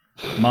Kuwait.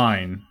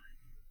 Mine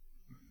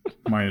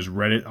is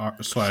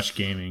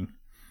Reddit/gaming.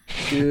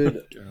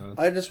 Dude, God.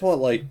 I just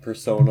want like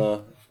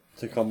Persona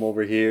to come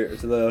over here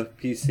to the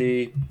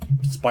PC,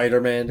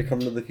 Spider-Man to come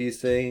to the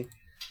PC.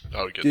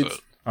 I would get Dude, that.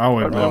 I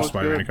would know, love it's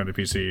Spider-Man good. to come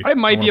to PC. I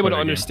might wanna be able play to that game.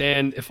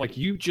 understand if like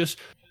you just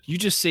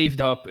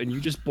saved up and you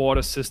just bought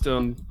a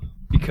system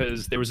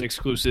because there was an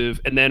exclusive,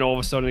 and then all of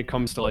a sudden it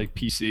comes to like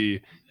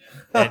PC,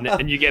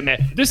 and you get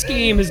mad. This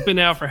game has been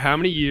out for how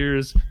many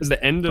years? It's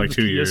the end of Like the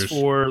 2 years.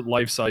 PS4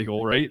 life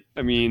cycle, right?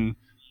 I mean,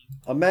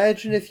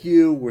 Imagine if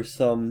you were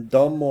some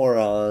dumb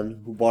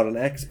moron who bought an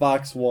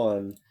Xbox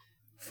One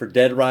for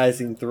Dead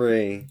Rising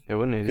 3 Yeah,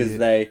 what an because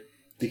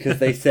idiot.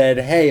 they said,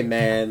 "Hey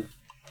man,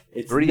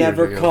 it's 3 years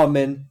never ago.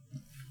 coming."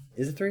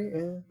 Is it 3?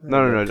 Yeah.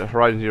 No,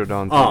 Horizon Zero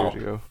Dawn 2 Oh.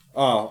 years ago.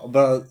 Oh,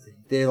 but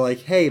they're like,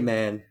 "Hey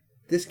man,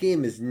 this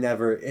game is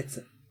it's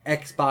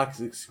Xbox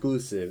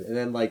exclusive," and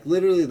then like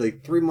literally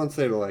like 3 months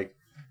later, like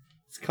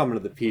it's coming to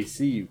the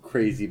PC, you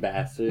crazy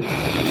bastard.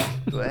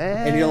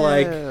 And you're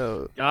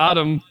like- got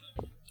him.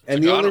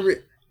 And the only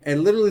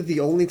and literally the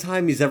only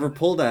time he's ever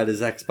pulled out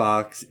his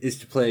Xbox is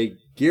to play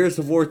Gears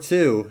of War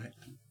 2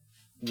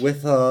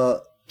 with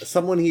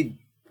someone he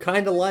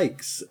kind of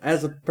likes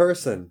as a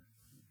person.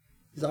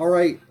 He's all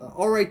right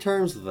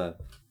terms with them.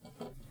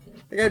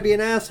 They gotta be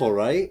an asshole,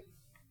 right?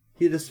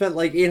 He just spent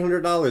like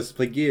 $800 to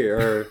play Gear,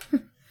 or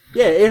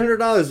yeah,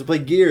 $800 to play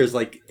Gears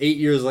like 8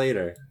 years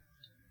later.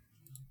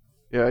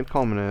 Yeah, I'd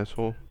call him an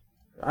asshole.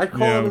 I'd call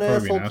Yeah, him an I'd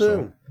probably be asshole an asshole.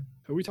 too.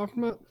 Who are we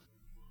talking about?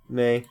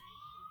 Me.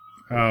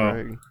 Oh,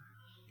 Greg.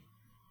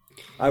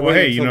 I Well,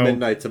 waited hey, you until know-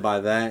 midnight to buy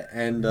that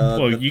and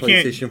Well, the you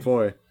can't- PlayStation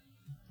 4.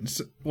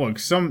 look,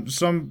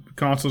 some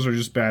consoles are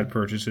just bad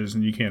purchases,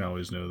 and you can't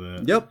always know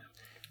that. Yep.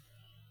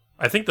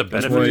 I think the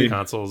That's benefit why- of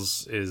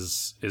consoles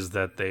is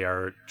that they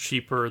are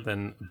cheaper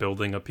than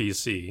building a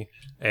PC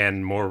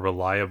and more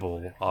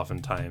reliable.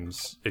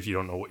 Oftentimes, if you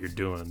don't know what you're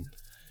doing,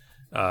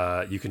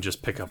 you can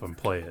just pick up and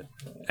play it,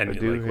 and I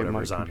do like hate my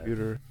whatever's on it.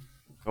 computer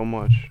so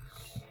much.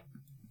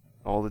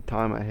 All the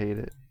time, I hate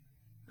it.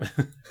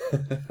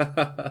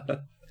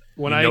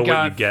 When you I know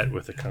got what you get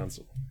with a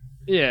console.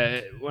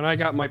 Yeah, when I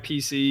got my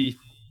PC,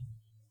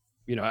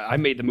 you know, I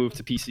made the move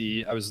to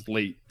PC. I was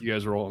late. You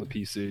guys were all on the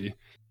PC.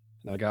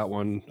 And I got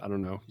one, I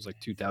don't know, it was like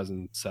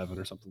 2007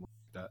 or something like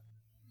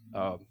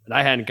that. And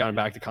I hadn't gone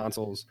back to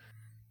consoles.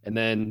 And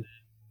then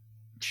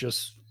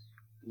just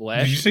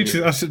last Did you say year,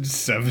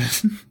 2007?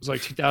 it was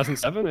like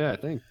 2007? Yeah, I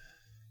think.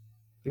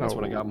 That's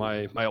when I got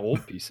No. my old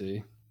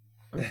PC.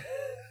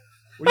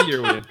 What year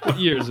are we in? What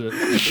year is it?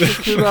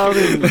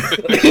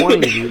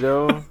 2020,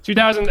 though.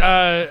 2000,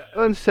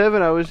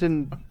 2007, I was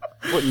in,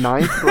 what,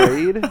 9th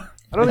grade?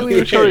 I don't think we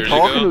even started Years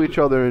talking ago. to each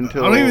other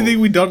until... I don't even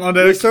think we done on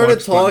that. We started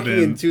Xbox talking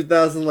then. in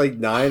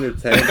 2009 or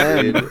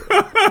 10. dude.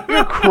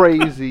 You're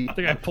crazy. I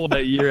think I pulled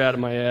that year out of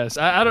my ass.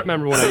 I don't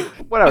remember when I.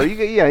 Whatever.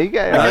 You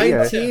got.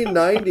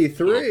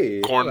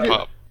 1993. Corn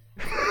pop.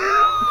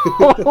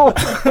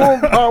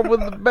 Pop with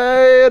the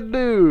bad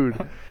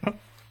dude.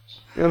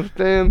 You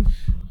understand?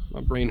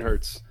 My brain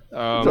hurts. It's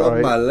Rub all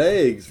right. my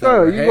legs.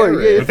 No, They're you were-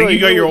 hairy. yeah, I think you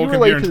got your old You're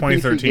late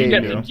computer in to the PC 2013.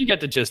 game. Yeah. You get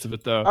the gist of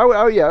it, though. I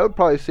would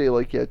probably say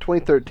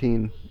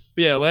 2013.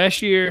 But yeah,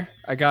 last year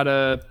I got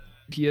a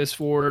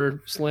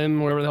PS4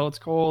 Slim, whatever the hell it's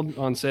called,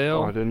 on Oh,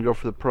 sale. I didn't go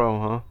for the Pro,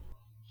 huh?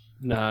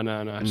 No.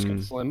 I just got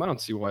the Slim. I don't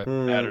see why it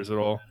matters at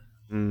all.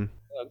 Mm.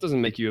 It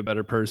doesn't make you a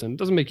better person. It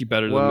doesn't make you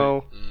better than me.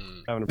 Well,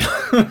 Having a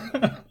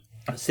problem.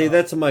 Say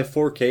that to my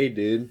 4K,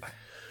 dude.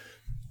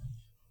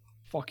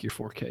 Fuck your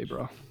 4K,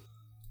 bro.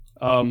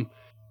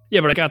 Yeah,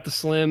 but I got the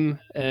Slim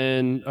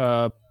and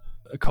a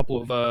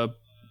couple of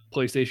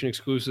PlayStation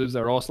exclusives that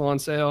are also on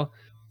sale.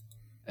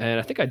 And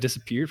I think I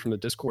disappeared from the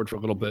Discord for a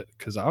little bit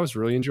because I was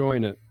really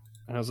enjoying it.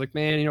 And I was like,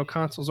 man,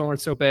 consoles aren't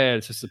so bad.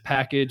 It's just a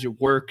package.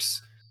 It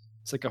works.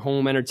 It's like a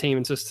home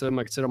entertainment system.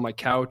 I could sit on my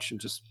couch and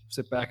just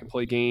sit back and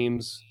play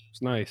games.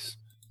 It's nice.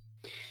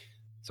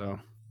 So,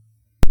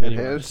 it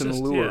anyway, has it's an just-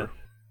 allure.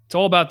 it's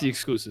all about the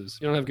exclusives.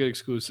 You don't have good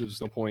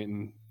exclusives, no point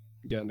in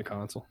getting the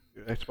console.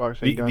 Xbox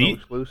ain't got no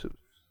exclusives.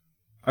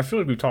 I feel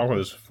like we've talked about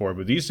this before,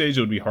 but these days it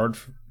would be hard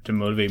to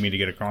motivate me to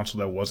get a console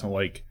that wasn't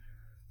like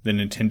the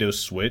Nintendo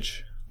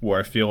Switch, where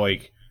I feel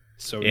like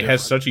So it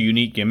has such a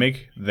unique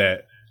gimmick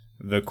that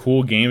the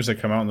cool games that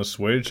come out on the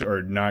Switch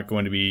are not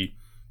going to be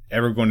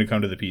ever going to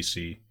come to the PC.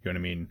 You know what I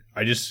mean?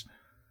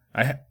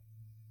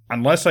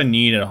 Unless I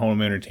need a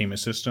home entertainment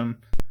system,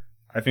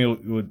 I think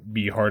it would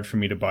be hard for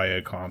me to buy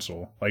a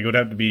console. Like, it would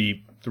have to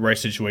be the right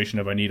situation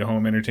if I need a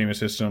home entertainment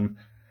system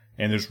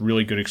and there's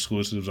really good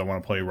exclusives I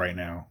want to play right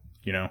now,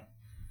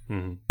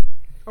 Mm-hmm.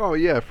 Oh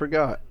yeah, I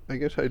forgot. I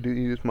guess I do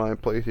use my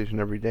PlayStation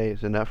every day.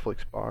 It's a Netflix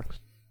box.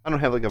 I don't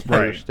have like a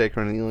Fire Right. Stick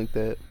or anything like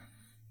that.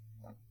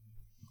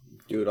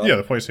 Dude, Yeah,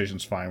 the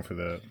PlayStation's fine for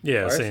that.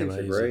 Yeah, Fire same. sticks I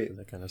are use it great. for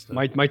that kind of stuff.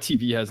 My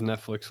TV has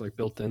Netflix like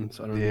built in,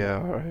 so I don't know. Yeah,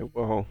 alright.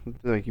 Well,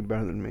 I think you're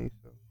better than me.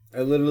 So.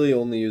 I literally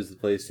only use the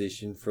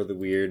PlayStation for the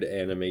weird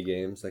anime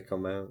games that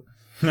come out.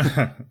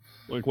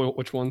 Like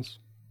which ones?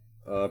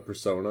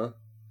 Persona.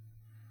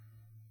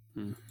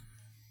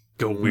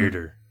 Go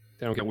weirder.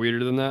 They don't get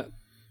weirder than that.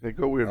 Yeah,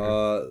 go weird.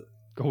 Go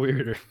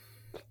weirder.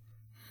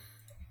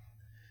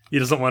 He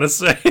doesn't want to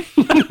say.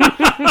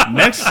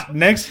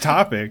 next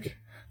topic.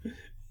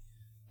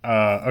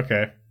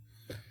 Okay.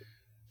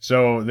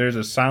 So there's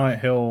a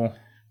Silent Hill.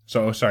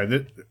 So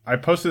sorry, I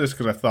posted this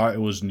because I thought it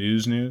was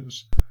news.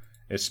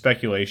 It's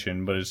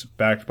speculation, but it's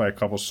backed by a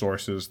couple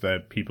sources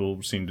that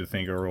people seem to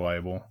think are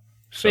reliable.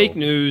 Fake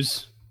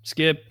news.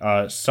 Skip.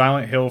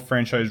 Silent Hill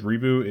franchise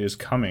reboot is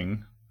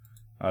coming.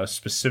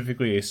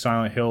 Specifically, a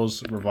Silent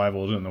Hills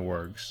revival is in the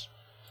works.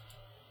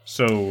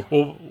 So,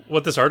 Well,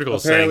 what this article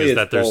is Apparently saying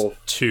is it's that there's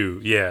both. two.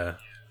 Yeah,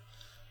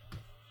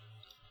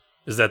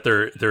 is that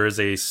there is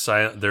a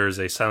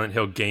Silent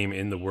Hill game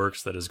in the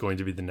works that is going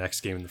to be the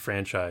next game in the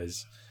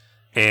franchise,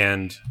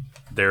 and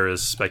there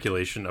is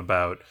speculation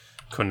about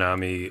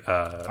Konami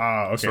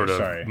okay, sort of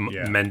sorry,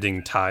 yeah.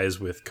 mending ties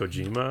with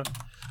Kojima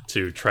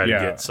to try to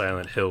Yeah. get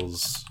Silent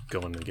Hills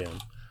going again.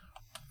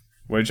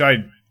 which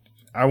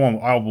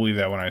I'll believe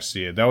that when I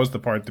see it. That was the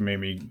part that made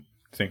me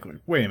think, like,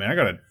 wait a minute, I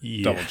gotta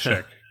Yeah. double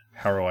check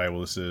how reliable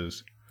this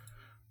is.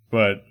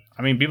 But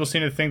I mean, people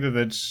seem to think that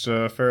it's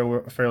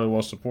fairly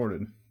well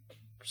supported.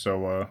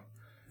 So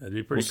That'd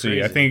be pretty we'll see.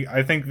 crazy.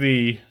 I think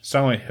the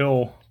Silent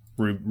Hill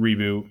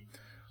reboot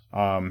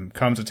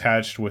comes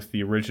attached with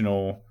the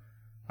original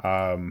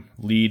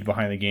lead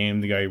behind the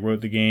game, the guy who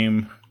wrote the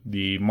game,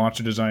 the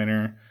monster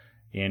designer,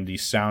 and the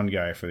sound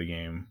guy for the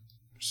game.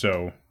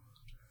 So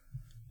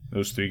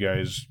those three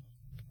guys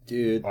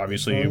Dude,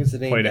 obviously as long as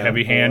it ain't played a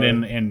heavy hand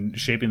downpour. in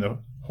shaping the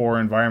horror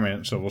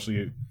environment. So we'll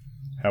see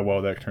how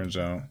well that turns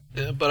out.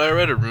 Yeah, but I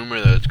read a rumor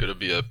that it's going to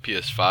be a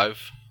PS5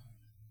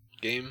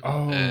 game,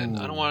 Oh. and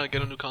I don't want to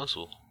get a new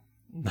console.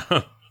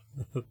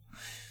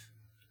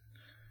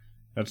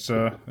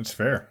 That's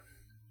fair.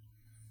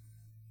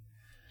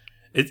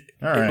 It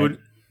All right. would.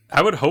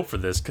 I would hope for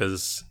this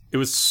because it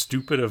was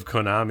stupid of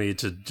Konami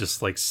to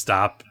just like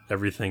stop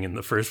everything in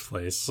the first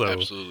place. So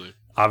Absolutely.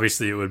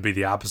 obviously, it would be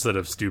the opposite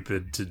of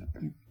stupid to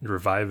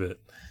revive it.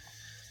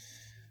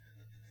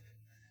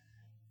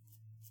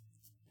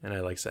 And I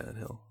like Silent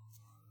Hill,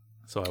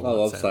 so I I want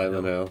love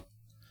Silent Hill.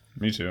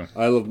 Me too.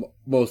 I love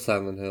most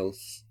Silent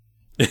Hills.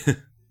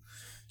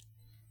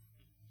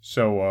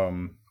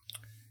 So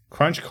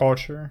Crunch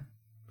Culture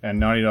and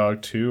Naughty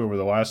Dog 2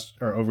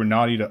 over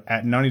Naughty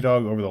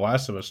Dog over The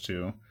Last of Us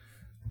 2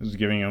 is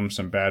giving them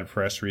some bad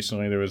press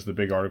recently. There was the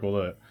big article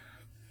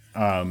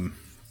that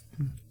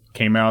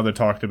came out that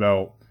talked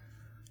about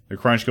the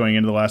crunch going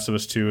into The Last of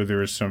Us 2. There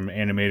was some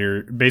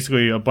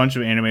basically a bunch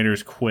of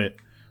animators quit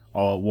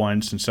all at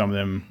once, and some of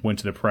them went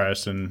to the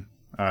press and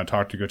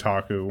talked to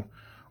Kotaku.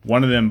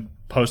 One of them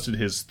posted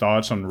his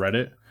thoughts on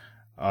Reddit,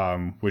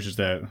 which is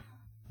that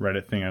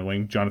Reddit thing I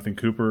linked. Jonathan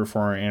Cooper,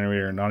 former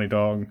animator at Naughty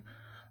Dog. I'm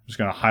just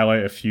going to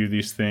highlight a few of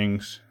these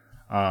things.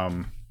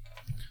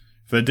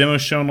 For the demo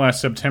shown last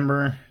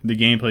September, the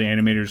gameplay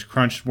animators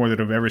crunched more than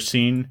I've ever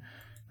seen,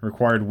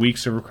 required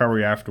weeks of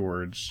recovery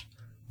afterwards.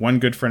 One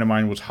good friend of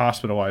mine was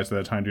hospitalized at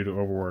that time due to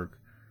overwork.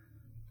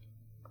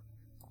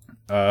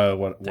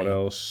 What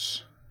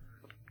else?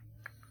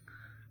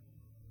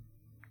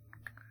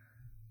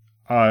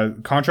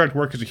 Contract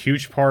work is a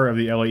huge part of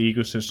the LA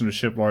ecosystem to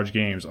ship large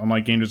games.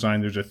 Unlike game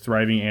design, there's a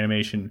thriving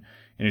animation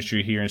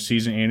industry here, and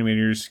seasoned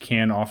animators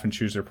can often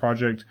choose their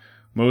project.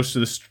 Most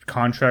of the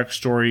contract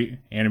story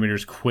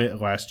animators quit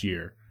last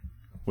year,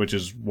 which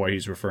is what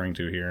he's referring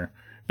to here.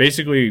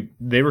 Basically,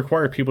 they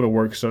require people to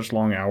work such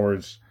long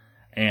hours,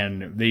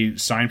 and they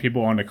sign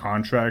people onto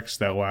contracts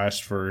that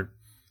last for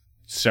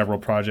several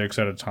projects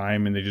at a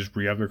time, and they just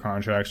re-up their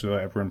contracts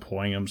without ever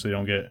employing them, so they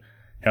don't get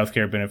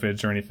healthcare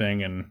benefits or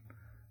anything, and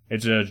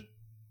it's a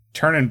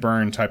turn and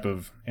burn type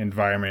of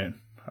environment.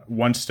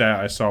 One stat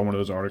I saw in one of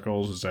those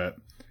articles is that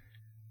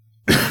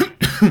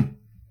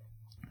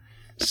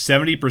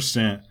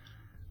 70%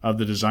 of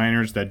the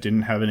designers that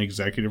didn't have an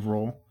executive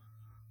role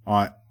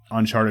on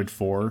Uncharted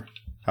 4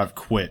 have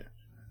quit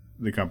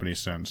the company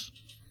since.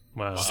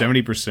 Wow.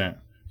 70%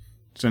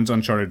 since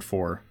Uncharted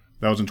 4.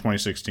 That was in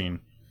 2016.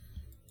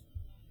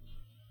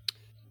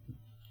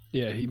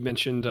 Yeah, he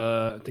mentioned.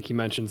 I think he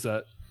mentions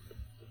that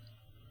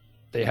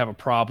they have a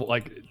problem.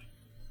 Like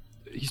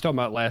he's talking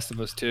about Last of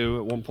Us 2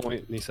 at one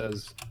point, and he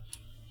says,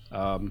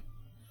 don't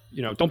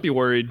be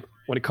worried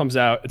when it comes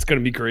out. It's going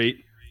to be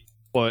great,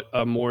 but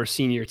a more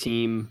senior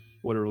team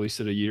would have released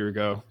it a year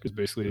ago because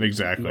basically,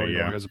 Naughty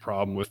Dog has a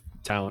problem with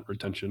talent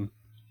retention.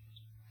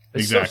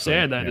 It's so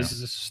sad that this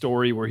is a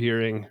story we're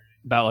hearing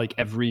about like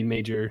every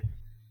major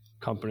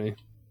company.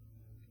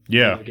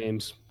 Yeah, video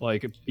games,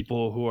 like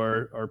people who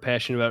are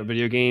passionate about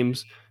video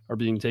games are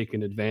being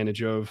taken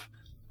advantage of.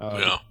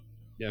 Yeah.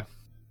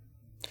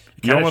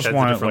 You almost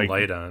want different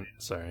light on.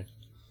 Sorry.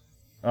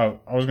 Oh,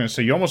 I was gonna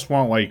say you almost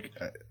want like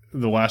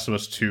The Last of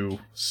Us 2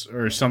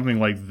 or something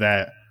like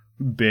that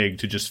big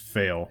to just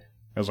fail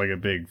as like a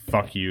big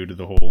fuck you to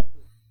the whole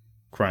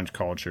crunch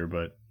culture,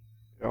 but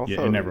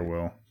Also, it never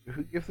will.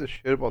 Who gives a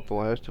shit about The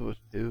Last of Us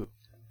 2?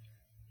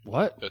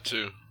 What? That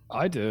too.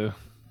 I do.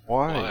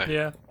 Why?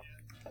 Yeah.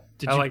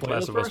 Did I you like play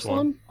Last the of Us first 1.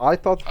 one? I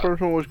thought the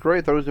first one was great.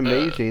 I thought it was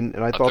amazing,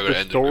 and I thought thought it the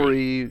ended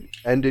story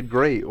ended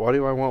great. Why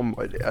do I want?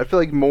 I feel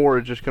like more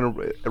is just going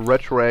to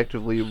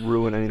retroactively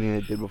ruin anything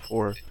they did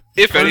before.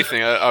 If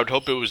anything, I would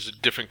hope it was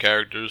different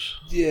characters.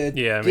 Yeah,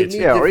 Yeah, give me me too.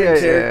 different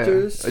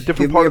characters. A different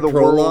give part me of the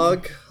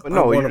prologue. world. But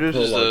no, I want you're a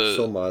just prologue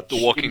so much.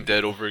 The Walking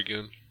Dead over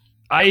again.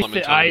 I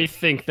Clementine.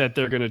 think that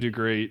they're going to do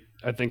great.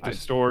 I think the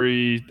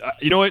story.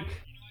 You know what?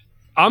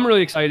 I'm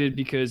really excited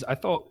because I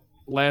thought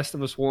Last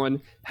of Us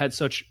 1 had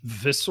such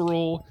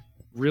visceral,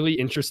 really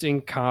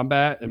interesting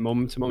combat and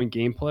moment-to-moment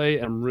gameplay,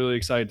 and I'm really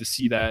excited to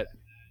see that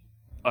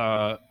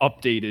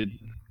updated.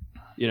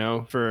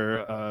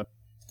 For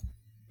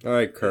All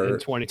right, in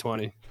Kurt.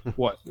 2020.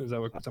 What is that?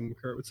 What something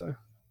Kurt would say?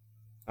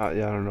 Yeah, I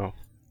don't know.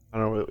 I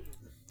don't know. What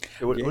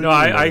Oh, No,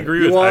 I agree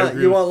You with. I want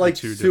agree you with want the like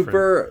two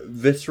super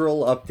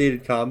visceral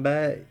updated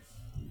combat?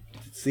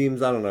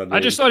 Seems I don't know. Dude. I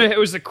just thought it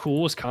was the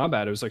coolest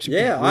combat. It was like super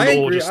yeah, brutal, I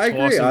agree. just I agree.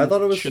 tossing I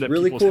thought it was shit at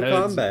really people's cool heads.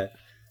 combat.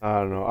 I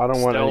don't know. I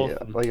don't want any.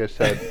 Stealth. Like I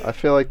said, I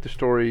feel like the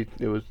story.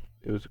 It was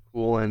a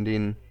cool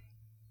ending.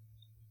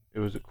 It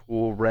was a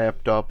cool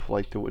wrapped up.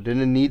 Like there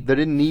didn't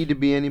need to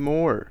be any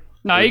more.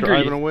 No, I They're agree.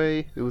 Driving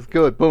away, it was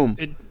good. Boom.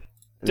 It And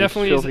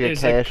definitely feels is- like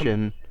is a a cash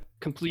in.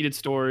 completed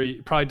story.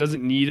 It probably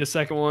doesn't need a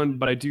second one,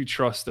 but I do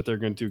trust that they're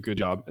going to do a good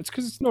job. It's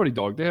because it's Naughty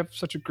Dog. They have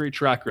such a great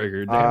track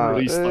record. They haven't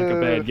released like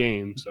a bad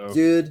game. So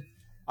Dude,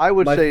 I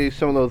would My- say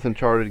some of those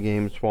Uncharted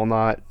games, while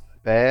not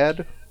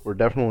bad, were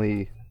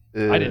definitely.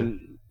 I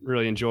didn't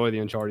really enjoy the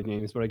Uncharted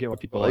games, but I get what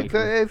people like.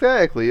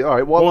 Exactly. All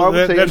right. Well, I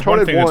would say that's one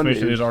Uncharted thing that's 1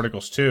 mentioned in is, these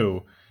articles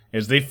too,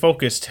 is they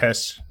focus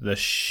test the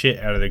shit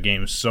out of their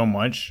games so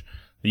much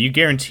that you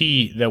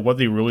guarantee that what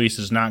they release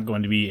is not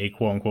going to be a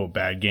quote unquote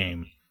bad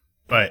game.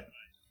 But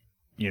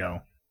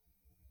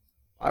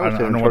I would I say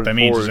don't know what that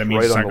means. 4 Does that is mean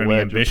right it's on not the gonna be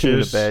ledge of being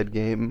ambitious? a bad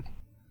game.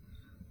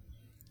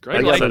 Greg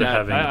Like liked Instead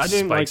of that. having I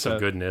didn't like spikes of that.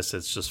 goodness,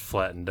 it's just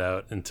flattened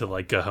out into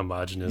like a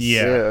homogenous.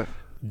 Yeah.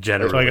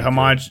 Generally it's like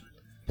a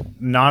good.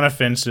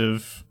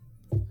 non-offensive,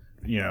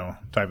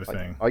 type of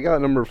thing. I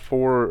got number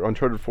 4,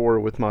 Uncharted 4,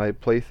 with my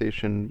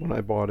PlayStation when I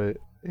bought it,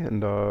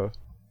 and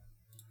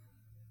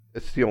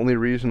it's the only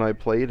reason I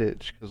played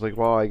it. Because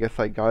I guess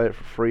I got it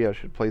for free. I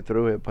should play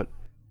through it, but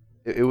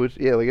it was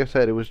like I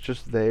said, it was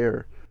just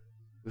there.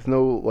 There's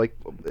no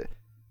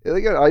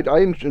I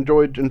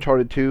enjoyed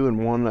Uncharted 2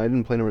 and 1. I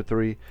didn't play number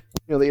 3.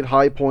 They had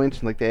high points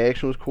and the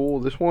action was cool.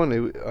 This one,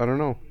 I don't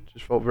know, it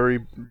just felt very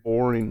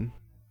boring.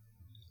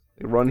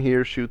 Run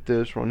here, shoot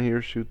this. Run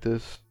here, shoot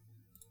this.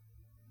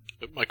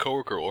 My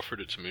coworker offered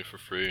it to me for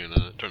free, and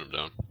I turned him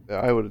down. Yeah,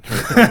 I would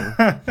have turned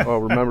it down. Oh,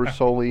 remember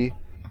Sully?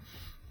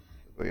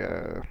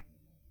 Yeah.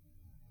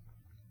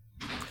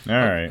 All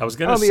right. I was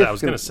gonna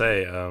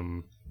say,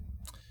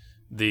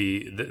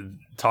 the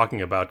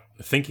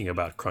thinking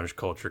about crunch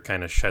culture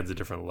kind of sheds a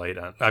different light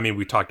on. I mean,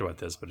 we talked about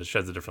this, but it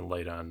sheds a different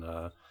light on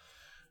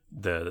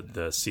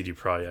the CD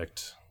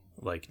Projekt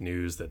like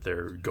news that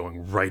they're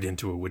going right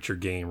into a Witcher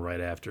game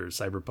right after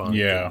Cyberpunk.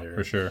 Yeah, and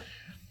for sure.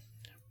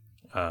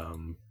 I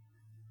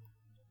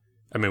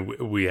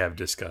mean, we have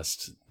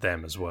discussed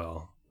them as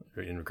well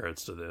in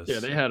regards to this. Yeah,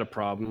 they had a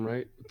problem,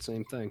 right?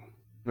 Same thing.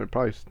 They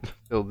probably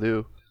still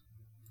do.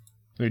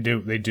 They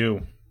do.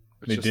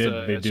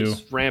 It's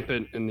just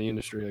rampant in the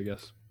industry, I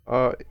guess.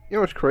 You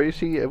know what's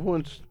crazy?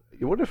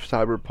 What if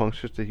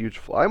Cyberpunk's just a huge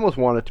flop? I almost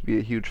want it to be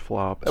a huge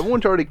flop.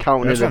 Everyone's already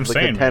counting That's it what as I'm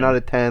like saying, a 10 man. out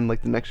of 10,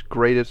 like the next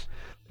greatest.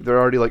 They're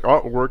already like,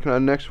 oh, we're working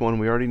on the next one.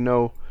 We already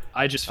know.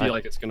 I just feel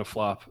like it's gonna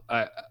flop.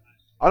 I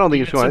don't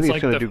think it's going. I Since, think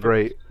it's going to do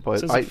great. But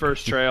Since the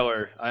first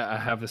trailer, I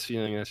have this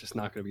feeling it's just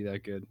not gonna be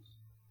that good.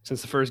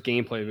 Since the first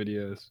gameplay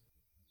videos,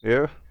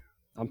 yeah.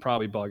 I'm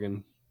probably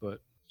bugging, but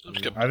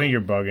I think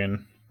you're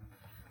bugging.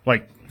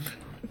 Like,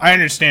 I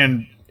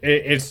understand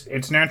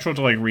it's natural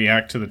to like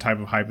react to the type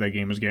of hype that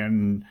game is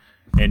getting,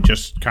 and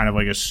just kind of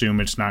like assume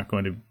it's not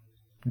going to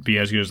be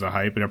as good as the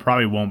hype, and it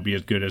probably won't be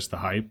as good as the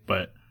hype.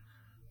 But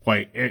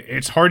like,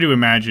 it's hard to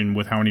imagine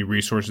with how many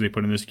resources they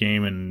put in this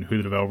game and who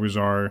the developers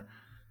are.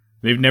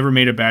 They've never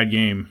made a bad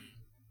game,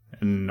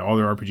 and all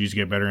their RPGs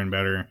get better and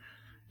better.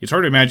 It's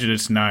hard to imagine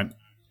it's not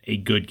a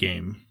good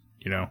game.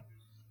 You know,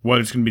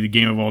 whether it's going to be the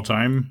game of all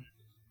time,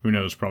 who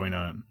knows? Probably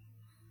not.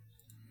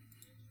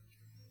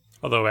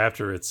 Although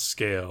after its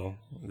scale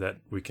that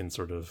we can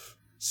sort of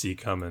see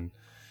coming,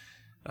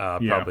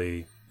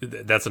 probably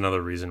that's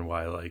another reason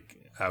why. Like,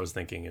 I was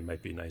thinking it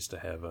might be nice to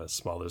have a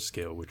smaller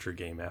scale Witcher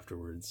game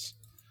afterwards.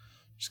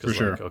 Just because,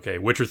 For sure. like, okay,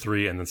 Witcher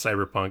 3 and then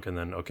Cyberpunk, and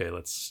then, okay,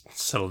 let's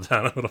settle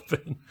down a little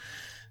bit.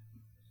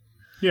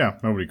 Yeah,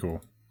 that would be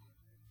cool.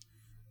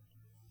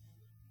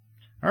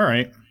 All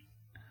right.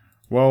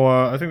 Well,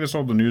 I think that's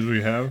all the news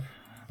we have.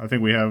 I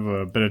think we have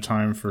a bit of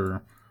time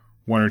for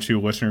one or two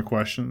listener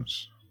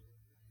questions.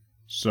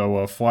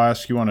 So,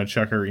 Flask, you want to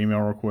check our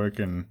email real quick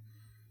and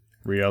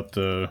read out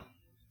the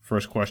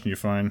first question you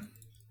find?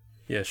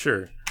 Yeah,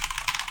 sure.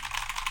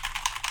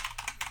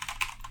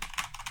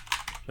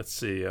 Let's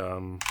see.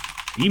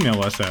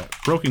 Email us at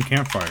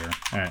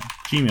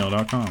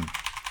brokencampfire@gmail.com.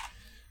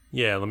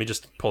 Yeah, let me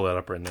just pull that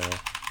up right now.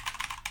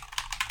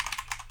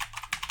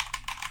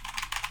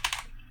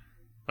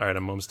 All right, I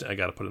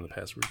got to put in the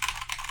password.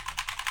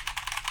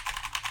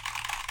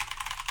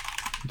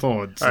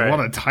 Oh, it's All a right.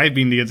 lot of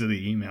typing to get to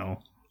the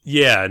email.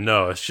 Yeah,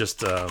 no, it's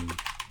just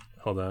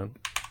hold on.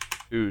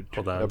 Dude,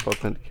 Hold on. up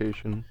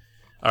authentication.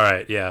 All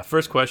right, yeah.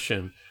 First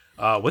question.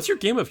 What's your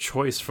game of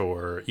choice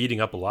for eating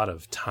up a lot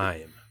of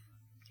time?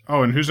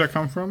 Oh, and who's that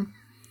come from?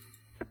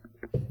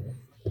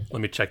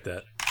 Let me check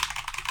that.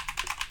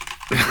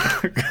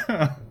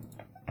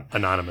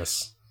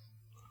 Anonymous.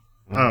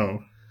 Oh,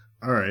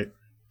 all right.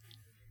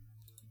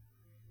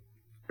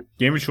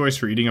 Game of choice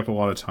for eating up a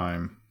lot of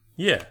time.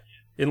 Yeah.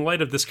 In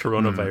light of this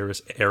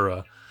coronavirus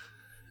era,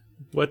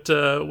 what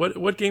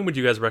game would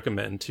you guys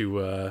recommend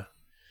to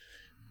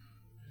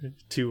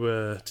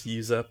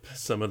use up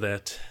some of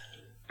that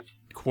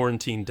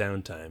quarantine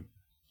downtime?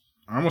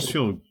 I almost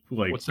feel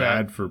like What's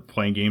bad that? for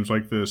playing games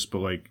like this, but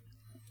like,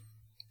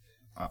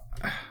 I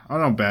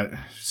don't know. Bad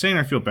saying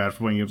I feel bad for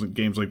playing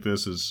games like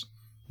this is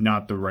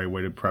not the right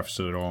way to preface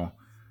it at all.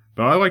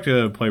 But I like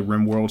to play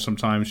RimWorld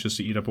sometimes just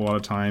to eat up a lot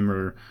of time,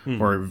 or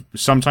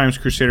sometimes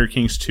Crusader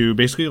Kings 2.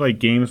 Basically, like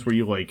games where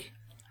you like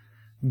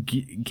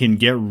can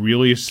get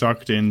really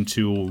sucked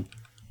into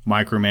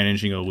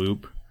micromanaging a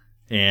loop,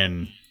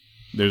 and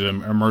there's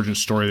an emergent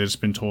story that's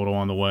been told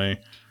along the way.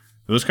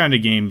 Those kind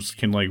of games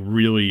can like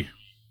really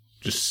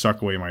just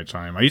suck away my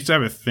time. I used to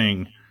have a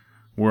thing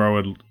where I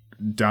would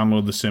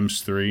download The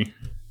Sims 3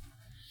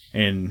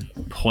 and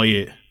play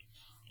it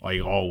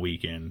like all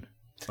weekend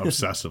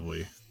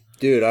obsessively.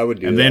 Dude, I would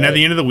do And that. then at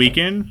the end of the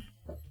weekend,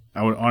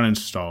 I would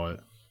uninstall it.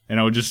 And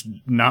I would just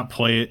not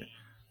play it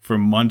for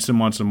months and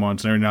months and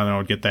months. And every now and then I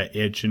would get that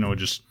itch, and it would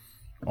just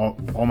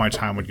all my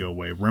time would go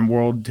away.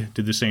 RimWorld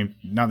did the same,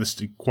 not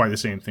this quite the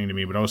same thing to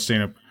me, but I was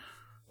staying up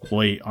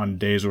late on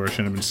days where I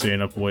shouldn't have been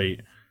staying up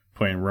late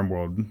playing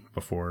RimWorld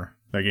before.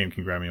 That game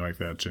can grab me like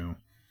that too.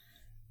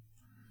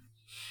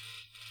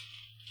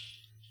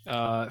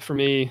 For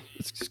me,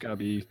 it's just gotta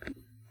be.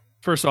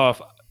 First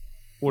off,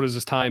 what is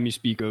this time you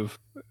speak of?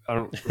 I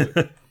don't get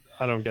that.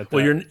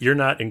 Well, you're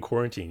not in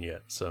quarantine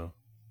yet, so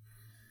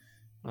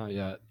Not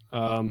yet.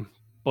 I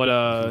But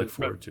look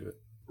forward to it.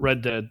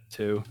 Red Dead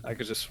 2. I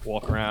could just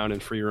walk around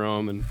and free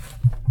roam and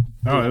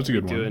Oh, that's a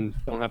good one.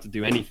 don't have to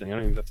do anything. I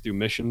don't even have to do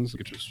missions. I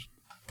could just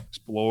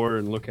explore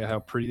and look at how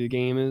pretty the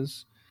game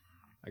is.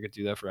 I could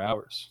do that for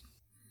hours.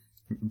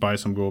 Buy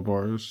some gold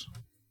bars.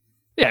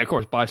 Yeah, of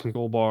course. Buy some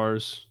gold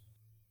bars.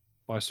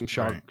 Buy some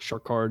shark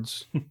Right.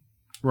 cards.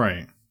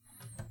 Right.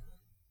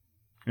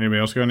 Anybody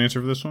else got an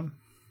answer for this one?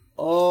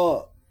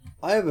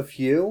 I have a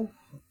few.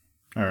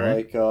 All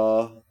right.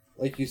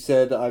 Like you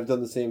said, I've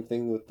done the same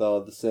thing with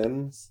The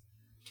Sims.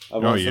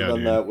 I've Oh, also yeah, done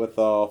dude. that with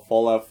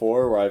Fallout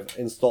 4, where I've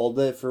installed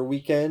it for a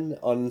weekend,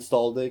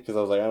 uninstalled it, because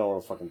I was like, I don't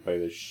want to fucking play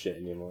this shit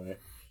anymore.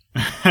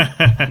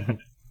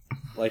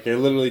 Like, I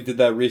literally did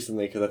that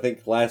recently because I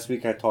think last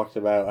week I talked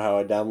about how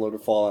I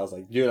downloaded Fallout. I was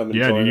like, dude, I'm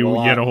Yeah, enjoying dude, it a you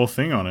lot. had a whole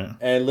thing on it.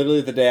 And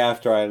literally the day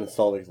after I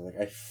uninstalled it, I was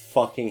like, I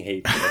fucking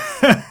hate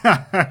this.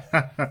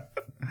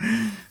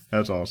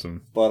 That's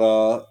awesome. But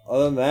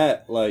other than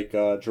that, like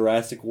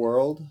Jurassic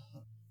World,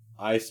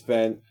 I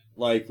spent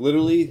like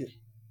literally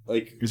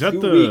like Is that 2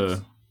 the?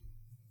 weeks.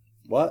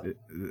 What?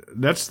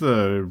 That's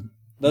the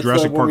That's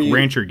Jurassic the one Park where you-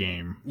 Rancher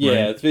game. Yeah,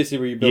 right? it's basically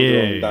where you build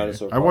your own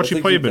dinosaur. I watched park.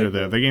 you play a bit of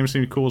It's that. That game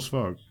seemed cool as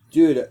fuck.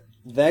 Dude,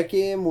 that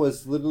game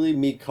was literally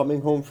me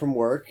coming home from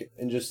work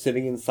and just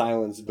sitting in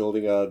silence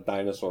building a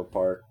dinosaur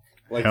park.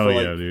 Like Hell for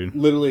yeah, like dude.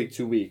 literally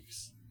 2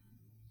 weeks.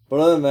 But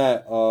other than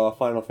that,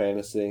 Final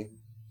Fantasy.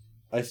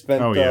 I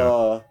spent Oh,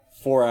 yeah.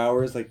 4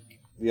 hours like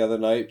the other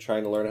night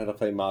trying to learn how to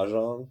play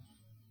Mahjong.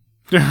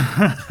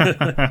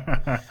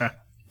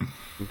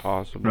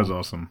 Impossible. That's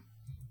awesome.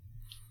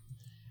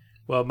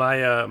 Well,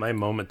 my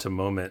moment to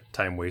moment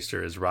time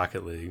waster is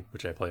Rocket League,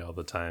 which I play all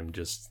the time,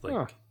 just like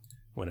Huh.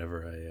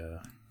 whenever I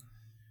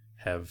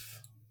have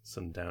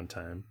some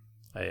downtime.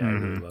 I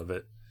really love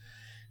it.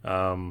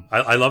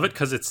 I love it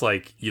because it's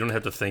like you don't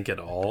have to think at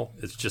all.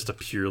 It's just a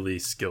purely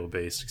skill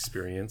based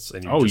experience,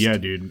 and Oh yeah,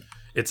 dude.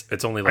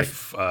 it's only like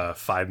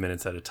 5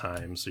 minutes at a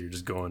time, so you're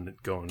just going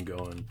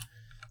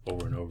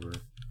over and over.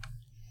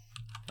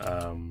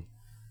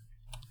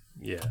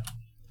 Yeah,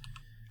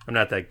 I'm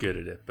not that good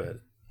at it, but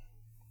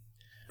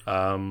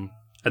and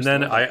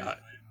then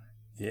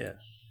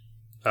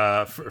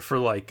for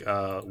like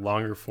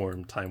longer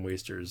form time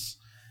wasters,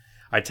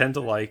 I tend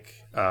to like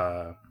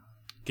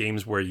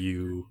games where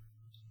you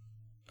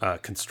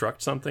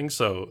construct something.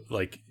 So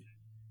like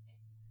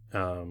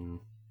I've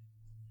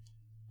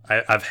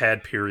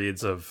had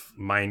periods of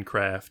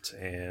Minecraft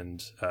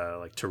and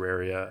like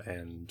Terraria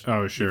and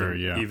Oh sure,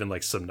 even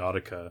like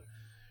Subnautica,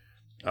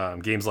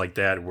 games like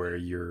that where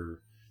you're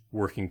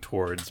working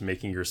towards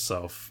making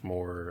yourself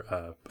more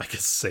I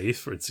guess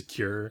safe or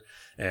secure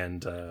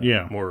and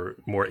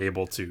more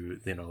able to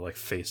like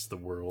face the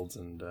world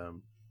and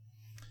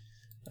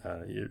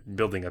you're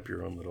building up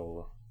your own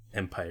little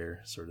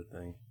empire sort of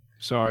thing.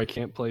 Sorry, I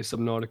can't play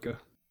Subnautica.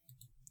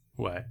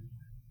 Why?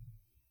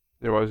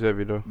 There was that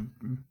video.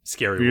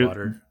 Scary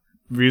water.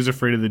 V's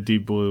afraid of the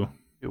deep blue.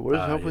 Dude, what is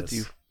up with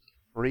yes. you,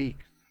 freak?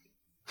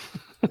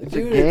 It's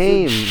a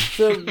game. It's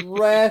a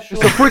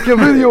rational. It's a freaking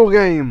video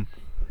game.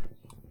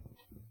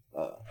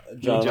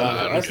 John,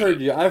 John, I've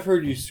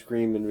heard you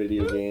scream in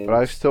video games. But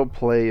I still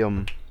play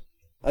them.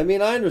 I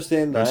mean, I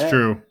understand that. That's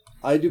true.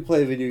 I do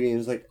play video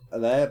games like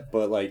that,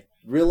 but like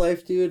real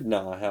life, dude,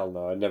 nah, hell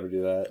no, I'd never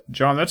do that.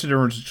 John, that's the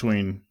difference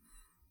between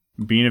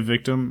being a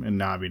victim and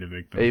not being a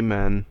victim.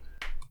 Amen.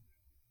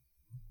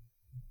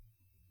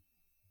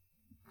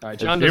 All right,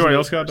 John. Anybody doesn't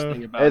else got know the-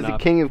 anything about As the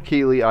not- king of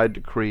Keeley, I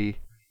decree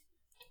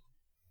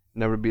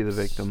never be the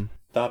victim.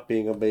 Stop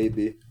being a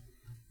baby.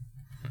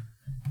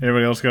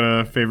 Anybody else got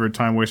a favorite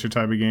time waster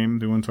type of game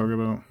they want to talk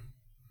about?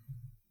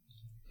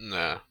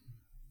 Nah.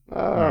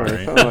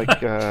 Alright, Alright. kind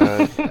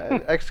of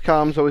like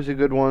XCOM's always a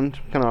good one.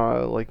 Kind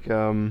of like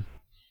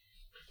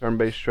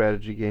turn-based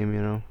strategy game,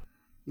 you know.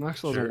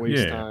 Maxwell's Sure. a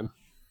waste Yeah. time.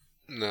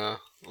 Nah.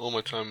 All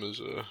my time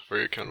is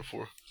very accounted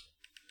for.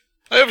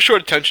 I have a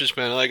short attention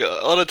span. Like a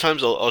lot of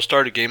times, I'll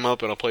start a game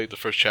up and I'll play the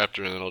first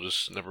chapter and then I'll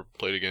just never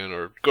play it again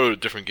or go to a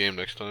different game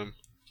next time.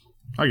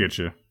 I get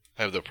you.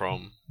 I have that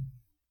problem.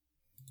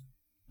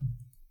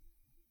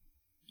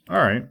 All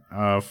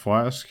right,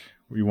 Flask.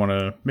 We want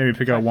to maybe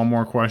pick out one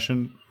more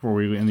question before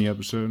we end the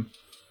episode.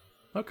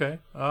 Okay.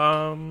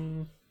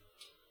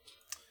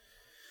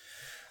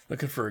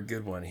 Looking for a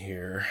good one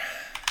here.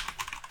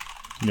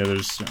 Yeah,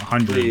 there's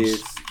hundreds.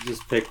 Please,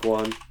 just pick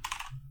one.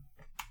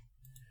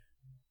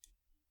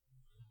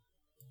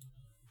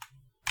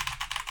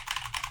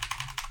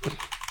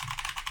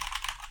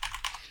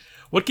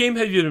 What game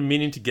have you been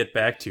meaning to get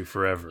back to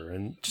forever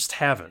and just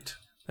haven't?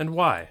 And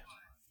why?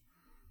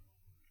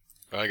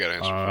 I got an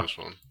answer for this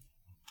one.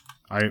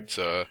 It's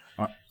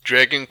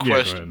Dragon yeah, go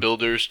Quest ahead.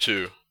 Builders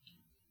 2.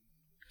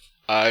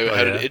 I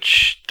had an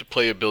itch to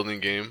play a building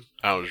game.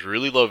 I was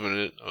really loving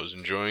it. I was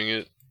enjoying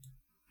it.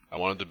 I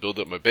wanted to build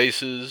up my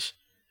bases.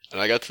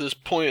 And I got to this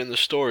point in the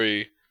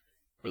story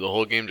where the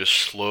whole game just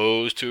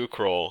slows to a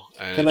crawl.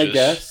 And Can I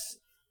guess?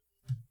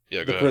 Yeah,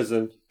 go The ahead.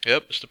 prison.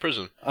 Yep, it's the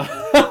prison.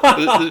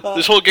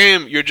 This whole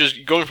game, you're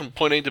just going from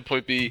point A to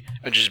point B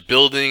and just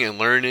building and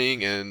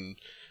learning and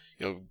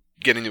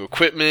getting new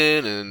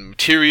equipment and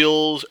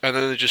materials, and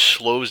then it just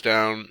slows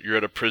down. You're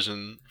at a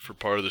prison for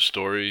part of the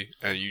story,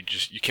 and you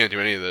can't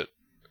do any of that.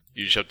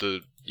 You just have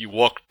to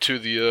walk to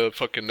the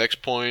fucking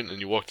next point,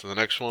 and you walk to the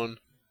next one.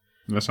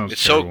 That sounds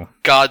It's terrible. so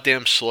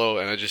goddamn slow,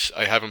 and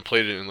I haven't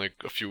played it in like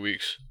a few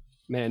weeks.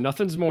 Man,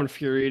 nothing's more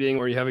infuriating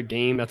where you have a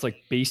game that's like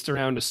based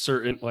around a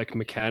certain like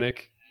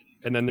mechanic,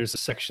 and then there's a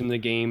section of the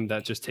game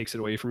that just takes it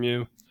away from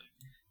you.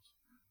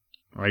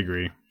 I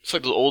agree. It's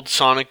like the old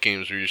Sonic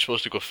games where you're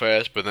supposed to go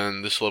fast, but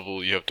then this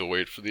level you have to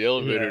wait for the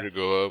elevator Yeah. to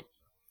go up.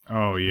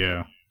 Oh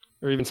yeah,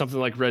 Or even something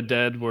like Red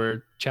Dead,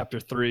 where Chapter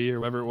 3 or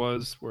whatever it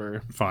was,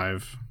 where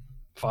 5.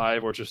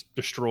 5, where it just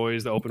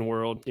destroys the open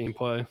world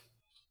gameplay.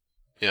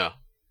 Yeah.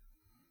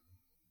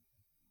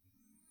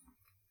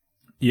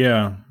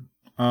 Yeah.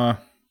 I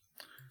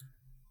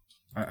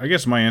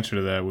guess my answer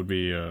to that would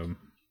be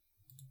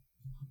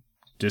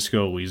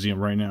Disco Elysium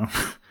right now.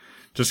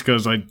 Just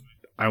because I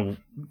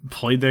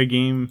played that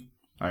game.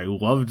 I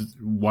loved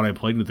what I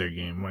played with that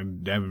game.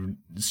 I have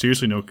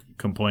seriously no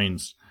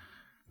complaints.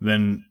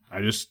 Then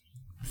I just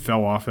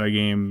fell off that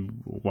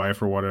game,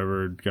 wife or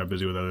whatever, got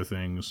busy with other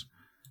things.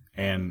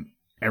 And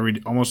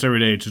almost every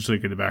day, it's just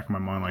like in the back of my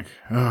mind, like,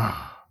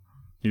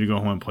 need to go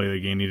home and play the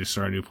game, need to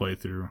start a new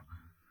playthrough.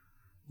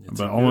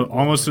 But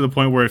almost to the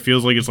point where it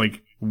feels like it's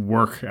like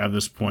work at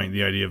this point,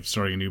 the idea of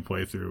starting a new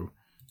playthrough.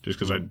 Just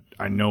because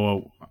I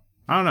know,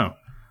 I don't know.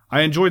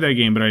 I enjoyed that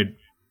game, but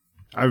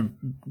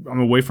I'm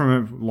away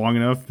from it long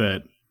enough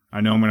that I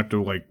know I'm going to have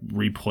to like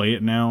replay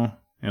it now.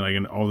 And like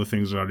in all the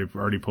things that I've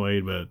already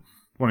played, but I've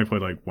only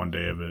played like one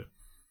day of it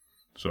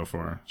so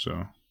far.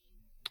 So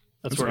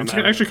That's where it's I'm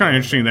at. actually kind of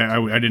interesting that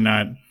I did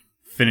not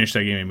finish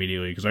that game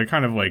immediately because I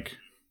kind of like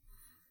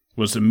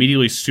was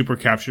immediately super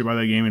captured by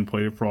that game and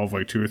played it for all of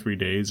like 2 or 3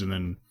 days and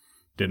then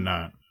did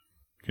not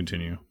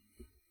continue.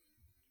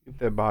 Get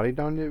that body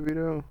down yet,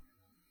 Vito?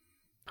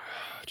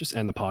 Just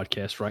end the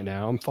podcast right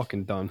now. I'm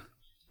fucking done.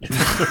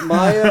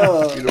 My You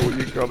know what?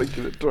 You gotta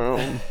get it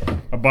down.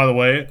 By the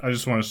way, I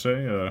just want to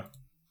say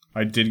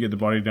I did get the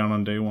body down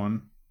on day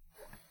 1.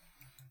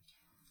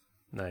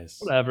 Nice.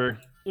 Whatever.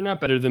 You're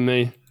not better than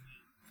me.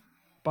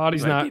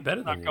 Body's Might be not,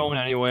 better not than you. going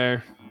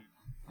anywhere.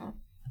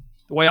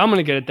 The way I'm going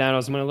to get it down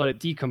is I'm going to let it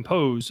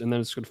decompose, and then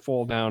it's going to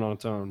fall down on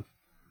its own.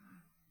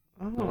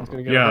 Oh, It's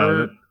going to get Yeah,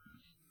 hurt. that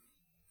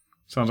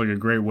sounds like a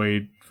great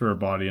way for a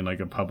body in like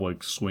a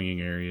public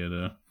swinging area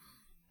to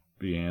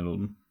be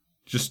handled.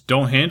 Just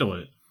don't handle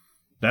it.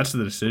 That's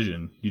the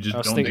decision. You just I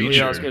was don't thinking,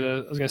 nature. I was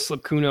gonna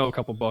slip Kuno a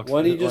couple bucks.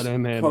 why don't you let just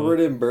him handle cover it.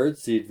 it in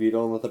birdseed if you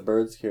don't let the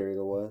birds carry it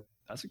away?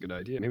 That's a good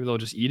idea. Maybe they'll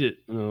just eat it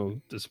and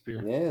it'll disappear.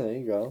 Yeah, there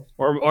you go.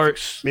 Or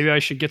maybe I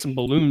should get some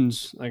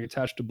balloons, like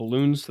attached to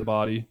balloons to the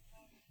body.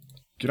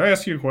 Did I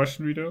ask you a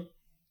question, Vito?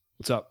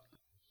 What's up?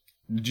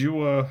 Did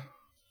you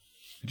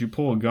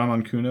pull a gun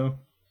on Kuno?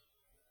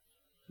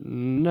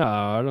 No,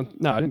 I don't.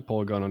 No, I didn't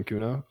pull a gun on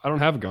Kuno. I don't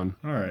have a gun.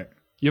 All right.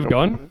 You have a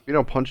gun? You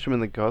don't punch him in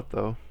the gut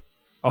though.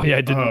 Oh yeah,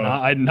 I did. Oh.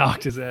 I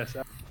knocked his ass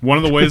out. One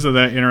of the ways that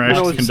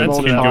interaction Well, it's can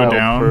small go child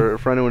down,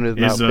 For anyone who's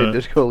not is, played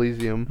Disco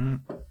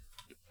Elysium.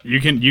 you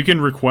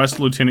can request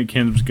Lieutenant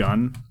Kim's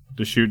gun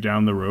to shoot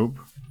down the rope,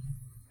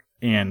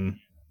 and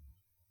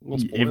We'll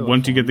spoil it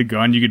once you for get him. the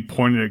gun, you could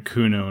point it at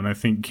Kuno, and I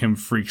think Kim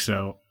freaks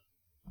out.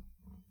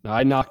 No,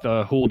 I knocked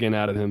the hooligan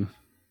out of him.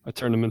 I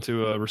turned him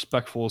into a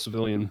respectful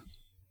civilian.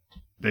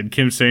 Did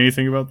Kim say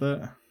anything about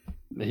that?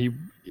 He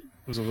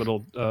was a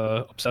little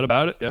upset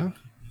about it. Yeah.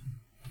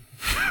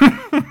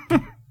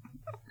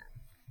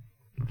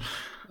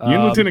 You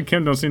and Lieutenant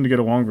Kim don't seem to get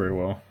along very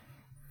well.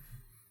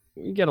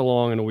 We get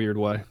along in a weird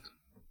way.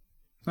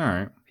 All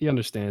right. He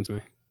understands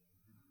me.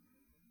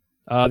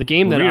 The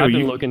game Well, that Rio, I've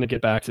been you- looking to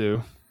get back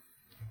to.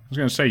 I was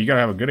gonna say you gotta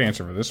have a good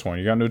answer for this one.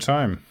 You got no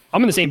time.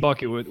 I'm in the same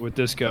bucket with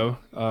Disco.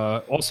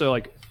 Also,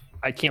 like,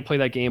 I can't play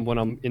that game when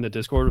I'm in the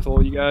Discord with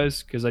all you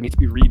guys because I need to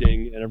be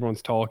reading and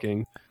everyone's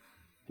talking,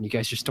 and you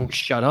guys just don't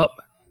shut up.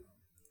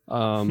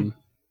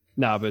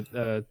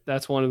 But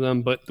that's one of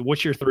them. But the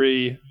Witcher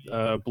 3,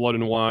 Blood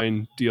and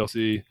Wine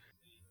DLC,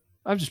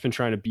 I've just been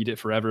trying to beat it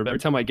forever. But every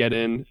time I get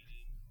in,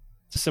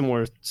 it's a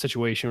similar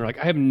situation where like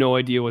I have no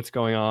idea what's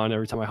going on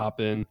every time I hop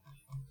in.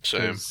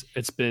 Same. 'Cause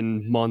it's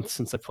been months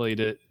since I played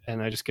it,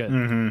 and I just get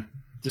Mm-hmm.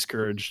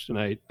 discouraged. And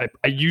I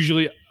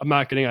usually, I'm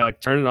not kidding, I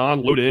like turn it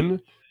on, load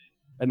in,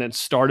 and then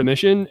start a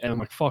mission, and I'm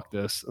like, fuck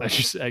this. And I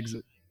just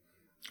exit.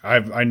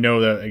 I know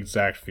that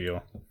exact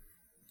feel.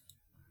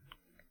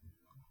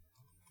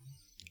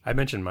 I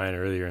mentioned mine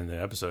earlier in the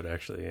episode,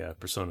 actually. Yeah,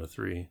 Persona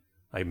 3.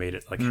 I made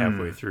it like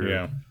halfway through.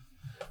 Yeah.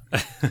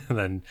 And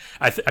then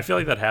I feel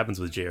like that happens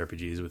with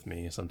JRPGs with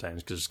me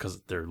sometimes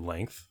because their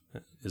length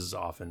is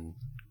often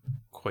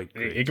quite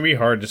great. It can be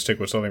hard to stick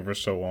with something for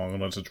so long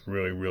unless it's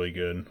really, really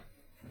good.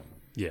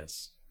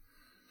 Yes.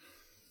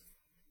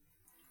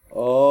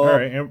 Oh,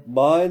 right, and-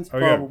 mine's Oh,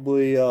 yeah.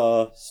 probably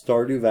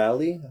Stardew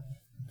Valley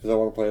because I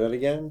want to play that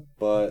again.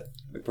 But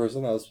the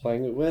person I was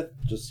playing it with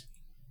just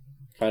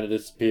kind of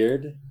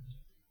disappeared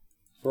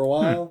for a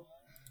while.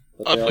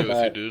 But I'll they play are with you,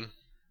 back. dude.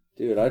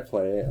 Dude, I'd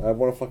play it. I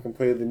want to fucking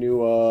play the new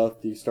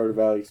the Stardew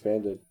Valley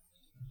expanded.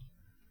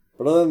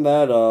 But other than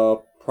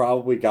that,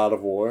 probably God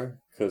of War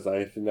because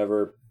I've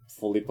never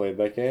fully played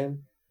that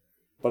game.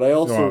 But I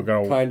also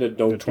God of- kind of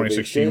don't The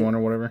 2016 give a one shit.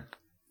 or whatever.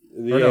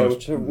 Yeah, no,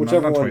 it's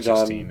whichever not one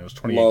John 2016, it was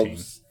 2018.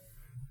 loves.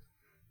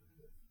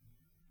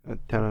 A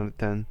 10 out of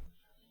 10.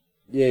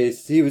 Yeah,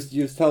 he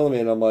was telling me,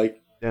 and I'm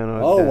like, 10 out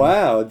of oh 10.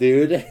 wow,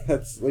 dude,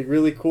 that's like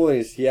really cool.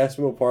 And he asked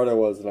me what part I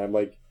was, and I'm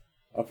like,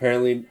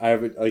 apparently I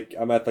have like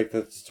I'm at like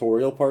the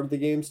tutorial part of the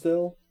game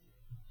still.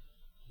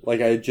 Like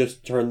I had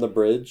just turned the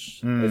bridge,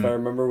 if I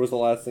remember, was the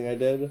last thing I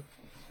did.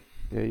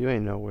 Yeah, you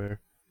ain't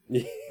nowhere.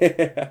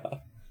 Yeah.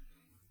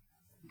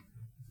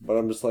 But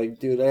I'm just like,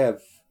 dude, I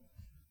have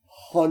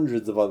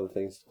hundreds of other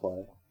things to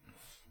play.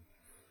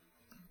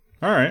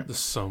 All right. There's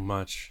so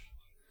much.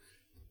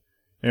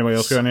 Anybody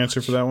else got an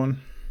answer for that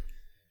one?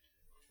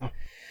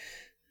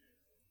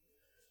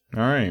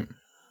 All right.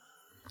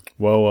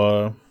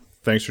 Well,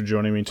 thanks for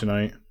joining me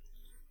tonight.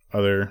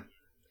 Other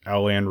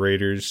Outland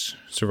Raiders,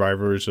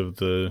 survivors of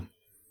the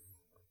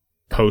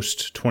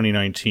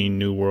post-2019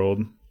 New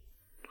World.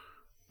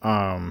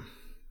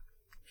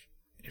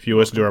 If you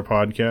listen to our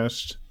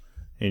podcast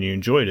and you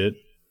enjoyed it,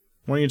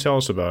 why don't you tell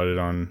us about it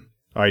on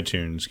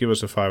iTunes? Give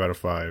us a 5 out of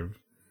 5.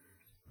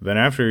 Then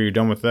after you're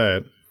done with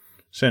that,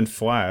 send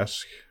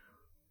Flask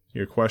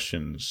your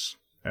questions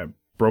at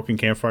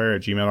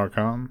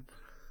brokencampfire@gmail.com,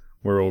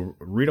 where we'll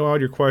read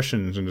aloud your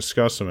questions and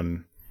discuss them,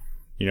 and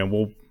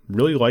we'll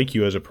really like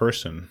you as a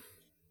person.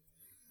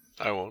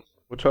 I won't.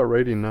 What's our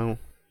rating now?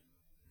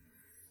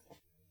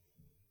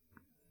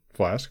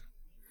 Flask,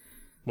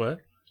 What?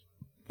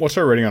 what's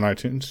our rating on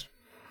iTunes?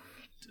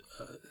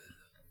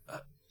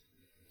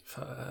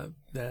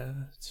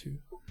 2.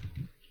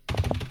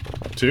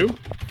 2?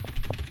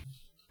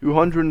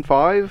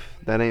 205?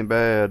 That ain't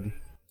bad.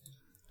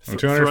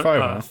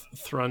 205, huh?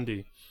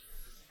 Thrundy.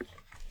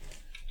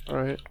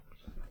 Alright.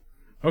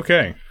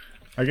 Okay,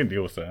 I can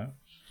deal with that.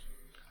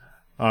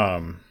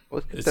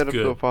 Let's get It's that up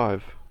to good. a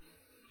 5.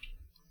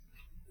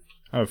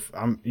 It's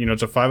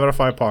a 5 out of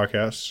 5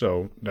 podcast,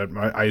 so that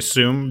I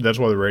assume that's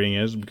what the rating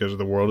is, because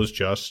the world is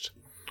just.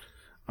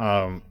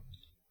 After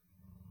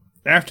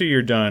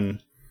you're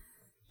done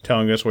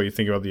telling us what you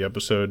think about the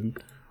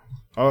episode,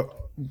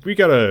 we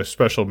got a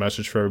special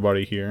message for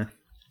everybody here.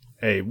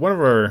 Hey, one of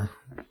our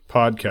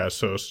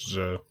podcast hosts is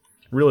a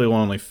really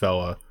lonely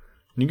fella,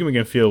 and you can make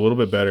him feel a little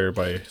bit better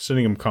by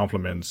sending him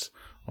compliments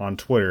on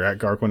Twitter at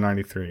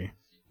Gark193.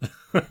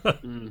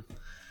 Did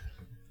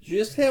you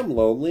just say I'm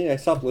lonely? I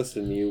stopped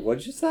listening to you.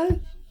 What'd you say?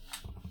 Did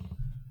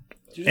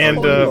you just And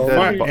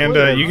call me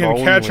lonely? you can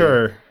catch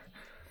our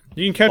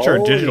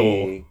digital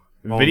Lonely.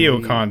 video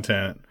Lonely.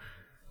 content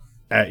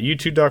at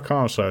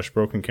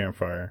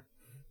youtube.com/brokencampfire,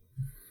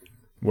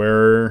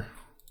 where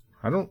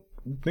I don't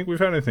think we've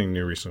had anything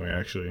new recently,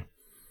 actually.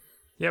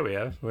 Yeah, we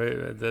have.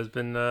 There's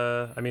been,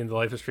 the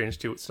Life is Strange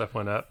 2 stuff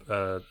went up.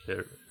 The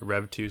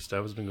Rev 2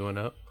 stuff has been going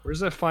up. Where's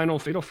that final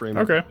Fatal Frame?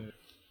 Okay.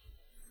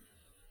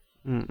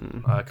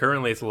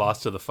 Currently, it's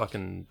lost to the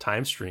fucking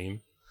time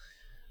stream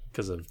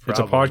because of It's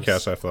a problems.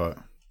 podcast, I thought.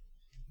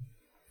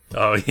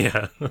 Oh,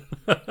 yeah.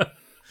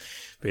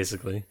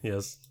 Basically,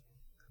 yes.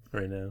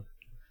 Right now.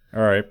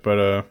 All right,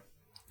 but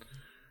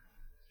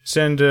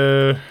send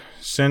to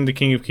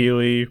King of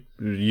Keeley.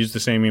 Use the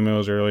same email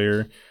as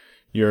earlier.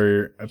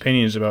 Your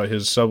opinions about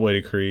his Subway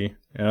decree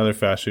and other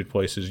fast food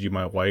places you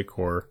might like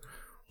or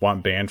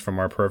want banned from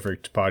our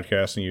perfect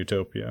podcasting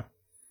utopia.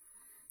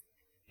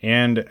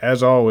 And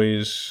as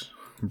always,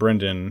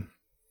 Brendan,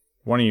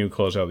 why don't you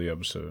close out the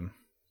episode?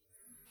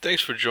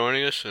 Thanks for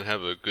joining us and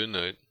have a good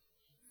night.